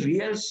 very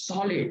real,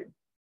 solid.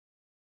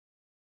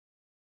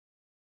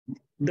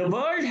 The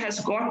world has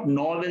got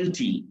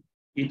novelty,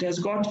 it has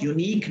got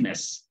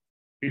uniqueness,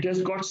 it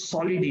has got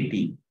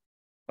solidity,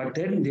 but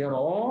then they're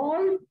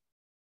all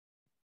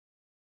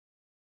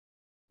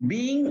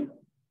being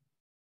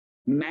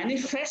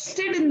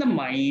manifested in the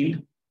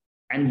mind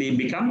and they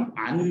become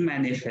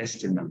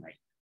unmanifest in the mind.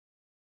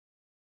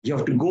 You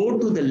have to go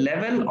to the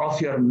level of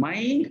your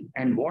mind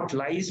and what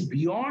lies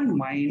beyond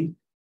mind,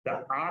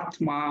 the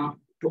Atma,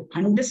 to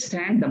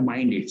understand the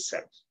mind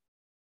itself.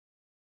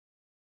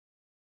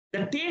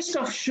 The taste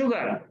of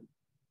sugar,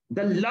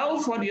 the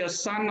love for your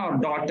son or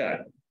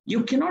daughter,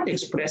 you cannot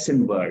express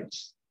in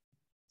words.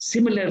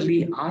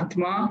 Similarly,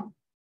 Atma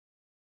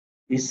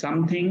is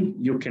something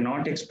you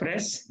cannot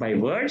express by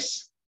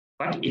words,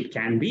 but it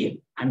can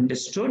be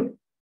understood.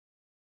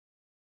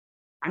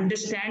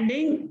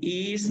 Understanding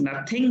is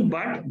nothing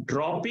but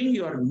dropping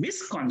your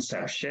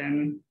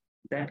misconception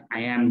that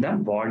I am the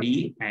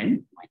body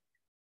and mind.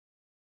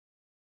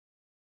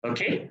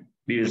 Okay,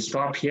 we will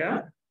stop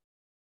here.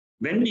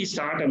 When we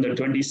start on the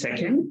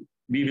 22nd,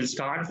 we will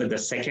start with the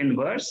second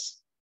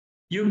verse.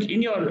 You,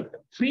 in your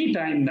free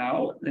time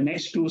now, the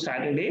next 2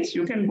 Saturdays,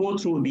 you can go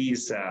through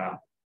these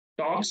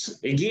talks.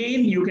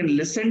 Again, you can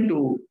listen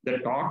to the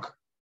talk.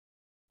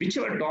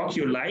 Whichever talk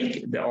you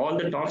like, all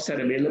the talks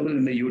are available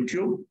in the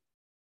YouTube.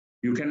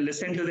 You can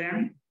listen to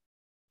them.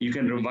 You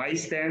can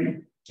revise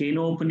them.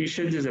 Keno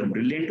Upanishad is a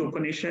brilliant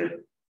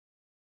Upanishad.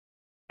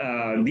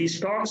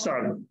 These talks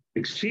are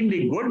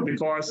extremely good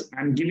because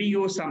I'm giving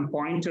you some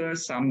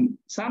pointers,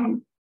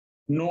 some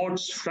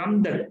notes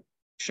from the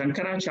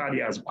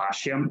Shankaracharya's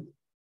Bhashyam.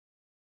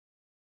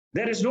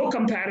 There is no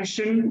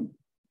comparison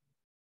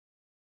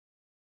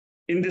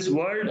in this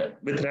world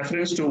with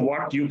reference to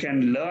what you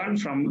can learn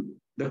from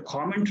the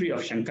commentary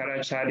of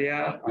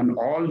Shankaracharya on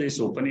all these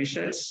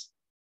Upanishads.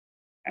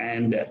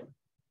 And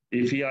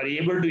if we are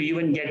able to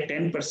even get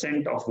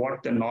 10% of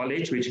what the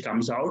knowledge which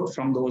comes out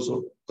from those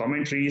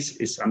commentaries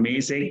is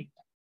amazing.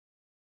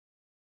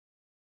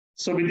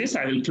 So with this,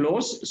 I will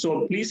close.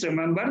 So please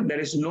remember, there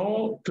is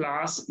no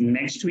class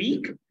next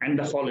week and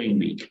the following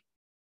week.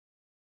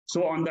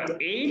 So on the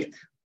 8th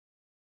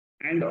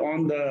and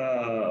on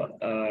the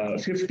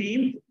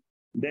 15th,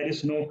 there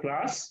is no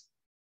class.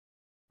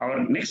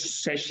 Our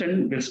next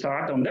session will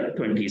start on the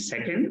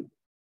 22nd.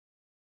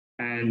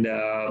 And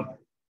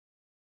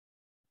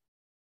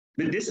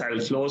with this, I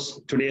will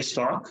close today's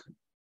talk.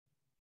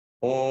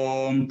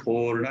 Om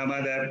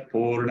Purnamada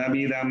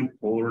Purnamidam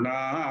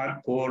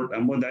Purnat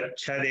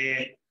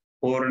Purnamudachade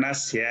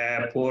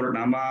Purnasya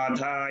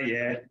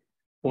Purnamadhaya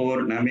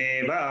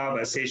Purnameva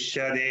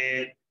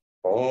Vasishyade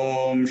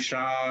Om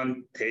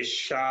Shanti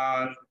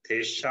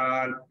Shanti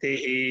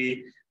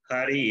Shanti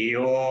Hari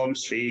Om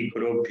Sri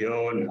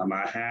Gurubhyo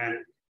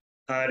Namaha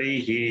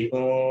Hari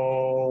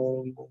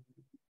Om.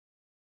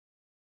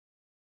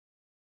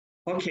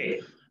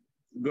 Okay,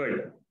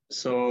 good.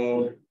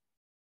 So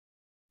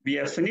we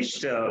have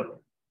finished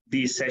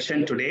the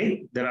session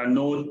today. There are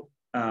no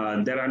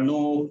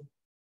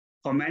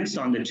comments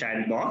on the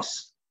chat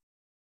box.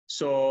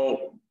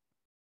 So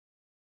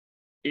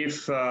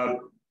if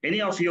any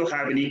of you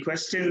have any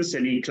questions,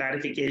 any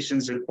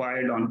clarifications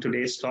required on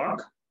today's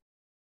talk,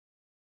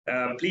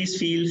 please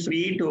feel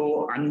free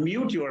to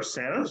unmute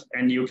yourself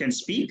and you can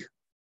speak.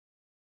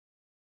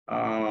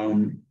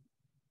 And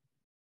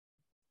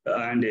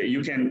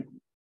you can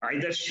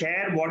either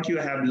share what you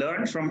have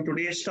learned from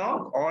today's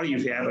talk, or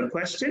if you have a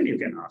question, you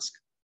can ask.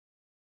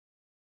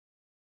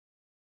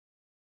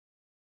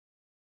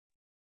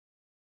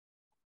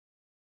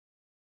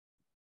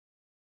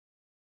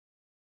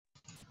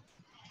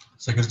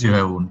 Secretary, you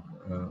have one.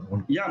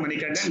 Yeah,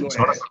 Manikandan, go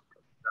ahead.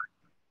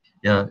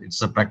 Yeah,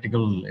 it's a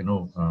practical,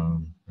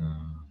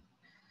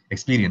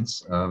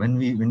 experience.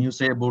 When you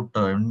say about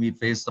when we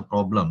face a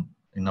problem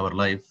in our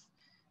life,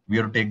 we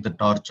have to take the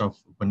torch of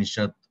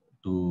Upanishad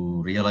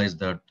to realize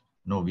that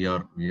we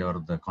are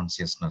the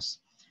consciousness.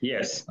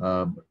 Yes.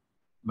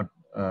 But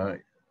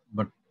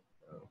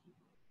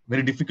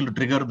very difficult to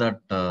trigger that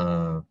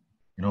the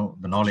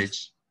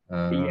knowledge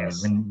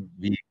Yes. when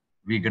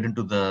we get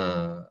into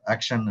the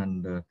action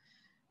and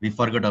we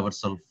forget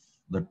ourselves,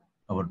 that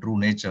our true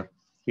nature,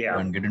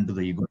 and get into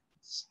the ego.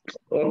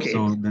 Okay.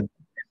 So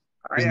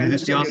I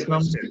understand your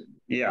question.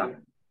 Yeah.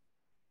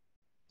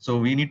 So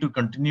we need to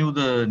continue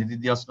the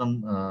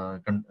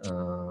Nididhyasana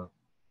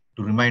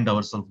to remind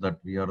ourselves that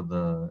we are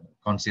the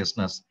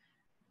consciousness,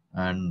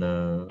 and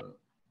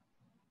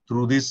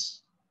through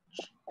this,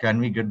 can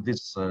we get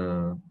this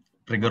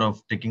trigger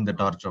of taking the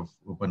torch of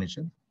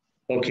Upanishad?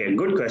 Okay,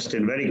 good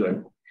question. Very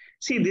good.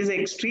 See, this is an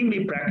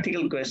extremely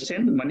practical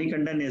question.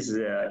 Manikandan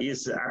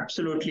is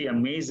absolutely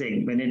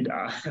amazing when it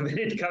when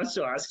it comes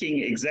to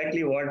asking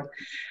exactly what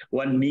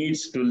one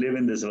needs to live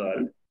in this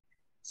world.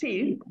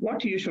 See,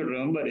 what you should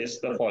remember is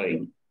the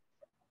following.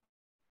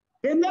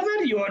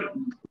 Whenever you're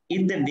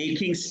in the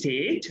waking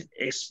state,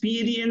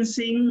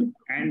 experiencing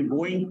and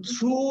going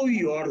through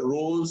your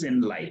roles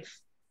in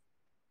life,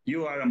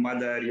 you are a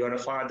mother, you are a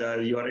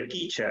father, you are a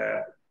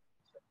teacher.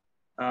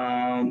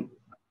 Um,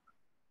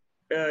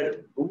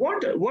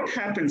 what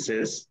happens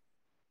is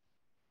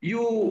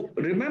you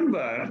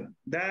remember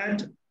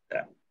that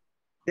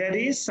there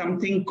is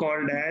something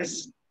called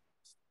as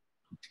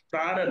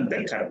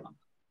prarabdha karma.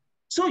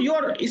 So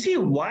you see,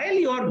 while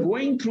you're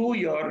going through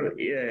your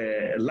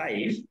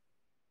life,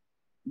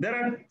 there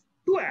are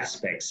two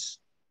aspects.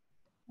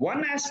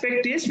 One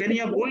aspect is when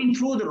you're going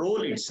through the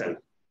role itself.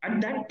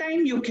 At that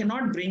time, you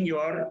cannot bring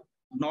your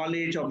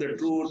knowledge of the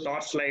truth,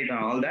 torchlight, and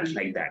all that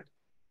like that.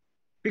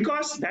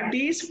 Because that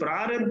is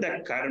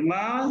prarabdha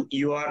karma,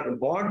 your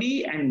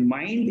body and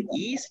mind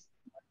is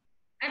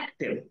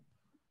active,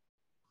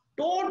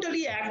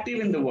 totally active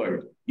in the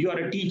world. You are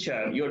a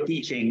teacher, you're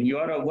teaching, you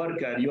are a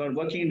worker, you are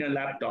working in a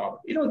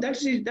laptop.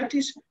 That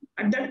is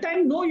at that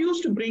time no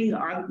use to bring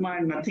Atma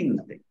and nothing.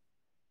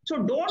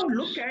 So don't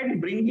look at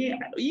bringing,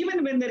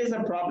 even when there is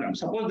a problem,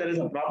 suppose there is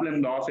a problem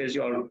in the office,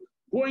 you're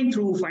going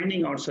through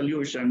finding out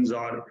solutions,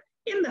 or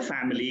in the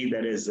family,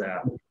 there is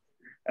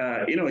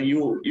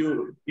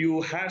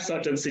you have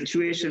certain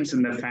situations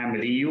in the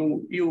family,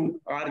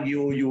 you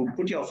argue, you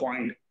put your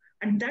point.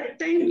 At that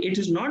time, it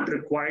is not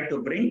required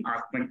to bring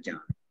Atmajnana.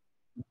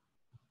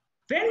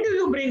 When do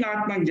you bring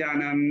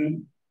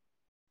Atmajnanam?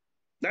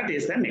 That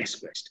is the next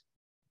question.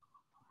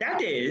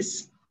 That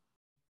is,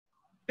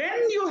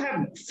 when you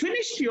have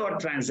finished your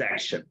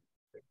transaction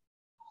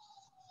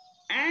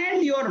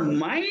and your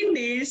mind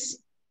is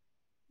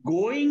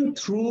going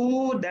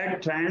through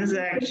that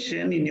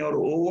transaction in your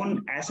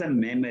own as a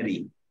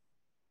memory,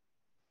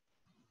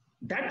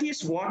 that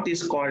is what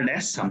is called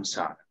as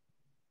samsara.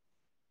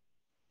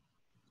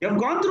 You have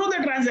gone through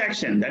the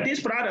transaction, that is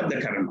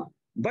prarabdha karma,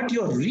 but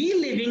you're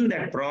reliving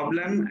that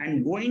problem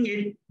and going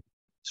it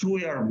through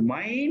your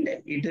mind.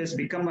 It has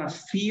become a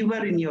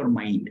fever in your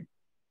mind.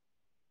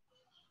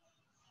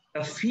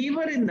 A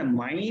fever in the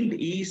mind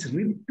is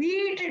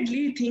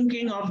repeatedly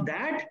thinking of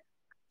that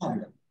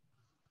problem.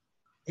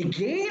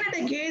 Again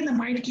and again, the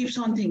mind keeps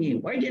on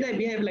thinking, why did I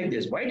behave like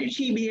this? Why did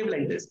she behave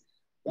like this?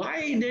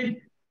 Why did,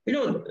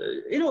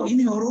 in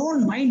your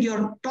own mind,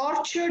 you're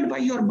tortured by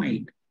your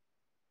mind.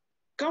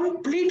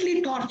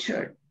 Completely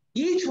tortured.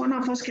 Each one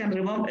of us can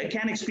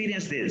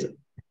experience this.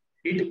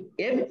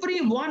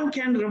 Everyone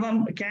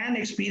can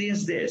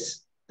experience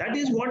this. That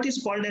is what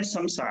is called as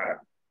samsara.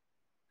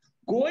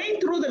 Going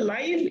through the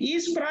life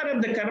is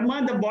prarabdha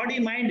karma. The body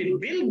mind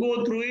will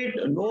go through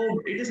it. No,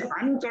 it is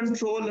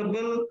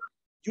uncontrollable.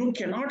 You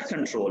cannot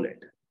control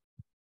it.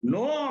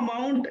 No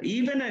amount,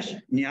 even a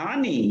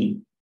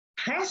jnani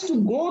has to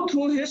go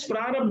through his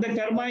prarabdha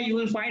karma. You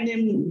will find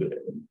him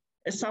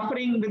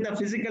suffering with the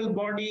physical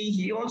body.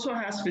 He also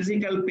has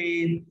physical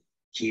pain.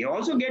 He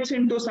also gets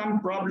into some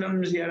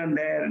problems here and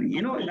there. In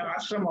the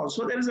ashram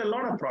also, there is a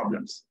lot of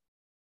problems.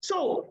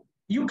 So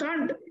you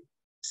can't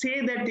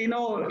say that,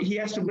 he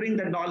has to bring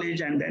the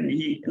knowledge and then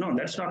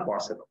that's not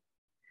possible.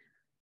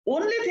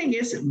 Only thing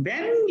is,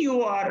 when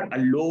you are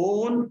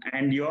alone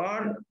and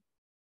you're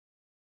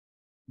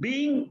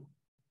being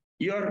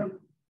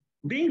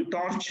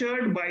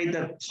tortured by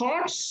the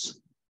thoughts,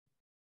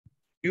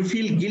 you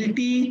feel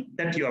guilty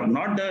that you have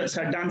not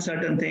done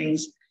certain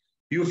things.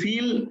 You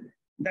feel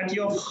that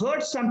you have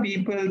hurt some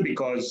people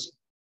because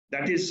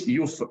that is,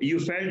 you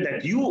felt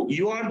that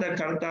you are the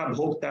karta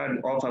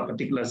bhokta of a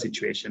particular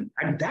situation.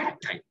 At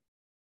that time,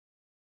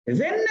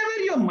 whenever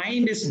your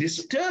mind is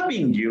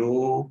disturbing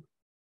you,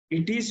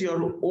 it is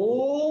your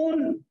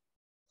own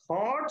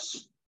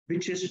thoughts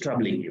which is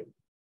troubling you.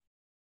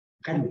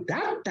 At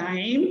that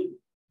time,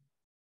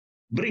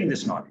 bring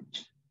this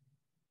knowledge.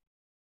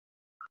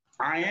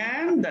 I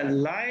am the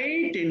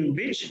light in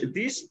which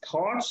these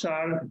thoughts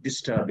are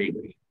disturbing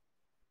me.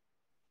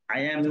 I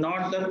am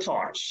not the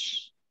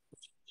thoughts.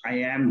 I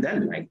am the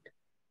light.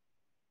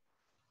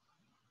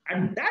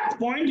 At that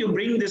point, you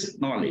bring this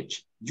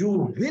knowledge.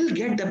 You will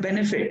get the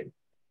benefit.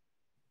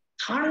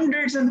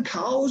 Hundreds and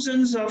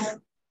thousands of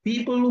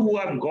people who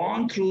have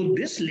gone through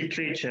this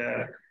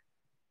literature,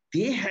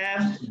 they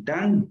have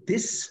done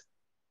this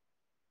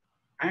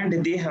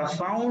and they have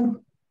found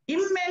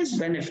immense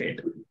benefit.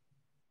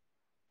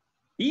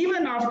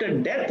 Even after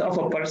death of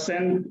a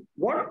person,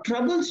 what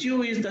troubles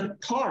you is the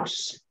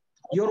thoughts,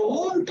 your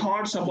own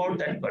thoughts about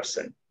that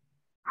person.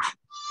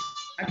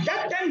 At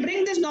that time,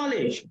 bring this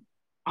knowledge.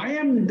 I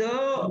am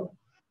the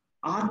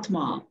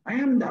Atma. I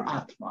am the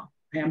Atma.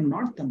 I am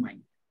not the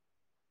mind.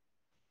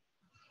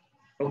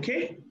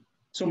 Okay?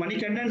 So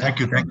Manikandan. Thank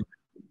you.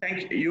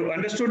 Thank you. You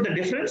understood the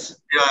difference?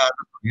 Yeah.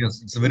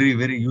 Yes, it's a very,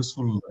 very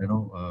useful,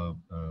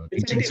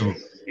 teaching. So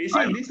you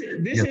see,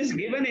 this is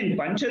given in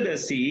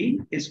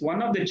Panchadasi. It's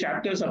one of the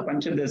chapters of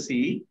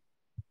Panchadasi.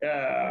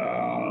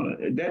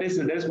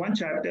 there's one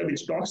chapter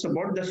which talks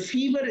about the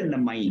fever in the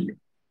mind,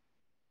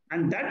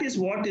 and that is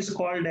what is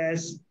called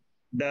as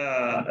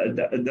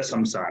the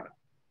samsara.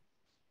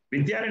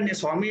 Vidyaranya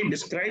Swami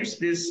describes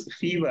this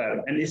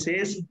fever and he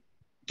says,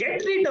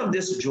 get rid of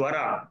this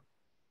jwara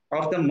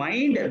of the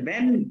mind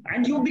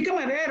and you become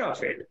aware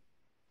of it.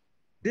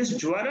 This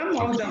jwaram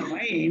of the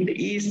mind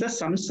is the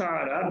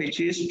samsara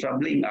which is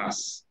troubling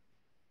us.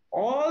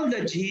 All the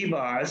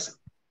jivas,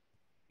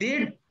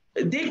 they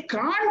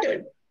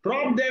can't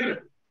drop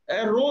their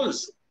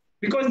roles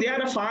because they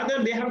are a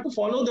father. They have to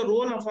follow the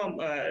role of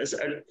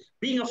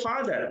being a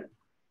father.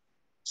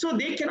 So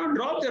they cannot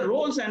drop the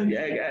roles and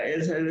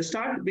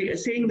start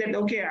saying that,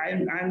 okay,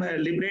 I'm a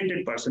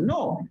liberated person.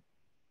 No.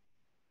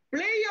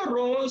 Play your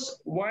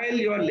roles while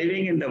you are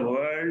living in the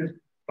world,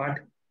 but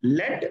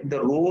let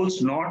the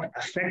roles not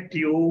affect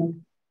you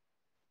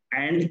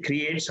and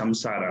create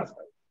samsara.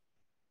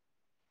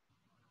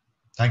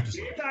 Thank you,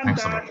 sir.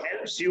 Thanks a lot. Vedanta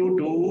helps you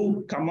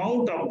to come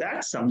out of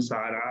that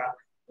samsara.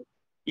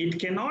 It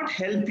cannot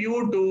help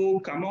you to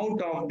come out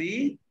of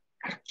the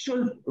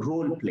actual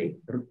role play.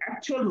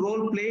 Actual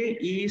role play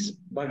is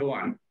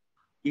Bhagavan.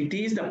 It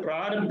is the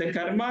prarabdha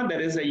karma. There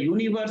is a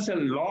universal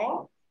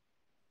law.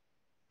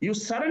 You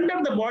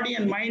surrender the body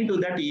and mind to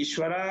that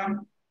Ishvara,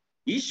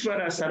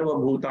 Ishvara Sarva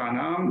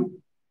Bhutanam.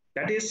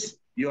 That is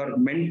your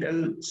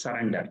mental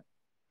surrender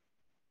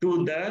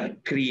to the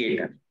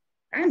Creator.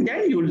 And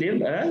then you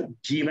live a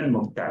Jivan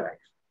Mukta life.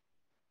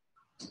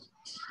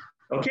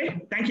 Okay,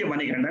 thank you,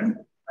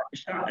 Manikandan.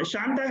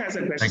 Shanta has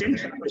a question.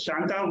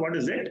 Shanta, what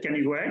is it? Can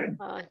you go ahead?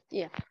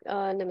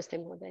 Namaste,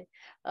 Moday.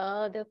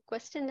 The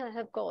question I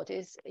have got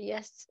is,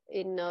 yes,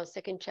 in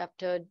second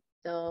chapter,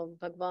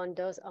 Bhagavan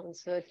does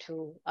answer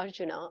to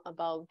Arjuna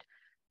about,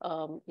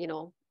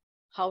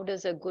 how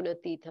does a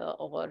gunatita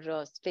or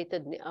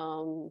Sthita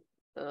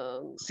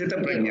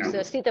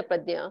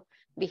Prajna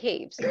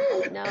behaves.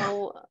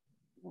 Now,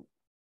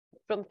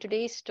 from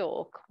today's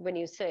talk, when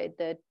you said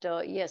that,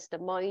 yes, the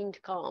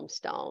mind calms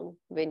down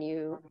when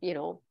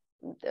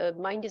the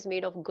mind is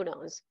made of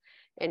gunas,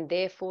 and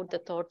therefore the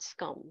thoughts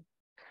come.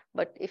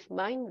 But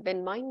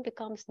when mind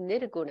becomes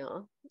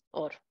nirguna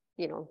or,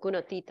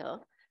 gunatita,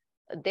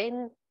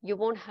 then you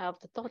won't have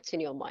the thoughts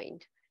in your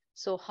mind.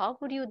 So how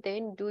would you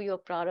then do your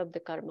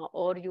prarabdha karma,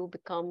 or you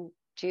become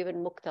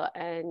jivan mukta?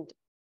 And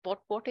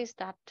what is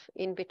that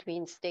in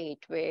between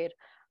state where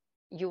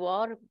you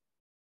are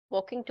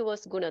walking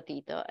towards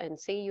gunatita and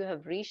say you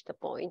have reached the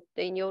point,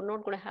 then you're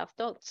not going to have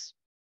thoughts,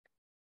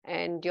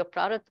 and your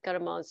prarabdha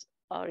karmas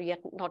are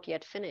not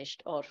yet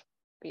finished, or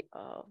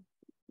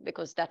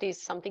because that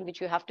is something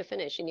which you have to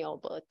finish in your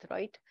birth,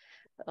 right?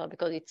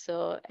 Because it's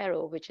an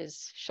arrow which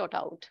is shot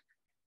out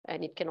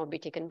and it cannot be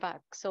taken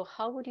back. So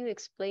how would you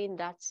explain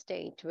that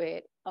state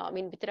where,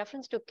 with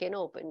reference to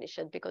Keno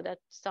Upanishad, because that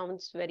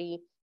sounds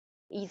very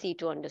easy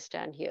to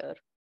understand here.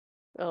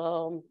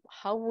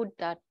 How would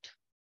that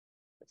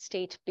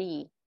state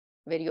be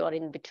where you are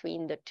in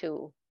between the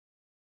two?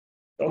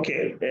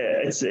 Okay,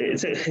 it's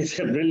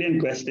a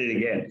brilliant question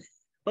again.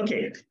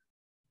 Okay,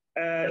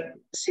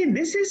 see,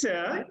 this is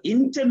an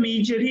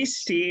intermediary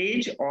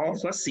stage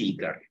of a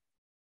seeker.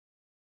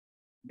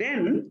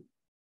 Then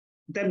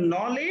the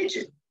knowledge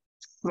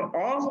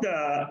of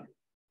the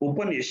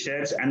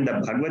Upanishads and the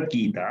Bhagavad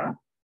Gita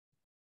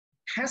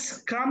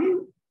has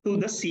come to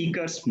the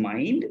seeker's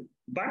mind,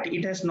 but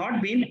it has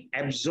not been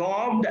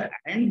absorbed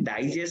and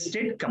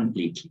digested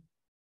completely.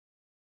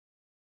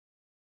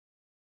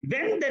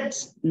 When that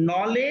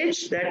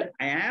knowledge that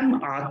I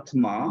am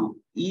Atma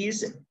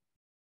is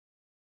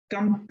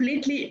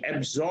completely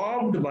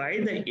absorbed by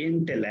the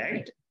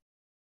intellect,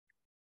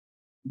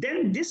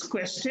 then this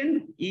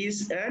question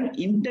is an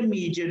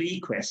intermediary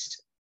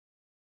question.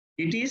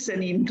 It is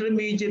an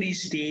intermediary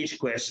stage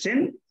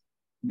question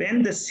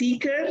when the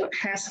seeker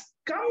has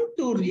come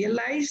to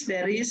realize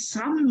there is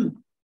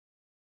some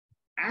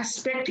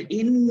aspect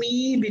in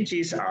me which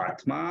is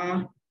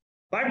Atma,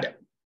 but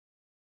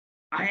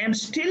I am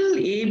still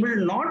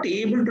not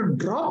able to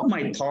drop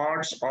my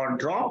thoughts or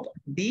drop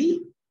the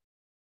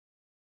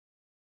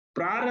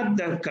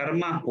prarabdha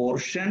karma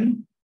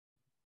portion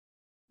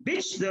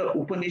which the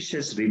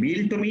Upanishads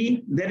reveal to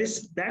me. There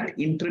is that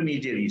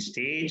intermediary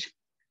stage.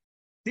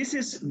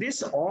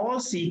 This all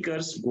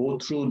seekers go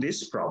through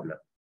this problem.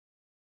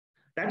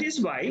 That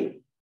is why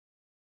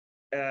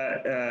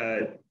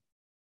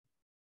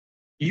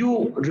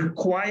you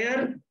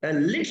require a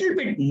little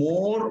bit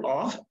more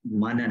of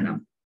manana.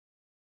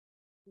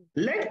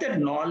 Let that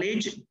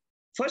knowledge,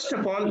 first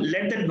of all,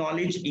 let that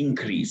knowledge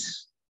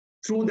increase.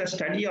 Through the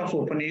study of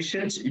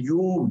Upanishads,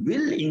 you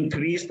will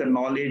increase the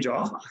knowledge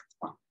of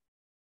Atma.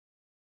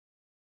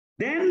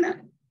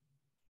 Then,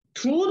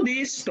 through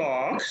these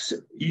talks,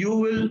 you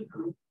will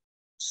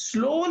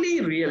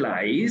slowly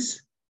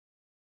realize,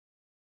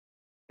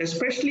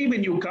 especially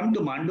when you come to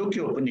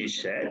Mandukya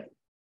Upanishad,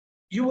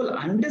 you will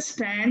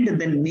understand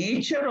the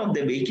nature of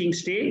the waking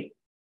state,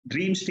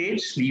 dream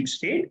state, sleep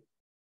state,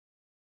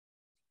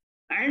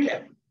 and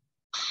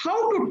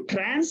how to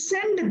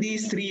transcend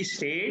these three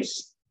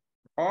states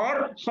or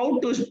how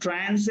to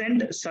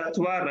transcend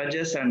sattva,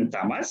 rajas, and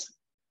tamas,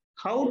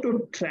 how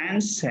to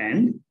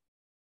transcend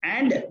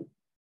and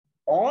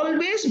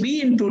always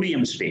be in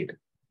Turium state,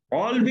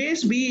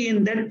 always be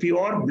in that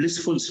pure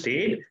blissful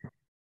state.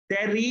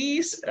 There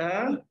is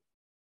a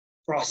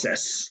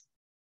process.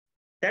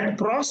 That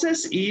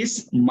process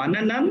is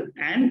mananam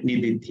and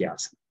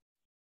nididhyasana.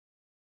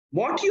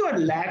 What you are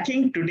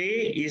lacking today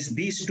is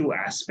these two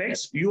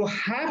aspects. You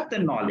have the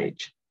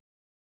knowledge.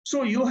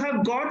 So you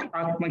have got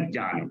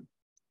Atmajnanam.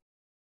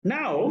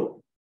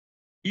 Now,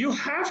 you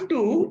have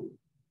to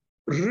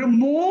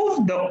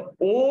remove the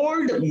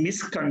old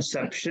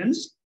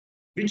misconceptions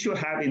which you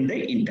have in the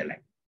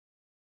intellect.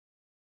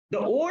 The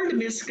old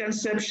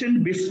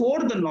misconception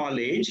before the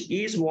knowledge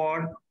is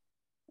what?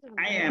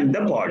 I am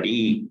the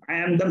body, I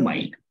am the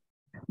mind.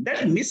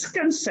 That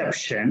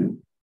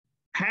misconception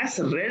has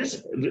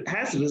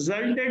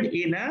resulted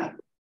in a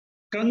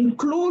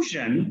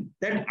conclusion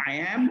that I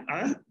am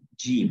a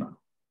jiva.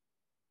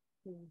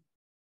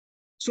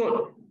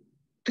 So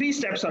 3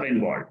 steps are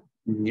involved.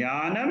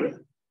 Jnanam,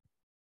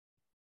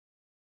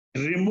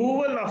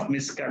 removal of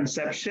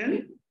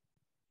misconception,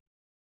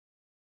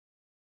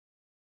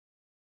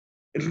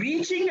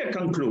 reaching a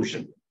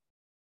conclusion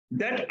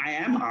that I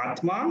am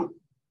Atma.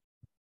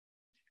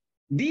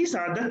 These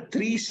are the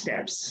 3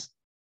 steps.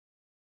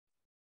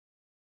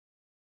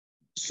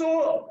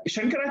 So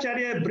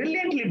Shankaracharya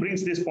brilliantly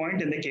brings this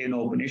point in the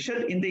Keno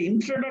Upanishad. In the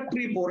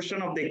introductory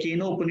portion of the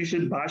Keno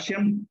Upanishad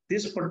Bhashyam,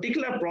 this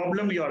particular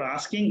problem you are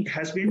asking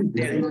has been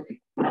dealt.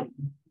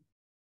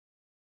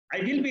 I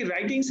will be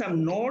writing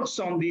some notes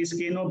on this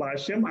Keno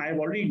Bhashyam. I have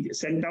already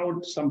sent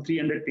out some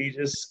 300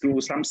 pages to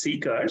some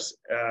seekers.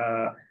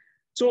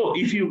 So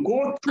if you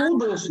go through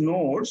those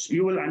notes,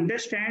 you will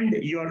understand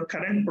your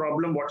current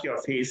problem, what you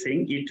are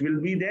facing. It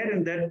will be there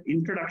in that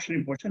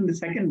introductory portion, the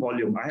 2nd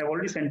volume. I have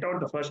already sent out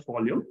the 1st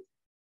volume.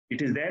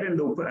 It is there in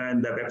the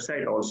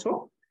website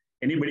also.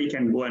 Anybody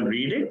can go and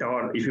read it,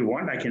 or if you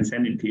want, I can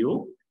send it to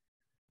you.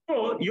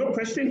 So your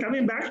question,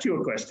 coming back to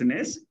your question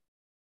is,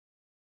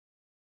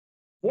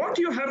 what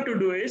you have to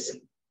do is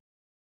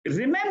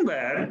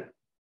remember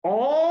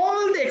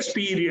all the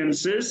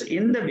experiences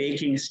in the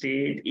waking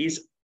state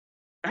is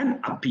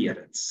an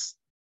appearance.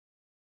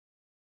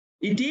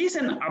 It is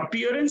an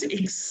appearance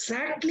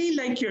exactly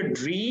like your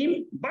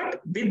dream,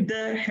 but with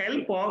the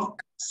help of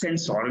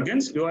sense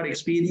organs, you are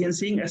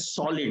experiencing a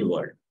solid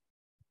world.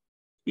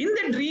 In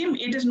the dream,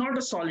 it is not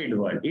a solid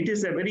world. It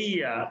is a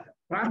very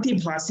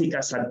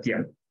pratibhasika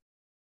satyam.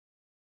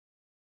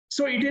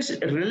 So it is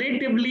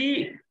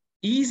relatively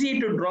easy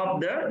to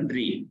drop the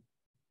dream.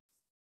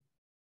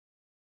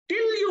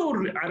 Till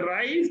you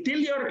arrive, till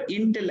your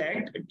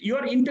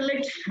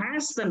intellect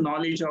has the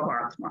knowledge of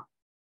Atma.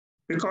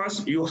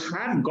 Because you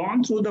have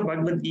gone through the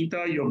Bhagavad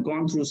Gita, you have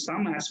gone through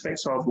some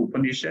aspects of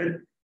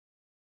Upanishad.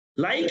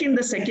 Like in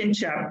the 2nd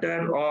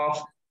chapter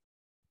of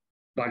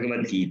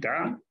Bhagavad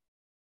Gita,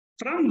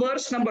 from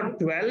verse number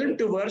 12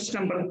 to verse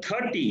number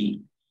 30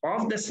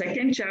 of the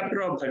 2nd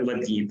chapter of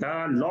Bhagavad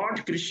Gita,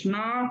 Lord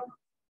Krishna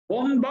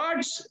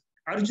bombards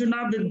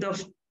Arjuna with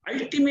the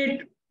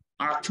ultimate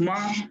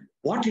Atma,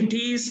 what it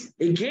is.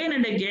 Again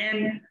and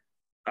again,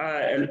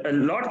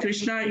 Lord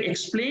Krishna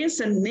explains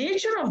the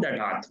nature of that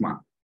Atma.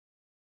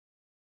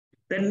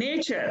 The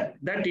nature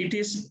that it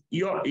is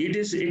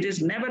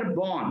never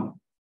born.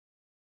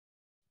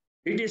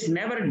 It is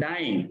never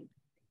dying.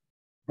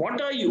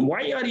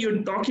 Why are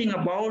you talking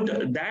about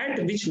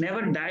that which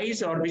never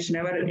dies or which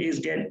never is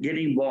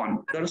getting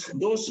born? There's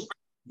those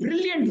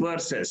brilliant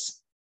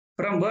verses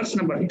from verse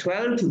number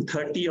 12 to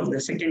 30 of the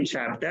 2nd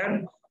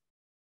chapter.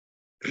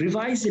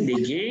 Revise it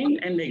again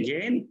and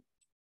again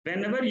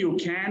whenever you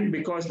can,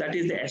 because that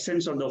is the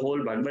essence of the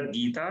whole Bhagavad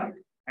Gita.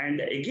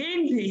 And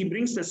again, he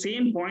brings the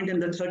same point in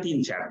the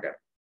 13th chapter.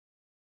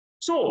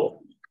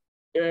 So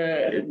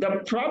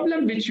the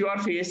problem which you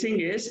are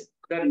facing is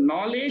the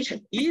knowledge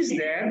is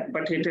there,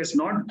 but it has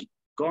not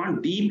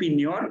gone deep in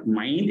your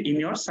mind, in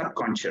your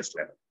subconscious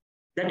level,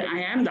 that I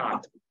am the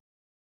Atma.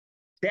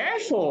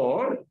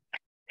 Therefore,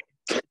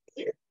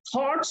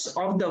 thoughts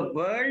of the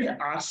world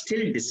are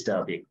still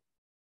disturbing.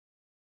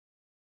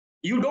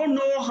 You don't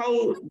know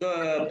how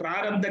the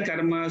prarabdha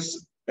karmas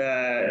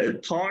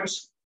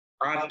thoughts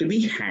are to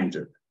be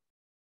handled.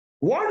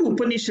 What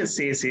Upanishad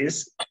says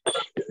is,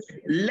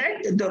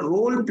 let the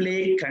role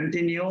play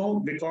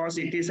continue, because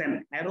it is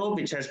an arrow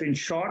which has been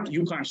shot.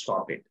 You can't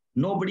stop it.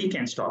 Nobody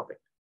can stop it.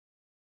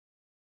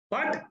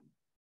 But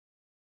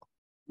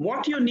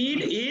what you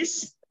need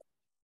is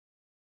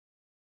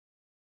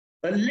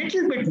a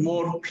little bit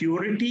more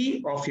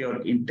purity of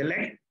your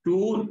intellect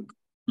to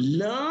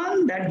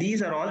learn that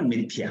these are all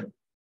mithya.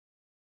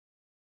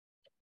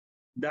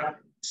 The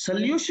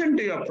solution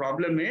to your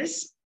problem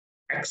is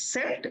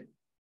accept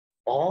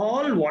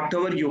all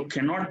whatever you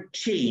cannot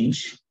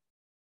change.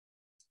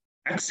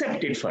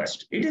 Accept it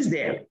first. It is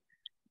there,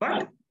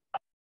 but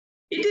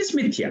it is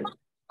mithya.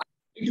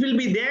 It will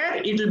be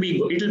there. It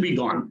will be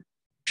gone.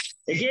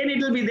 Again, it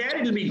will be there.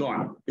 It will be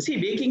gone. See,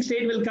 waking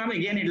state will come.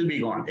 Again, it will be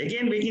gone.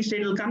 Again, waking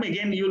state will come.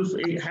 Again, you'll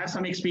have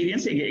some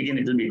experience. Again,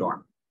 it will be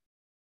gone.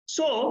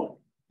 So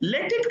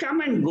let it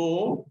come and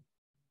go.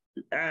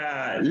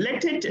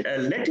 Let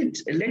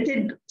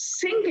it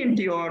sink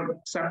into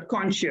your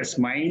subconscious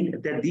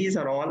mind that these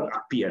are all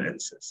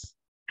appearances.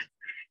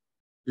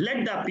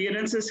 Let the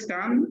appearances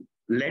come.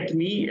 Let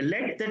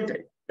that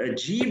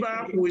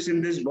jiva who is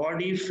in this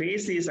body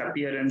face these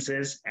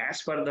appearances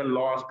as per the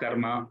law of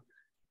karma.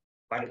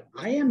 But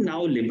I am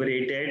now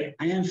liberated.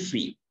 I am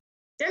free.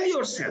 Tell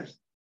yourself,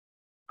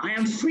 I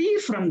am free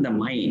from the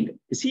mind.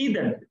 See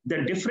the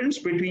difference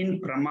between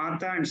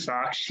pramata and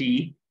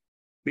sakshi,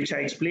 which I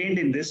explained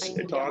in this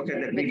talk at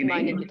the beginning.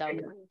 Mind and without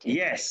mind.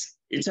 Yes,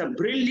 it's a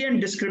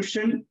brilliant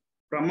description.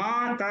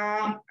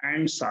 Pramata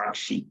and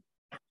sakshi.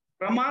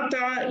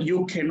 Pramata,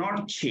 you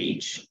cannot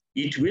change.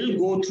 It will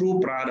go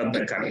through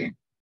prarabdha karma.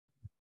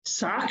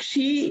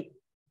 Sakshi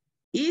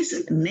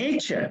is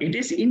nature. It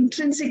is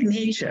intrinsic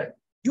nature.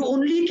 You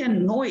only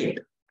can know it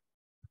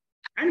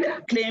and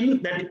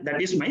claim that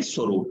that is my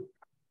swarup.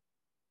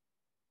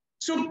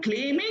 So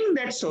claiming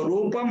that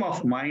swarupam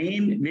of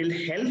mine will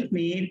help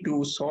me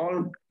to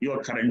solve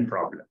your current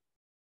problem.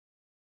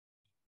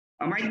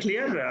 Am I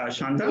clear,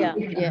 Shanta?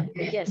 Yeah.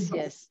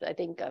 Yes. I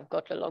think I've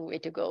got a long way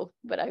to go,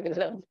 but I will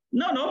learn.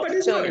 No, but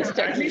it's Slowly, good.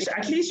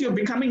 At least you're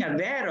becoming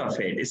aware of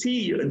it.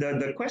 See,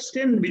 the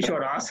question which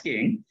you're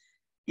asking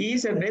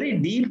is a very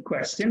deep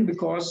question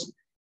because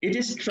it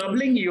is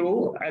troubling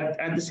you.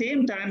 At the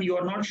same time, you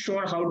are not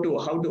sure how to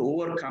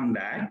overcome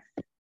that.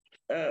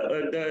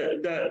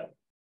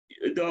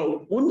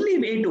 The only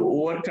way to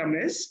overcome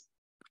is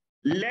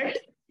let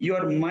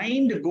your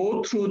mind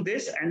go through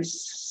this and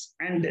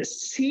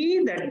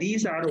see that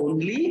these are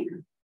only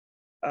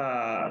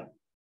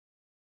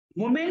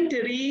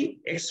momentary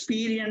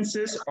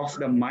experiences of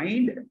the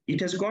mind.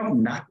 It has got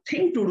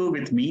nothing to do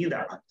with me, the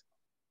Atma.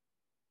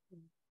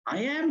 I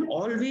am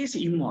always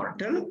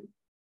immortal.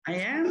 I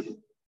am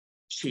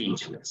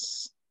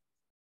changeless.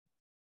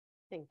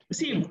 Thank you.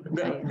 See,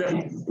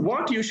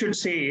 what you should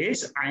say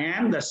is, I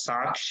am the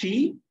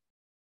Sakshi,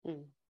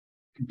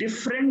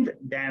 different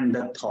than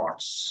the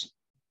thoughts.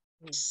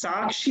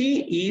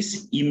 Sakshi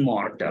is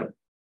immortal.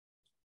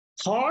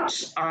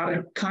 Thoughts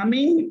are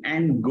coming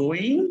and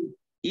going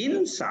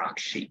in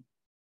Sakshi.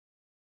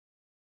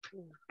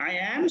 I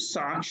am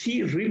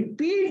Sakshi.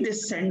 Repeat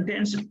this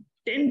sentence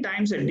 10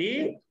 times a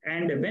day,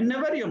 and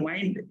whenever your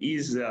mind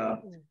is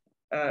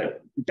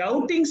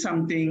doubting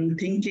something,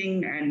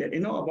 thinking and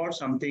about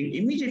something,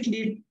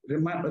 immediately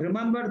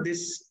remember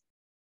this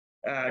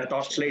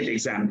torchlight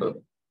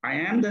example. I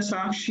am the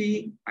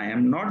Sakshi. I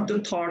am not the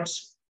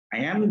thoughts. I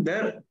am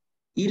the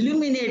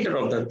illuminator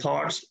of the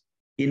thoughts.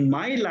 In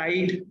my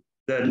light,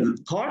 the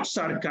thoughts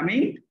are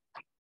coming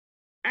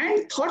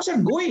and thoughts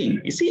are going.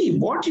 You see,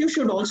 what you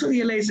should also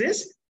realize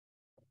is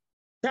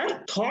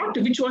that thought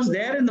which was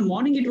there in the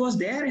morning, it was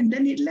there and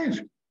then it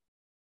left.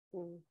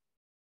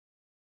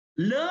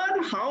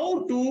 Learn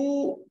how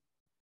to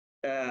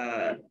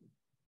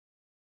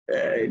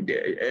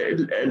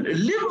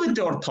live with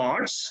your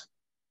thoughts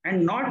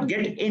and not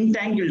get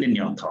entangled in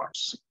your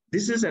thoughts.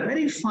 This is a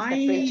very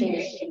fine,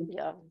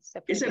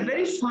 it's a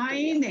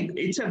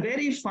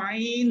very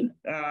fine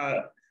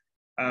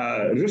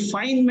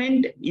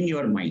refinement in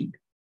your mind.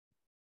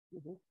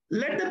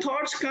 Let the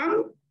thoughts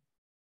come.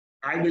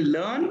 I will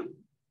learn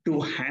to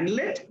handle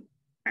it,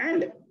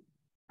 and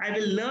I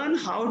will learn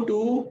how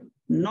to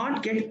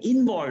not get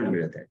involved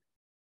with it.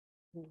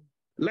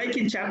 Like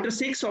in chapter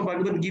 6 of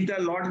Bhagavad Gita,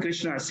 Lord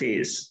Krishna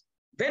says,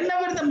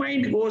 whenever the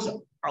mind goes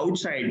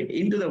outside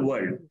into the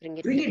world,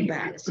 bring it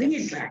back.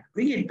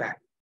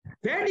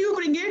 Where do you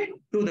bring it?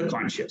 To the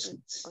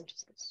consciousness.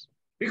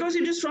 Because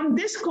it is from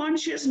this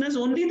consciousness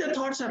only the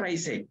thoughts are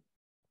rising.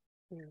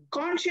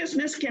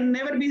 Consciousness can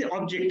never be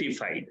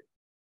objectified.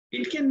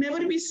 It can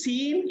never be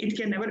seen. It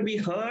can never be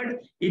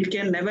heard. It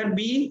can never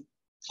be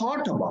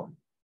thought about.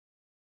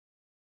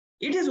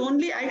 It is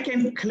only I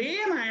can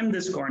claim I am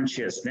this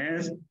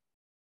consciousness,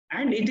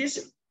 and it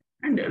is.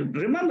 And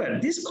remember,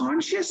 this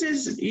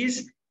consciousness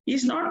is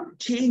not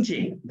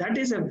changing. That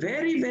is a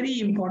very, very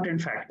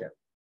important factor.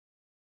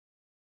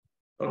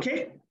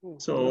 Okay.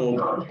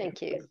 So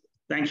thank you.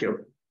 Thank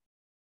you.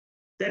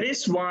 There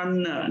is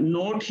one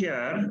note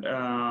here.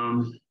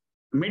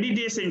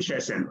 Meditation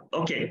session.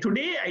 Okay,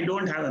 today I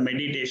don't have a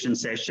meditation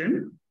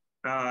session.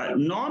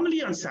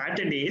 Normally on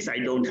Saturdays, I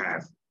don't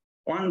have.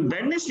 On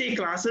Wednesday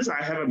classes,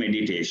 I have a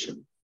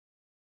meditation.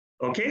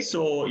 Okay,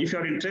 so if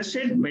you're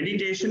interested,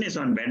 meditation is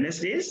on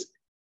Wednesdays.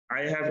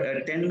 I have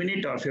a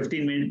 10-minute or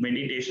 15-minute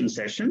meditation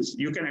sessions.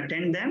 You can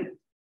attend them.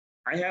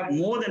 I have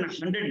more than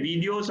 100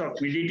 videos of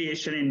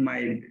meditation in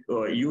my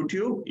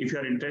YouTube. If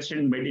you're interested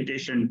in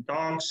meditation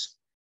talks,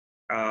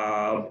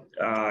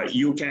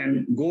 you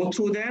can go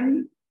through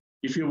them.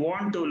 If you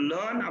want to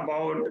learn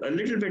about a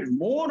little bit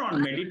more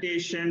on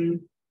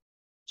meditation,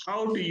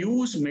 how to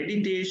use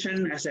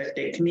meditation as a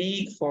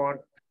technique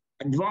for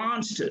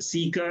advanced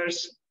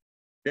seekers,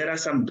 there are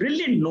some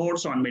brilliant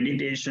notes on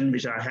meditation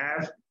which I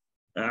have.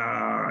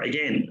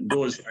 Again,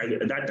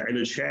 that I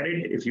will share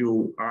it. If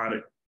you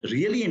are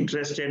really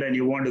interested and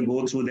you want to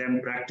go through them,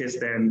 practice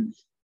them,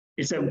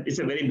 it's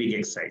a very big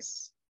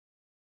exercise.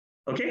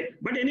 Okay,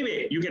 but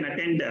anyway, you can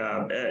attend.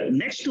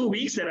 Next 2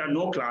 weeks, there are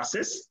no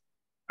classes.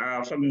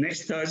 From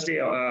next Thursday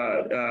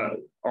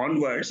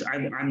onwards,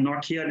 I'm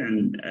not here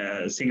in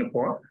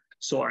Singapore,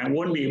 so I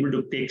won't be able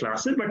to take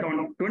classes. But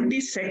on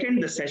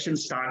 22nd, the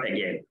sessions start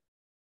again.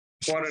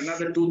 For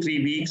another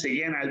 2-3 weeks,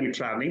 again, I'll be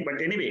traveling.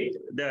 But anyway,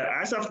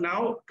 as of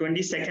now,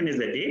 22nd is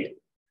the date.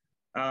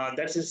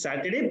 That's a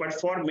Saturday. But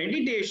for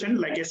meditation,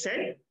 like I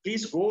said,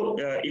 please go.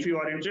 If you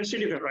are interested,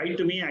 you can write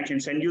to me. I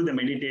can send you the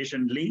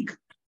meditation link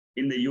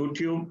in the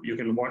YouTube. You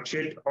can watch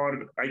it,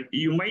 or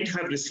you might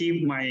have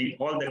received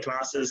all the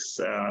classes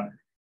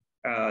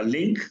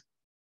link.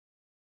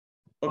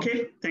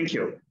 Okay, thank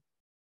you.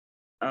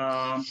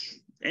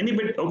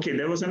 Anybody? Okay,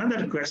 there was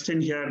another question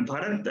here.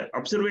 Bharat,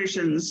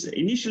 observations.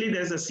 Initially,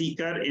 there's a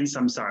seeker in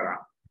samsara.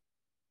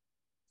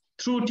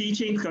 True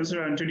teachings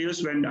considered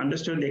introduced when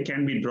understood they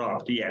can be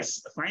dropped.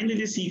 Yes. Finally,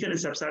 the seeker in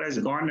samsara is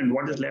gone, and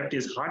what is left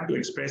is hard to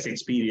express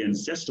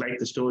experience, just like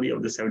the story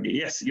of the 70.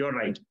 Yes, you're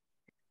right.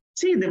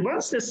 See,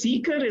 once the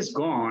seeker is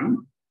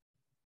gone,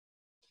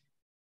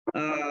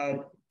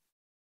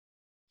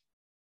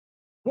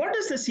 what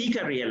does the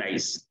seeker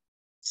realize?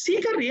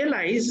 Seeker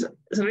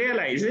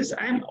realizes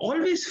I'm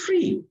always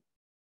free.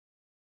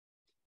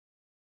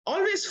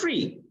 Always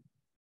free.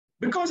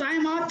 Because I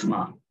am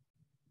Atma.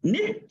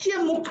 Nitya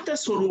Mukta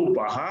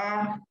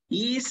Swarupaha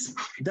is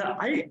the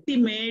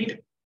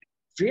ultimate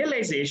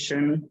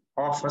realization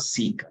of a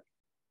seeker.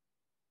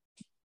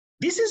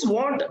 This is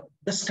what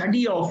the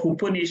study of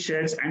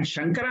Upanishads and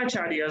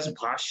Shankaracharya's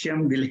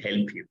Bhashyam will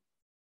help you.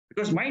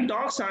 Because my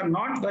talks are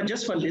not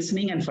just for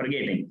listening and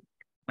forgetting.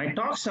 My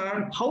talks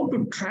are how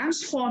to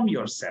transform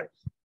yourself.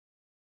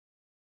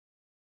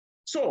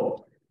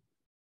 So,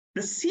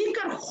 the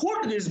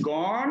seekerhood is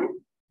gone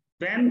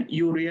when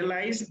you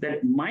realize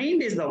that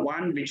mind is the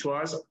one which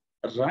was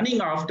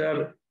running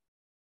after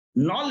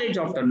knowledge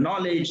after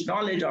knowledge,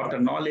 knowledge after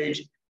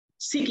knowledge,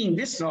 seeking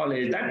this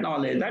knowledge, that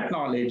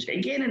knowledge,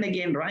 again and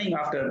again running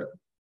after.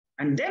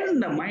 And then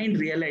the mind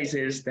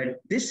realizes that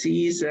this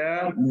is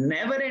a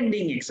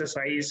never-ending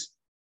exercise.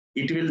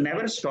 It will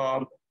never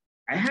stop.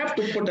 I have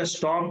to put a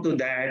stop to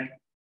that.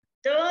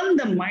 Turn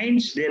the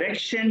mind's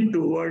direction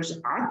towards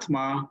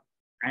Atma.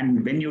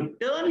 And when you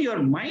turn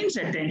your mind's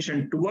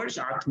attention towards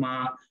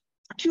Atma,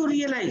 what you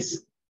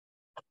realize?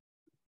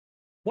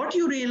 What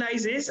you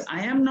realize is,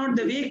 I am not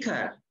the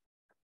waker.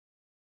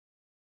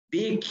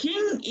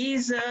 Waking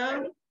is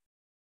a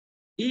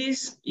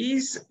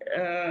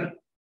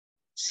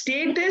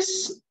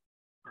status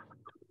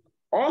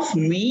of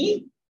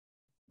me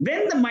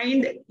when the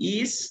mind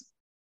is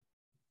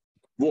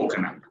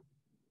woken up.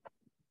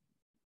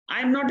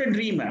 I am not a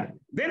dreamer.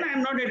 When I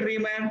am not a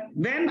dreamer,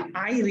 when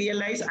I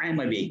realize I am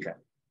a waker.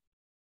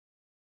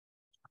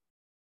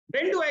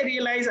 When do I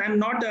realize I'm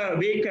not a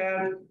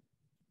waker?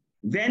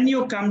 When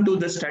you come to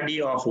the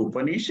study of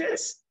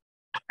Upanishads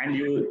and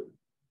you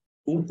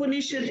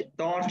Upanishad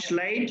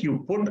torchlight,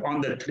 you put on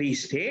the 3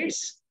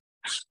 states.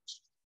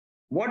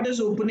 What does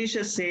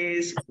Upanishad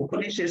says?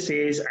 Upanishad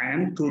says, I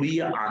am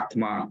Turiya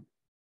Atma.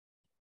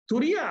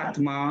 Turiya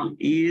Atma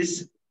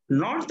is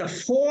not the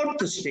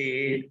 4th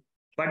state,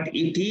 but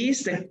it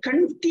is the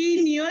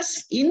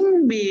continuous,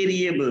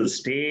 invariable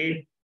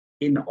state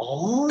in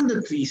all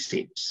the 3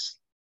 states.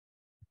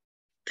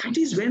 That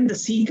is when the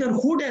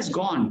seekerhood has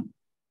gone.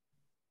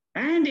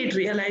 And it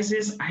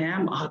realizes, I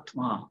am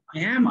Atma, I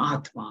am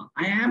Atma,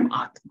 I am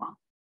Atma.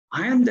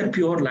 I am the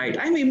pure light.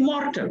 I am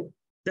immortal.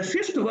 The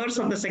 5th verse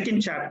of the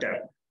 2nd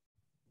chapter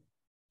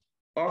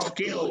of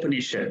Keno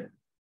Upanishad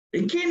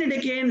again and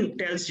again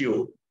tells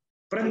you,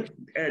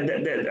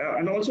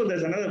 and also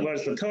there's another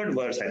verse, the 3rd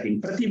verse, I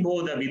think,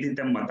 Pratibodha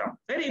Viditam Matam.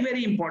 Very,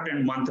 very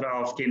important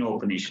mantra of Keno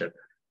Upanishad.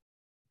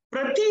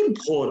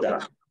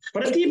 Pratibodha.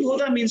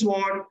 Pratibodha means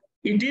what?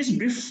 It is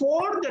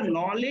before the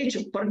knowledge,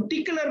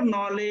 particular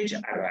knowledge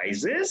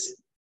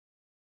arises.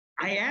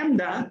 I am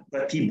the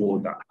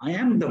Pratibodha. I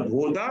am the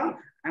Bodha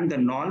and the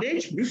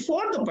knowledge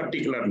before the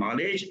particular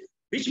knowledge,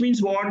 which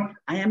means what?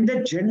 I am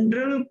the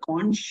general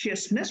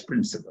consciousness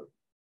principle.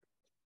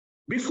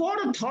 Before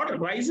a thought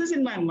arises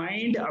in my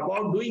mind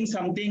about doing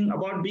something,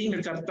 about being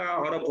a karta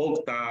or a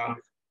bhokta,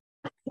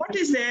 what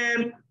is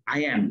there?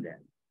 I am there.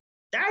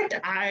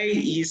 That I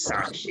is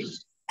Sakshi.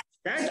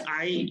 That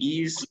I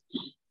is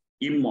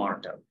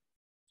immortal.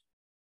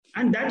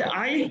 And that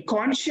I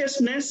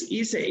consciousness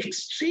is an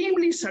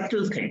extremely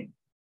subtle thing.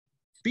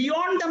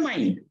 Beyond the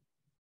mind,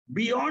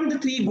 beyond the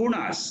 3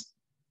 gunas.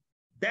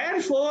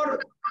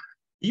 Therefore,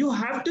 you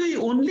have to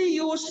only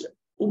use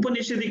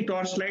Upanishadic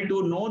torchlight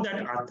to know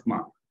that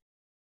Atma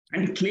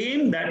and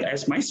claim that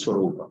as my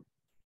Swarupa.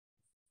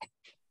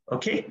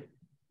 Okay?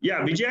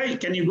 Yeah, Vijay,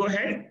 can you go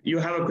ahead? You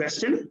have a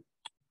question?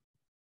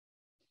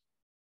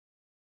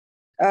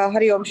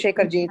 Hari Om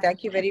Shekhar ji,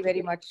 thank you very,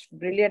 very much.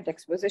 Brilliant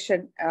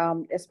exposition.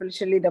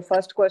 Especially the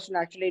first question,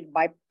 actually,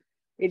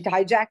 it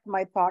hijacked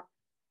my thought.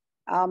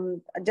 I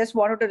just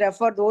wanted to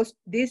refer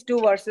these 2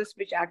 verses,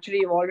 which actually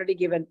you've already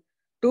given,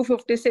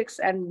 256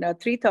 and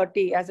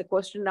 330 as a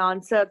question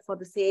answered for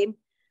the same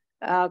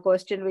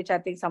question, which I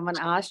think someone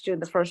asked you in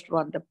the first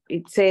one.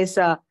 It says,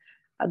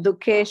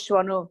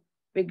 Dukheshvanu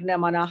Vigna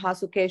Manaha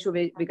Sukeshu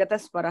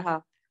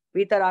Vigatasparaha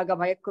Vitaraga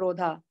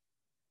Vayakrodha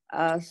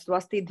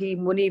Swasti Dhi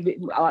Muni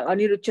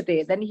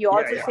Aniruchate. Then he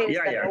also says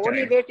that the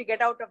only way to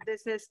get out of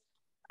this is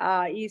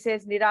he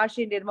says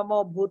Nirashi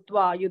Nirmamo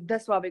Bhutva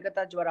Yuddhasva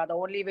Vigata Jvara. The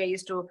only way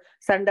is to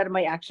surrender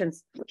my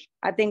actions.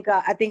 I think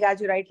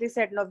as you rightly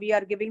said, no, we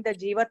are giving the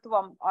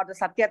Jivatvam or the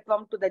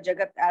Satyatvam to the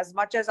Jagat. As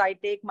much as I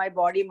take my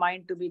body,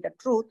 mind to be the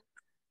truth,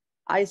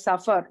 I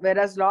suffer.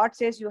 Whereas Lord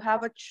says you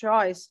have a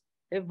choice.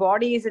 If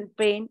body is in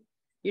pain,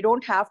 you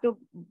don't have to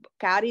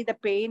carry the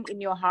pain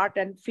in your heart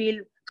and feel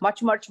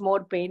much, much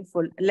more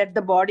painful. Let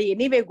the body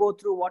anyway go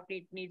through what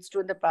it needs to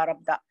in the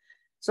prarabdha.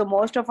 So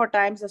most of our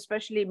times,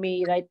 especially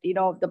me, right,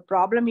 the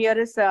problem here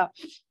is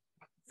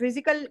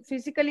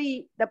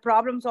physically, the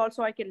problems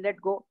also I can let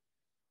go.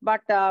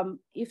 But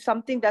if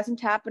something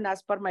doesn't happen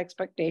as per my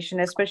expectation,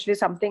 especially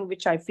something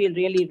which I feel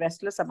really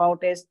restless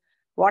about is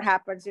what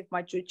happens if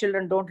my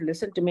children don't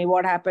listen to me?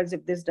 What happens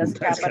if this doesn't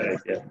happen?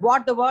 Correct, yeah.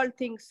 What the world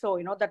thinks. So,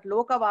 that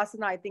Loka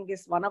Vasana, I think,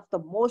 is one of the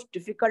most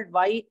difficult,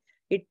 why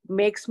it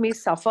makes me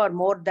suffer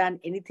more than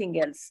anything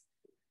else.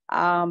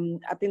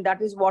 I think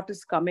that is what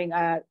is coming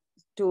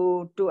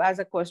to as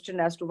a question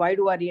as to why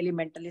do I really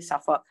mentally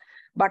suffer.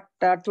 But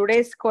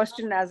today's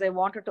question, as I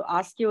wanted to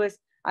ask you, is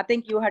I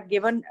think you had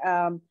given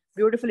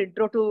beautiful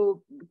intro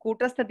to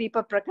Kutastha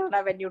Deepa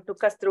Prakarana when you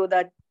took us through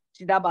the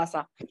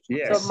Chidabhasa.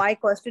 Yes. So my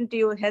question to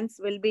you hence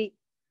will be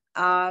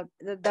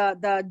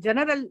the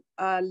general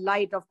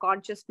light of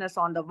consciousness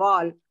on the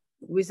wall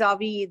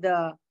vis-a-vis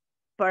the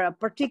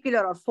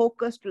particular or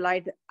focused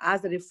light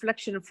as a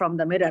reflection from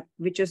the mirror,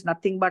 which is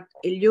nothing but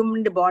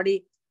illumined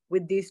body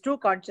with these two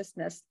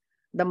consciousness.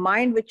 The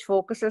mind which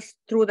focuses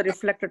through the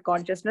reflected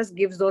consciousness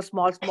gives those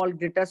small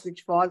glitters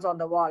which falls on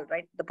the wall,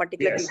 right? The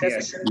particular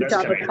glitters which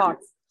are the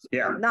thoughts.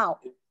 Yeah. Now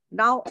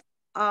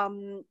I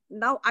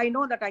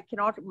know that I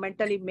cannot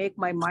mentally make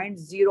my mind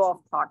zero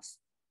of thoughts.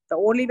 The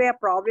only way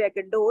probably I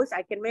can do is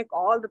I can make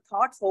all the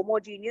thoughts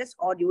homogeneous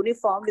or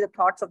uniform with the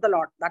thoughts of the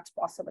Lord. That's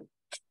possible.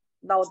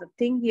 Now the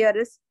thing here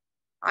is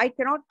I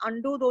cannot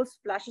undo those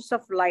flashes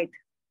of light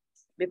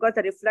because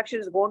the reflection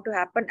is going to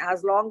happen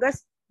as long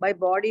as my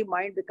body,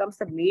 mind becomes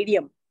the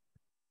medium.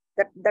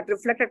 That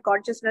reflected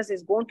consciousness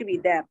is going to be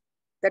there.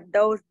 That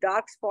those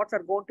dark spots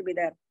are going to be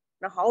there.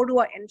 Now, how do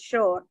I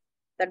ensure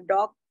that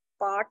dark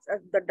parts,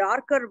 the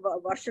darker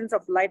versions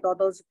of light or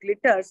those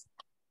glitters,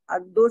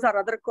 those are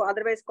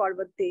otherwise called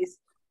Vittis,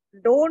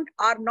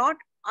 are not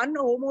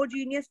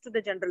unhomogeneous to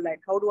the general light?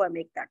 How do I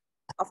make that?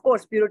 Of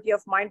course, purity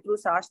of mind through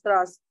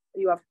Shastras,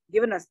 you have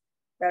given us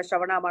the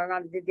Shravana,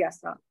 Marana,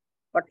 Nidhyasana.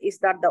 But is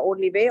that the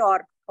only way,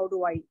 or how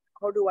do I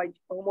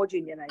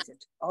homogeneize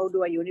it? How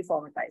do I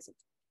uniformitize it?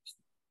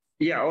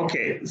 Yeah,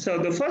 okay. So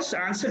the first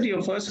answer to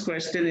your first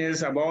question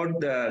is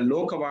about the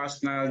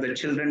Lokavasana. The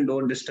children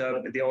don't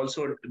disturb. They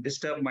also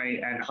disturb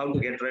and how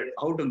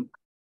to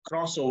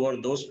cross over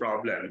those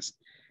problems.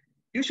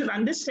 You should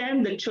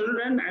understand the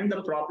children and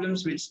the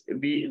problems which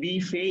we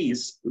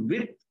face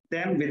with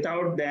them,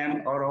 without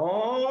them, are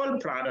all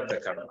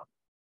prarabdha karma.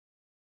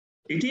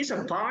 It is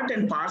a part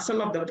and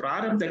parcel of the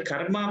prarabdha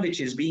karma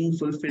which is being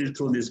fulfilled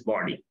through this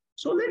body.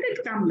 So let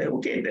it come.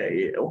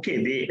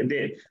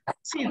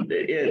 See,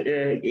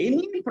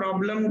 any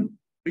problem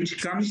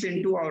which comes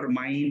into our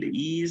mind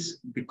is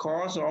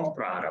because of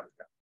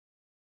prarabdha.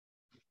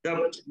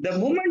 The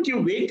moment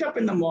you wake up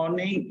in the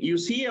morning, you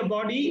see a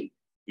body,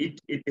 it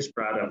is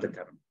prarabdha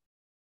karma.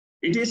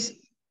 It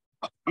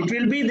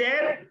will be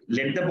there.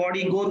 Let the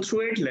body go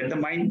through it. Let the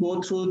mind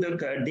go through the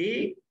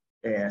day.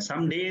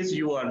 Some days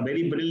you are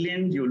very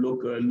brilliant. You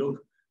look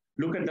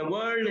at the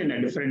world in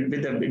with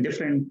a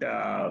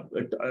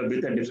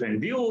different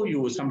view.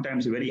 You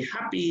sometimes very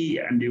happy,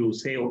 and you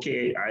say,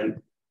 "Okay,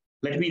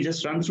 let me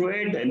just run through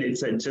it," and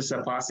it's just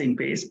a passing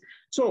pace.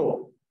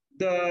 So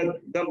the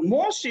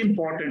most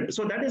important.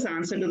 So that is the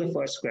answer to the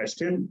first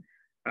question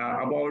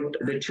about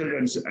the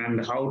children's and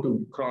how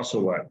to cross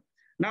over.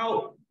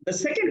 Now, the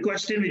second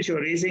question which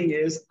you're raising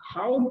is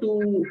how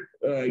to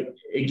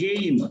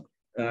again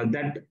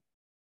that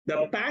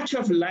the patch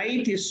of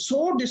light is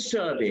so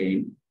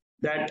disturbing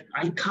that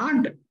I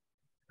can't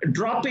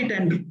drop it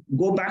and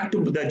go back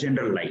to the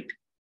general light.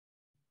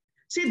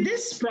 See,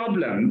 this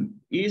problem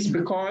is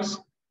because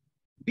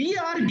we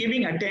are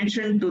giving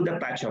attention to the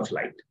patch of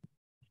light.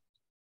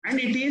 And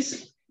we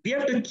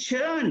have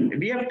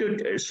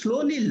to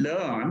slowly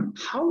learn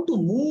how to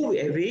move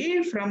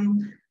away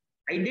from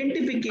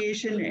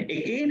identification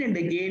again and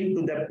again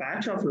to the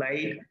patch of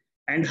light,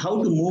 and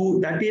how to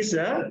move. That is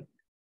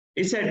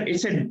it's a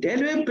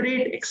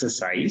deliberate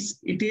exercise.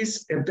 It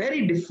is a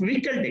very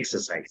difficult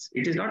exercise.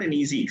 It is not an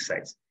easy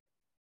exercise.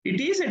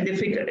 It is a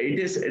difficult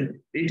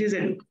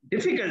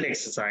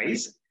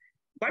exercise,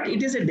 but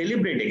it is a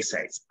deliberate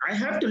exercise. I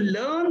have to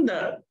learn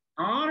the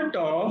art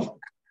of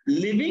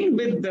living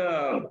with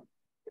the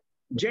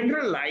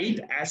general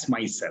light as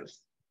myself,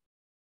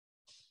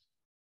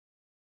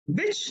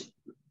 which,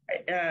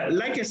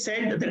 like I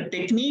said, the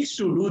techniques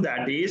to do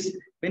that is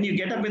when you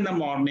get up in the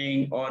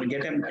morning or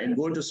get up and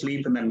go to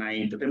sleep in the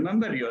night,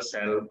 remember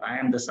yourself, I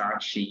am the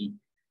Sakshi.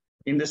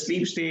 In the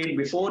sleep state,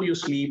 before you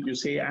sleep, you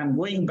say, I'm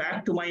going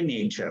back to my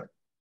nature.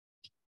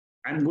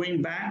 I'm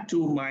going back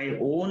to my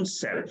own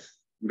self.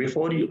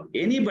 Before you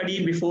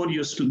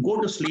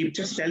go to sleep,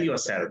 just tell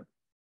yourself,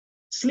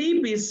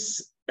 sleep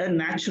is a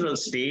natural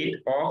state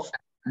of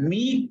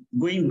me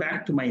going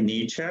back to my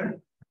nature.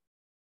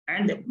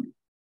 And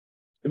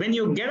when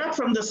you get up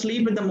from the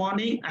sleep in the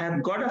morning, I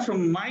have got up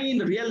from my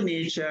real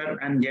nature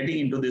and getting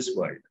into this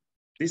world.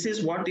 This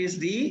is what is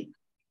the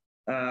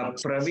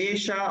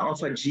pravesha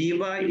of a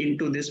jiva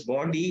into this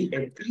body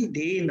every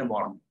day in the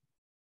morning.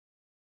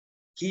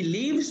 He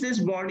leaves this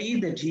body,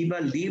 the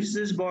jiva leaves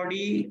this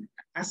body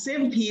as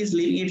if he is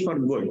leaving it for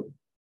good,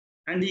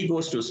 and he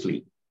goes to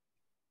sleep.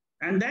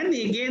 And then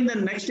again, the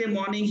next day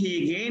morning,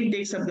 he again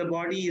takes up the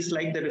body. It's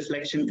like the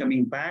reflection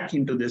coming back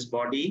into this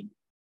body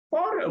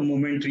for a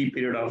momentary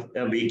period of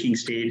a waking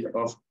state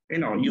of,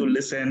 you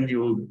listen,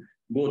 you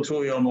go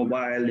through your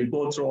mobile, you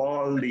go through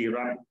all the,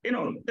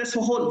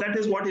 that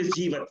is what is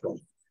jiva.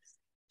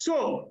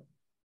 So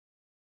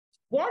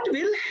what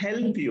will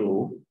help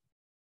you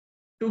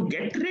to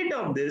get rid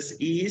of this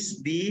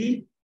is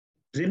the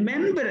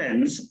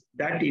remembrance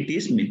that it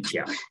is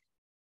mithya.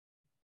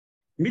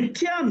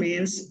 Mithya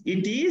means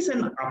it is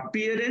an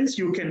appearance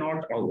you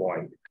cannot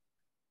avoid,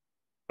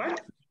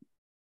 but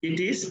it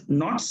is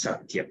not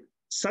satya.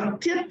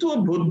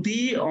 Satyatva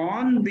buddhi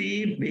on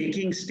the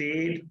waking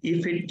state,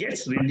 if it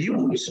gets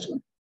reduced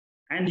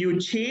and you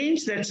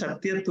change that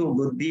satyatva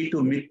buddhi to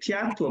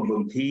mithyatva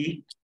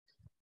buddhi,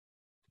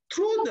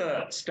 through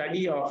the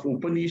study of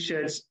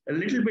Upanishads, a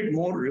little bit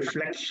more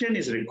reflection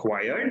is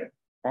required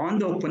on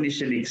the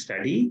Upanishadic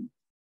study.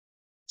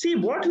 See,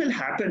 what will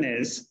happen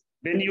is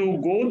when you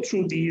go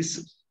through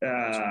these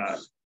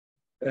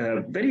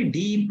very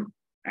deep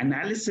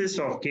analysis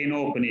of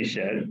Keno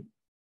Upanishad,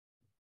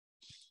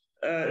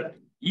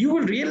 you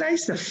will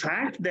realize the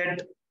fact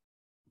that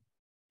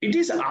it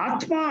is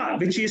Atma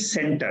which is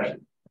center.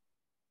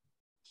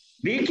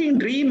 Waking,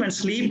 dream, and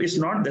sleep is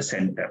not the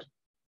center.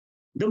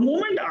 The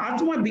moment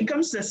Atma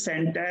becomes the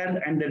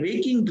center and the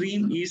waking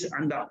dream is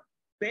on the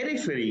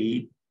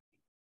periphery,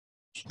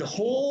 the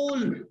whole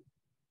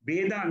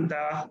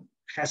Vedanta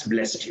has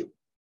blessed you.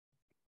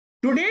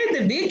 Today,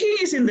 the waking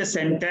is in the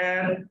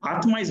center,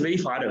 Atma is very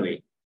far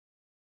away.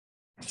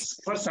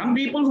 For some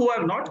people who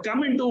have not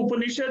come into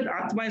Upanishad,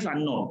 Atma is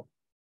unknown.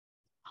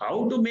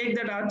 How to make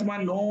that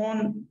Atma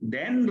known,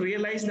 then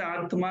realize the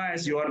Atma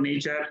as your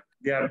nature,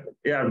 they are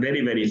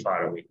very, very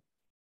far away.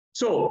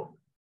 So,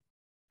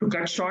 to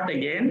cut short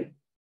again,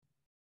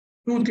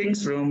 two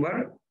things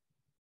remember.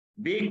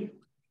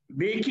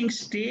 Waking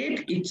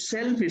state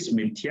itself is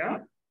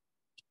mithya.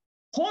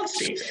 Whole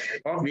state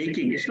of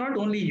waking, it's not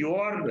only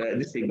your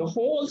this thing, the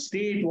whole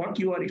state, what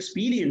you are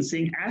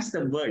experiencing as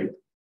the world.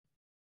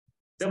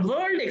 The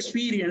world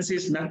experience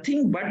is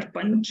nothing but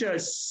pancha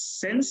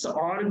sense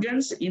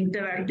organs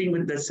interacting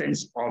with the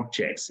sense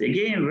objects.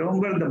 Again,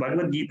 remember the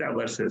Bhagavad Gita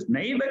verses.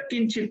 Naiva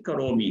kinchit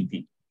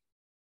karomiti.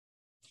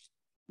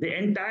 The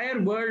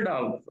entire world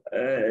of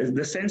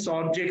the sense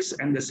objects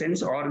and the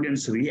sense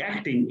organs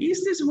reacting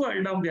is this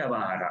world of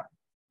Vyavahara,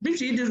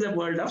 which it is the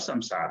world of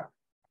samsara.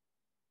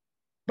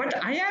 But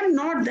I am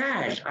not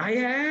that. I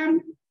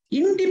am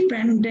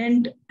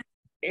independent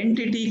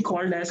entity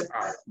called as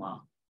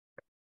Atma.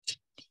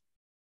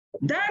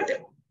 That,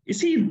 you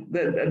see,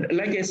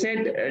 like I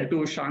said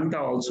to Shanta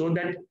also,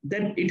 that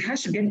it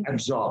has to get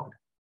absorbed.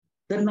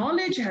 The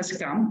knowledge has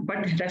come,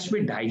 but it has to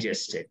be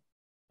digested.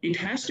 It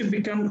has to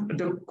become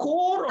the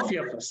core of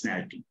your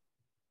personality.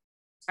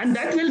 And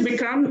that will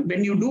become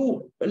when you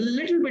do a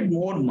little bit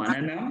more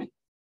manana,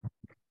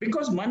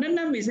 because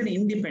mananam is an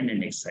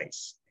independent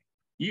exercise.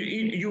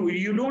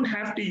 You don't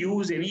have to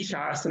use any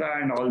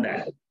shastra and all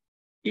that.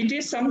 It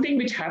is something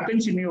which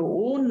happens in your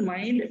own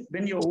mind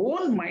when your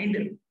own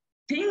mind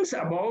thinks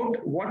about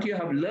what you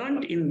have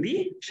learned in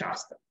the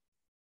shastra.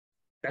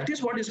 That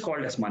is what is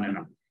called as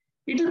mananam.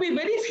 It will be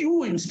very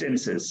few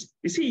instances.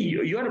 You see,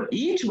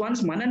 each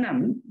one's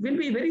mananam will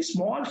be a very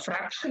small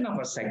fraction of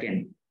a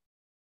second,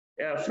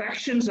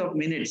 fractions of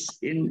minutes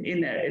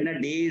in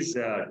a day's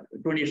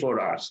 24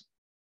 hours.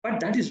 But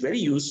that is very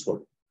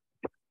useful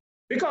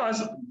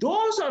because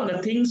those are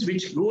the things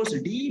which goes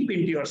deep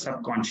into your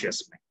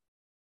subconscious mind.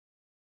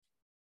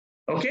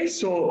 Okay,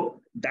 so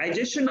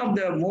digestion of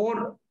the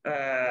more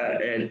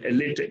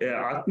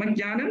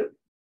Atmajnanam,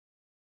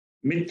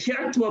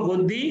 Mithyatva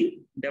Buddhi,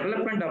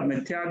 development of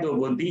Mithyatva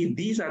Buddhi,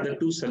 these are the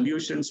two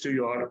solutions to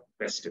your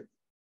question.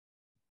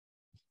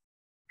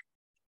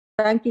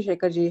 Thank you,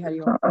 Shekharji.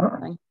 Hari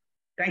Om.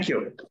 Thank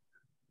you.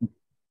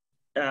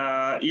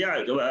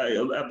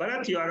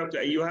 Bharat,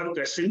 you have a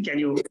question. Can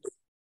you?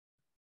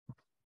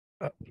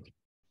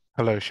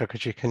 Hello,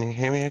 Shekharji. Can you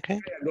hear me okay?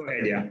 Yeah, go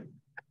ahead, yeah.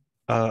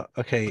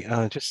 Okay,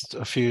 just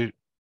a few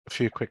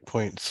quick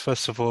points.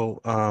 First of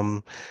all,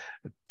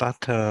 that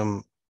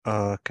Keno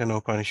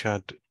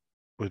Upanishad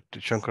with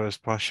Shankara's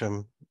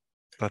Prasham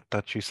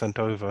that you sent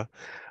over,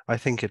 I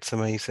think it's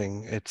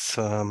amazing. It's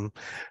to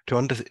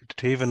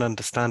even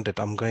understand it,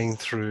 I'm going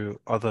through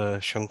other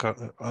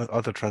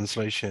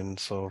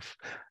translations of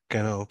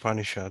Keno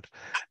Upanishad,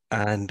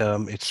 and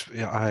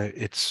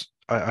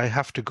I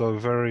have to go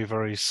very,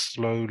 very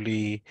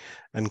slowly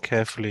and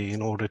carefully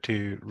in order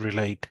to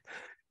relate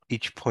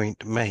each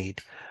point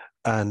made.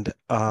 And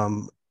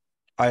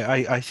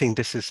I think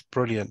this is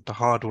brilliant. The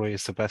hard way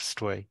is the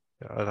best way.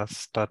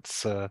 That's turned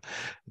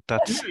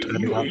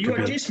out You to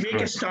at be least make a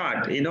correct.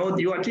 start.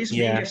 You at least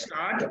make Yeah. a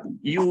start.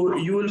 You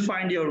will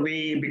find your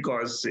way,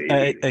 because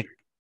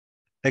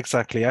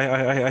Exactly.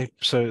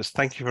 So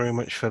thank you very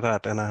much for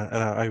that, and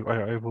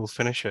I will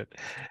finish it.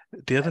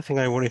 The other thing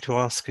I wanted to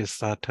ask is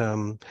that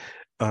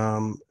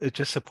it's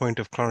just a point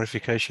of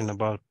clarification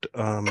about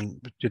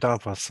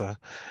Jidavasa.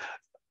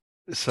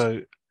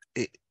 So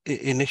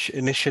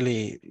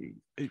initially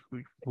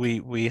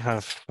we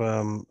have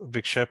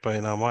Vikshepa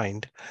in our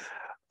mind,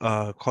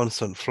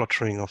 constant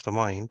fluttering of the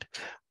mind,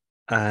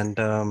 and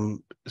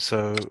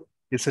so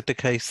is it the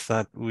case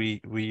that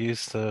we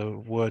use the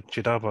word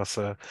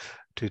Jidavasa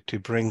to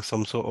bring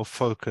some sort of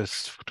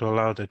focus to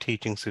allow the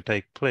teachings to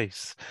take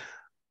place?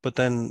 But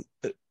then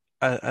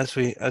as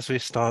we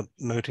start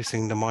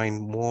noticing the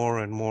mind more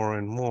and more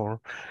and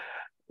more,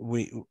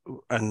 we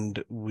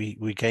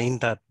gain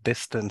that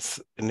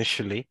distance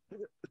initially,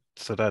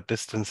 so that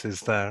distance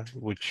is there,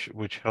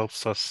 which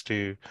helps us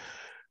to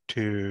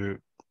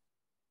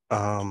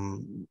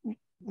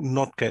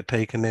not get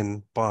taken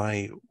in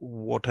by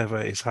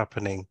whatever is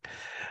happening.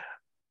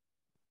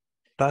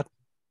 That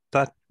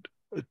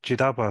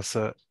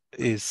Jidabhasa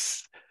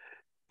is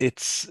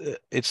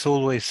it's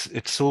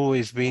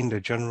always been the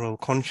general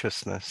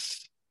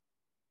consciousness,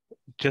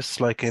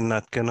 just like in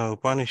that Keno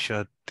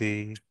Upanishad,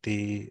 it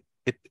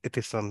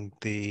is on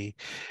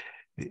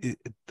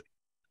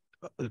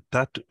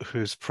that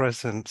whose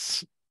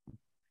presence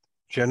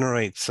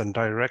generates and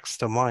directs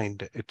the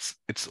mind.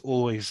 It's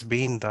always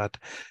been that.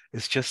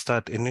 It's just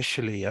that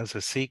initially, as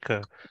a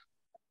seeker,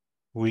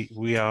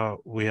 we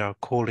are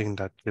calling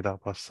that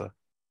Jidabhasa.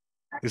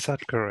 Is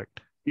that correct?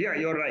 yeah,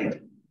 you're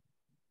right.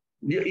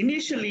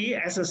 Initially,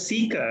 as a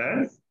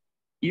seeker,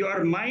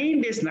 your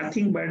mind is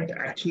nothing but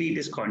actually it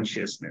is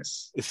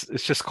consciousness.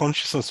 It's just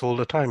consciousness all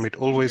the time. It It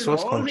always is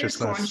was always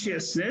consciousness.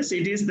 consciousness.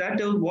 It is that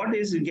what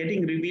is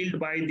getting revealed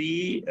by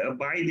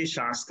the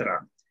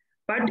Shastra.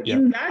 But Yeah.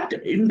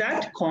 in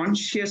that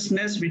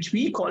consciousness, which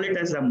we call it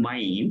as a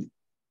mind,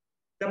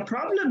 the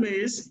problem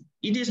is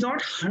it is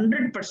not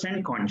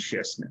 100%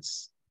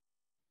 consciousness.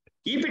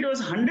 If it was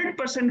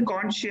 100%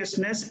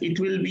 consciousness, it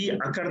will be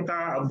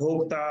akarta,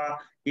 abhokta,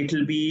 it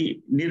will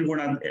be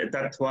nirguna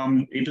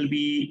tattvam, it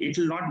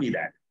will not be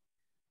that.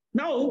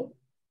 Now,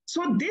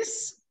 so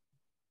this,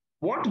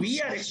 what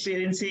we are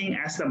experiencing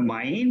as the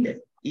mind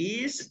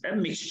is a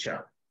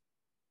mixture.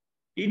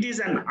 It is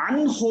an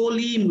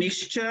unholy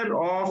mixture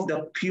of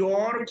the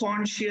pure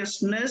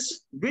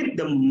consciousness with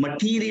the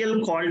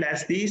material called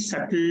as the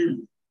subtle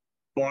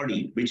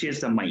body, which is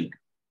the mind.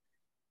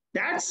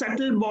 That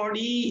subtle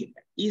body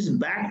is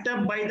backed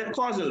up by the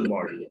causal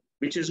body,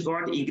 which has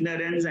got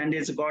ignorance and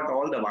it's got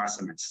all the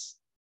vasanas.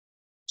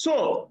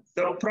 So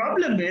the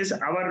problem is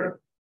what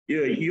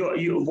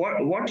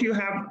you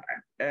have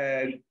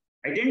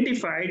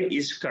identified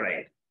is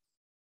correct.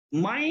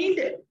 Mind,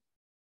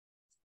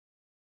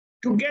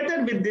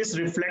 together with this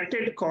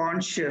reflected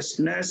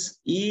consciousness,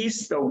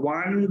 is the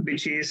one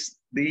which is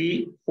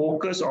the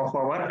focus of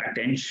our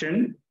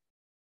attention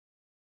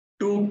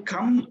to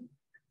come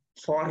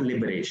for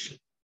liberation.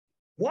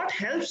 What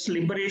helps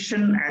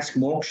liberation as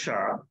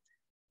moksha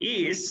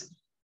is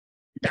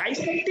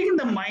dissecting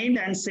the mind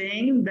and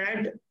saying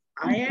that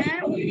I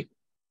am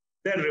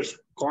the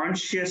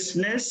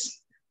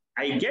consciousness,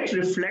 I get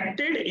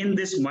reflected in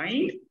this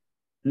mind.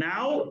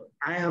 Now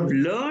I have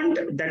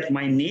learned that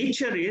my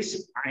nature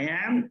is I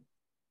am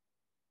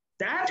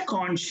that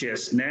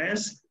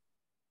consciousness,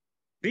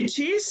 which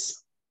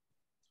is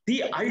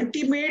the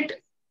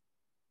ultimate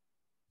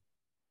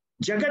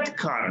Jagat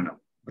Karana,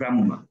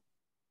 Brahma.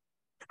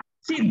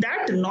 See,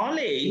 that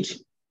knowledge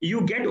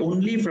you get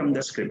only from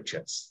the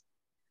scriptures.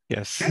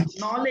 Yes. That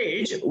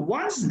knowledge,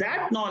 once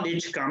that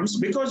knowledge comes,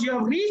 because you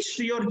have reached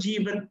your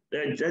jiva,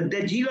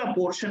 the jiva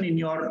portion in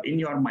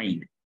your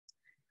mind.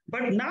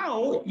 But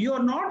now you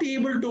are not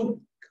able to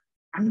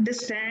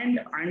understand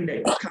and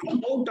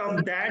come out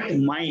of that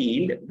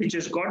mind, which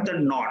has got the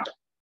knot.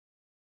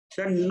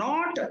 The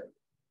knot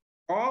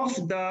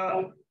of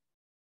the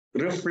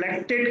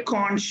reflected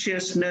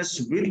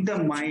consciousness with the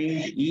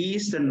mind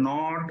is the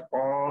knot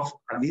of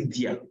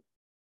avidya.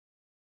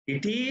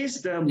 It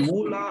is the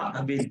mula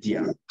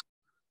avidya.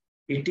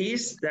 It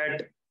is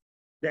that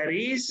there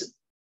is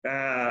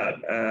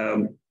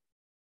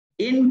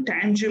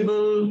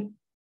intangible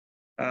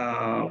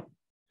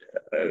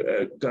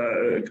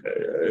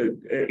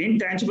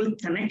intangible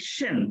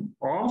connection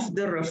of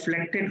the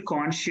reflected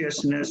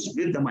consciousness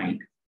with the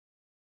mind.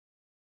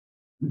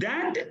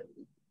 That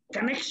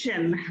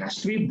connection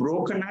has to be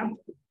broken up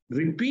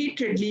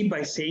repeatedly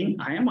by saying,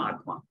 I am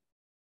Atma.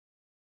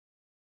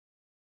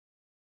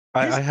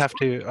 I have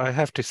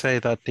to say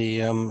that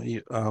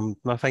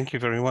no, thank you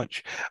very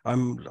much.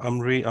 I'm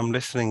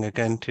listening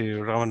again to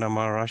Ramana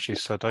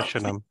Maharishi's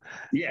Sadarshanam.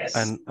 Yes.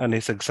 And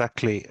it's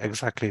exactly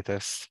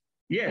this.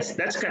 Yes,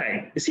 that's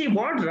correct. See,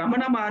 what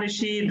Ramana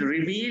Maharishi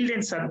revealed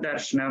in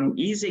Saddarshanam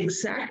is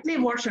exactly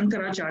what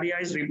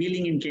Shankaracharya is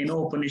revealing in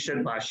Keno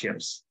Upanishad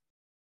Bhashyams.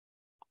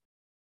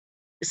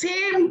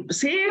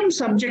 Same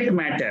subject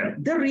matter.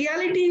 The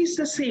reality is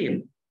the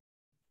same.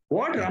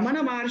 What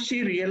Ramana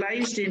Maharshi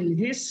realized in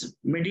his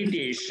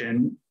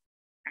meditation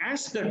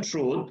as the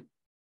truth,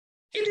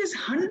 it is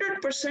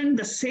 100%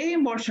 the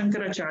same what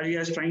Shankaracharya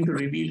is trying to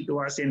reveal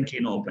to us in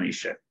Keno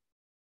Upanishad.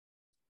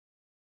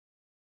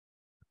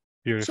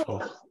 Beautiful.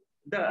 So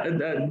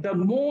the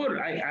more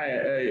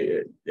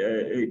actually,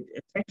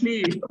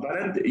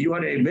 Bharat, you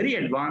are a very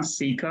advanced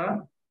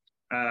seeker,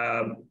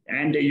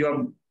 and you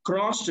have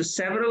crossed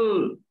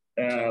several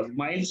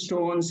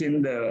milestones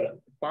in the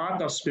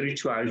path of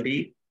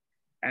spirituality.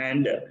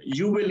 And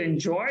you will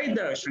enjoy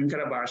the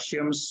Shankara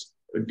Bhashyams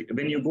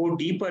when you go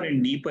deeper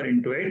and deeper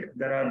into it.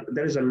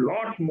 There is a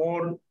lot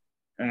more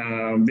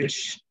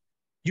which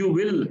you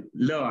will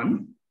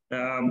learn.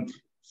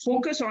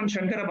 Focus on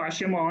Shankara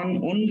Bhashyam on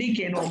only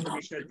Keno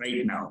Upanishad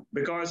right now,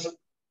 because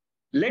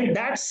let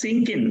that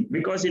sink in,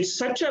 because it's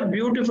such a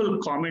beautiful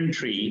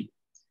commentary.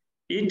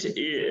 It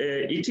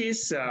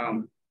is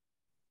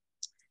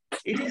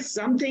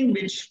something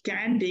which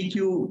can take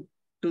you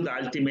to the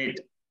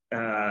ultimate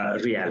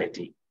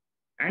reality.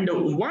 And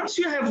once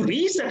you have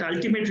reached that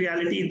ultimate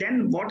reality,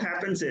 then what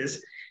happens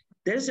is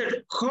there's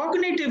a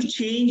cognitive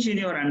change in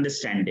your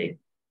understanding.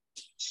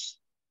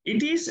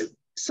 It is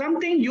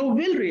something you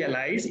will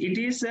realize it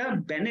is a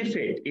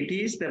benefit. It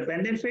is the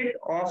benefit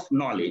of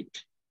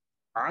knowledge.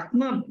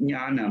 Atma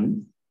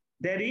Jnanam,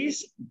 there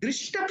is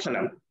Drishta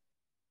Phalam.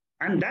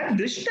 And that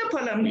Drishta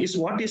Phalam is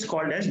what is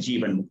called as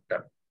Jivan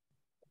Mukta.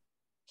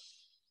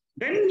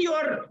 When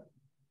your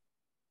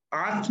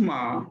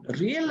Atma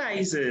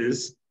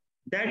realizes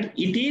that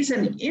it is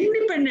an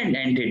independent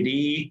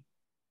entity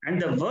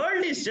and the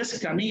world is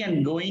just coming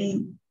and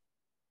going,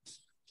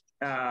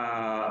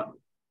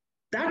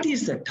 that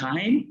is the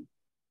time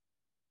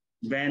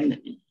when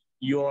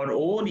your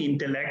own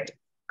intellect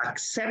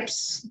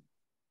accepts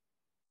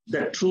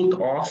the truth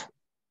of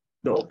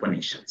the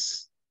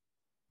Upanishads.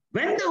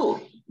 When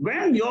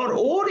your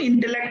own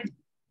intellect,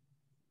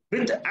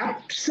 with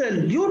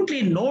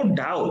absolutely no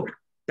doubt,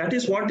 that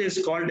is what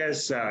is called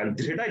as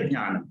Dhrida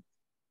Jnana,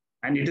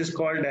 and it is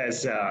called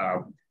as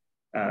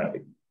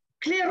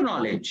clear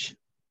knowledge.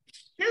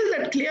 Till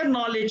that clear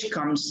knowledge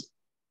comes,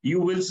 you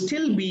will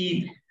still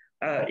be,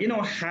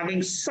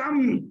 having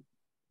some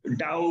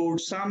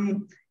doubt,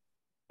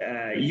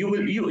 you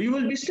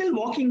will be still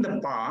walking the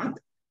path,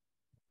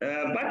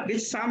 but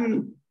with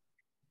some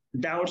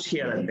doubts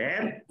here and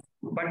there.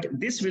 But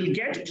this will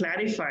get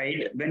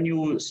clarified when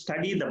you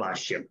study the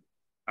Bhashyam.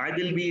 I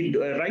will be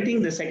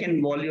writing the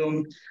second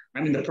volume.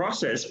 I'm in the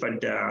process,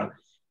 but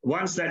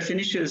once that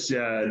finishes,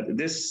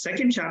 this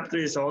second chapter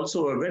is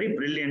also a very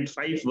brilliant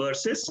 5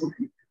 verses,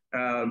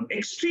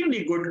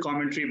 extremely good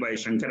commentary by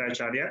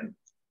Shankaracharya,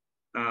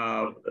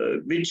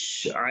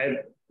 which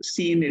I've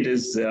seen.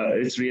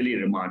 It's really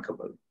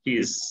remarkable. He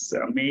is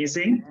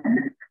amazing,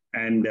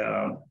 and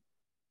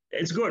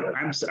it's good.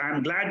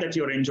 I'm glad that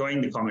you're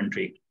enjoying the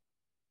commentary.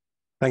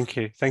 Thank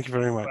you. Thank you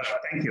very much.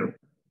 Thank you.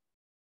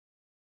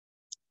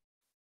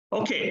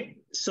 Okay,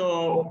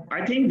 so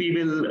I think we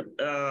will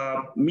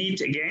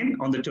meet again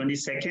on the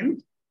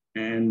 22nd.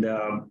 And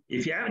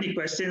if you have any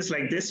questions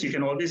like this, you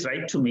can always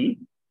write to me.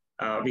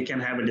 We can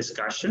have a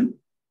discussion.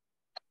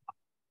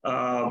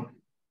 That's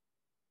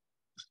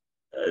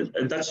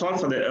all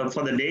for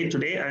the day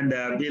today, and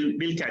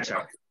we'll catch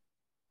up.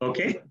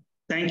 Okay.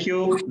 Thank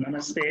you.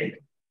 Namaste.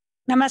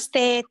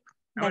 Namaste.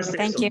 Namaste.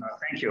 Thank you.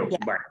 Thank you. Yeah.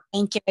 Bye.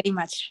 Thank you very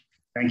much.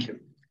 Thank you.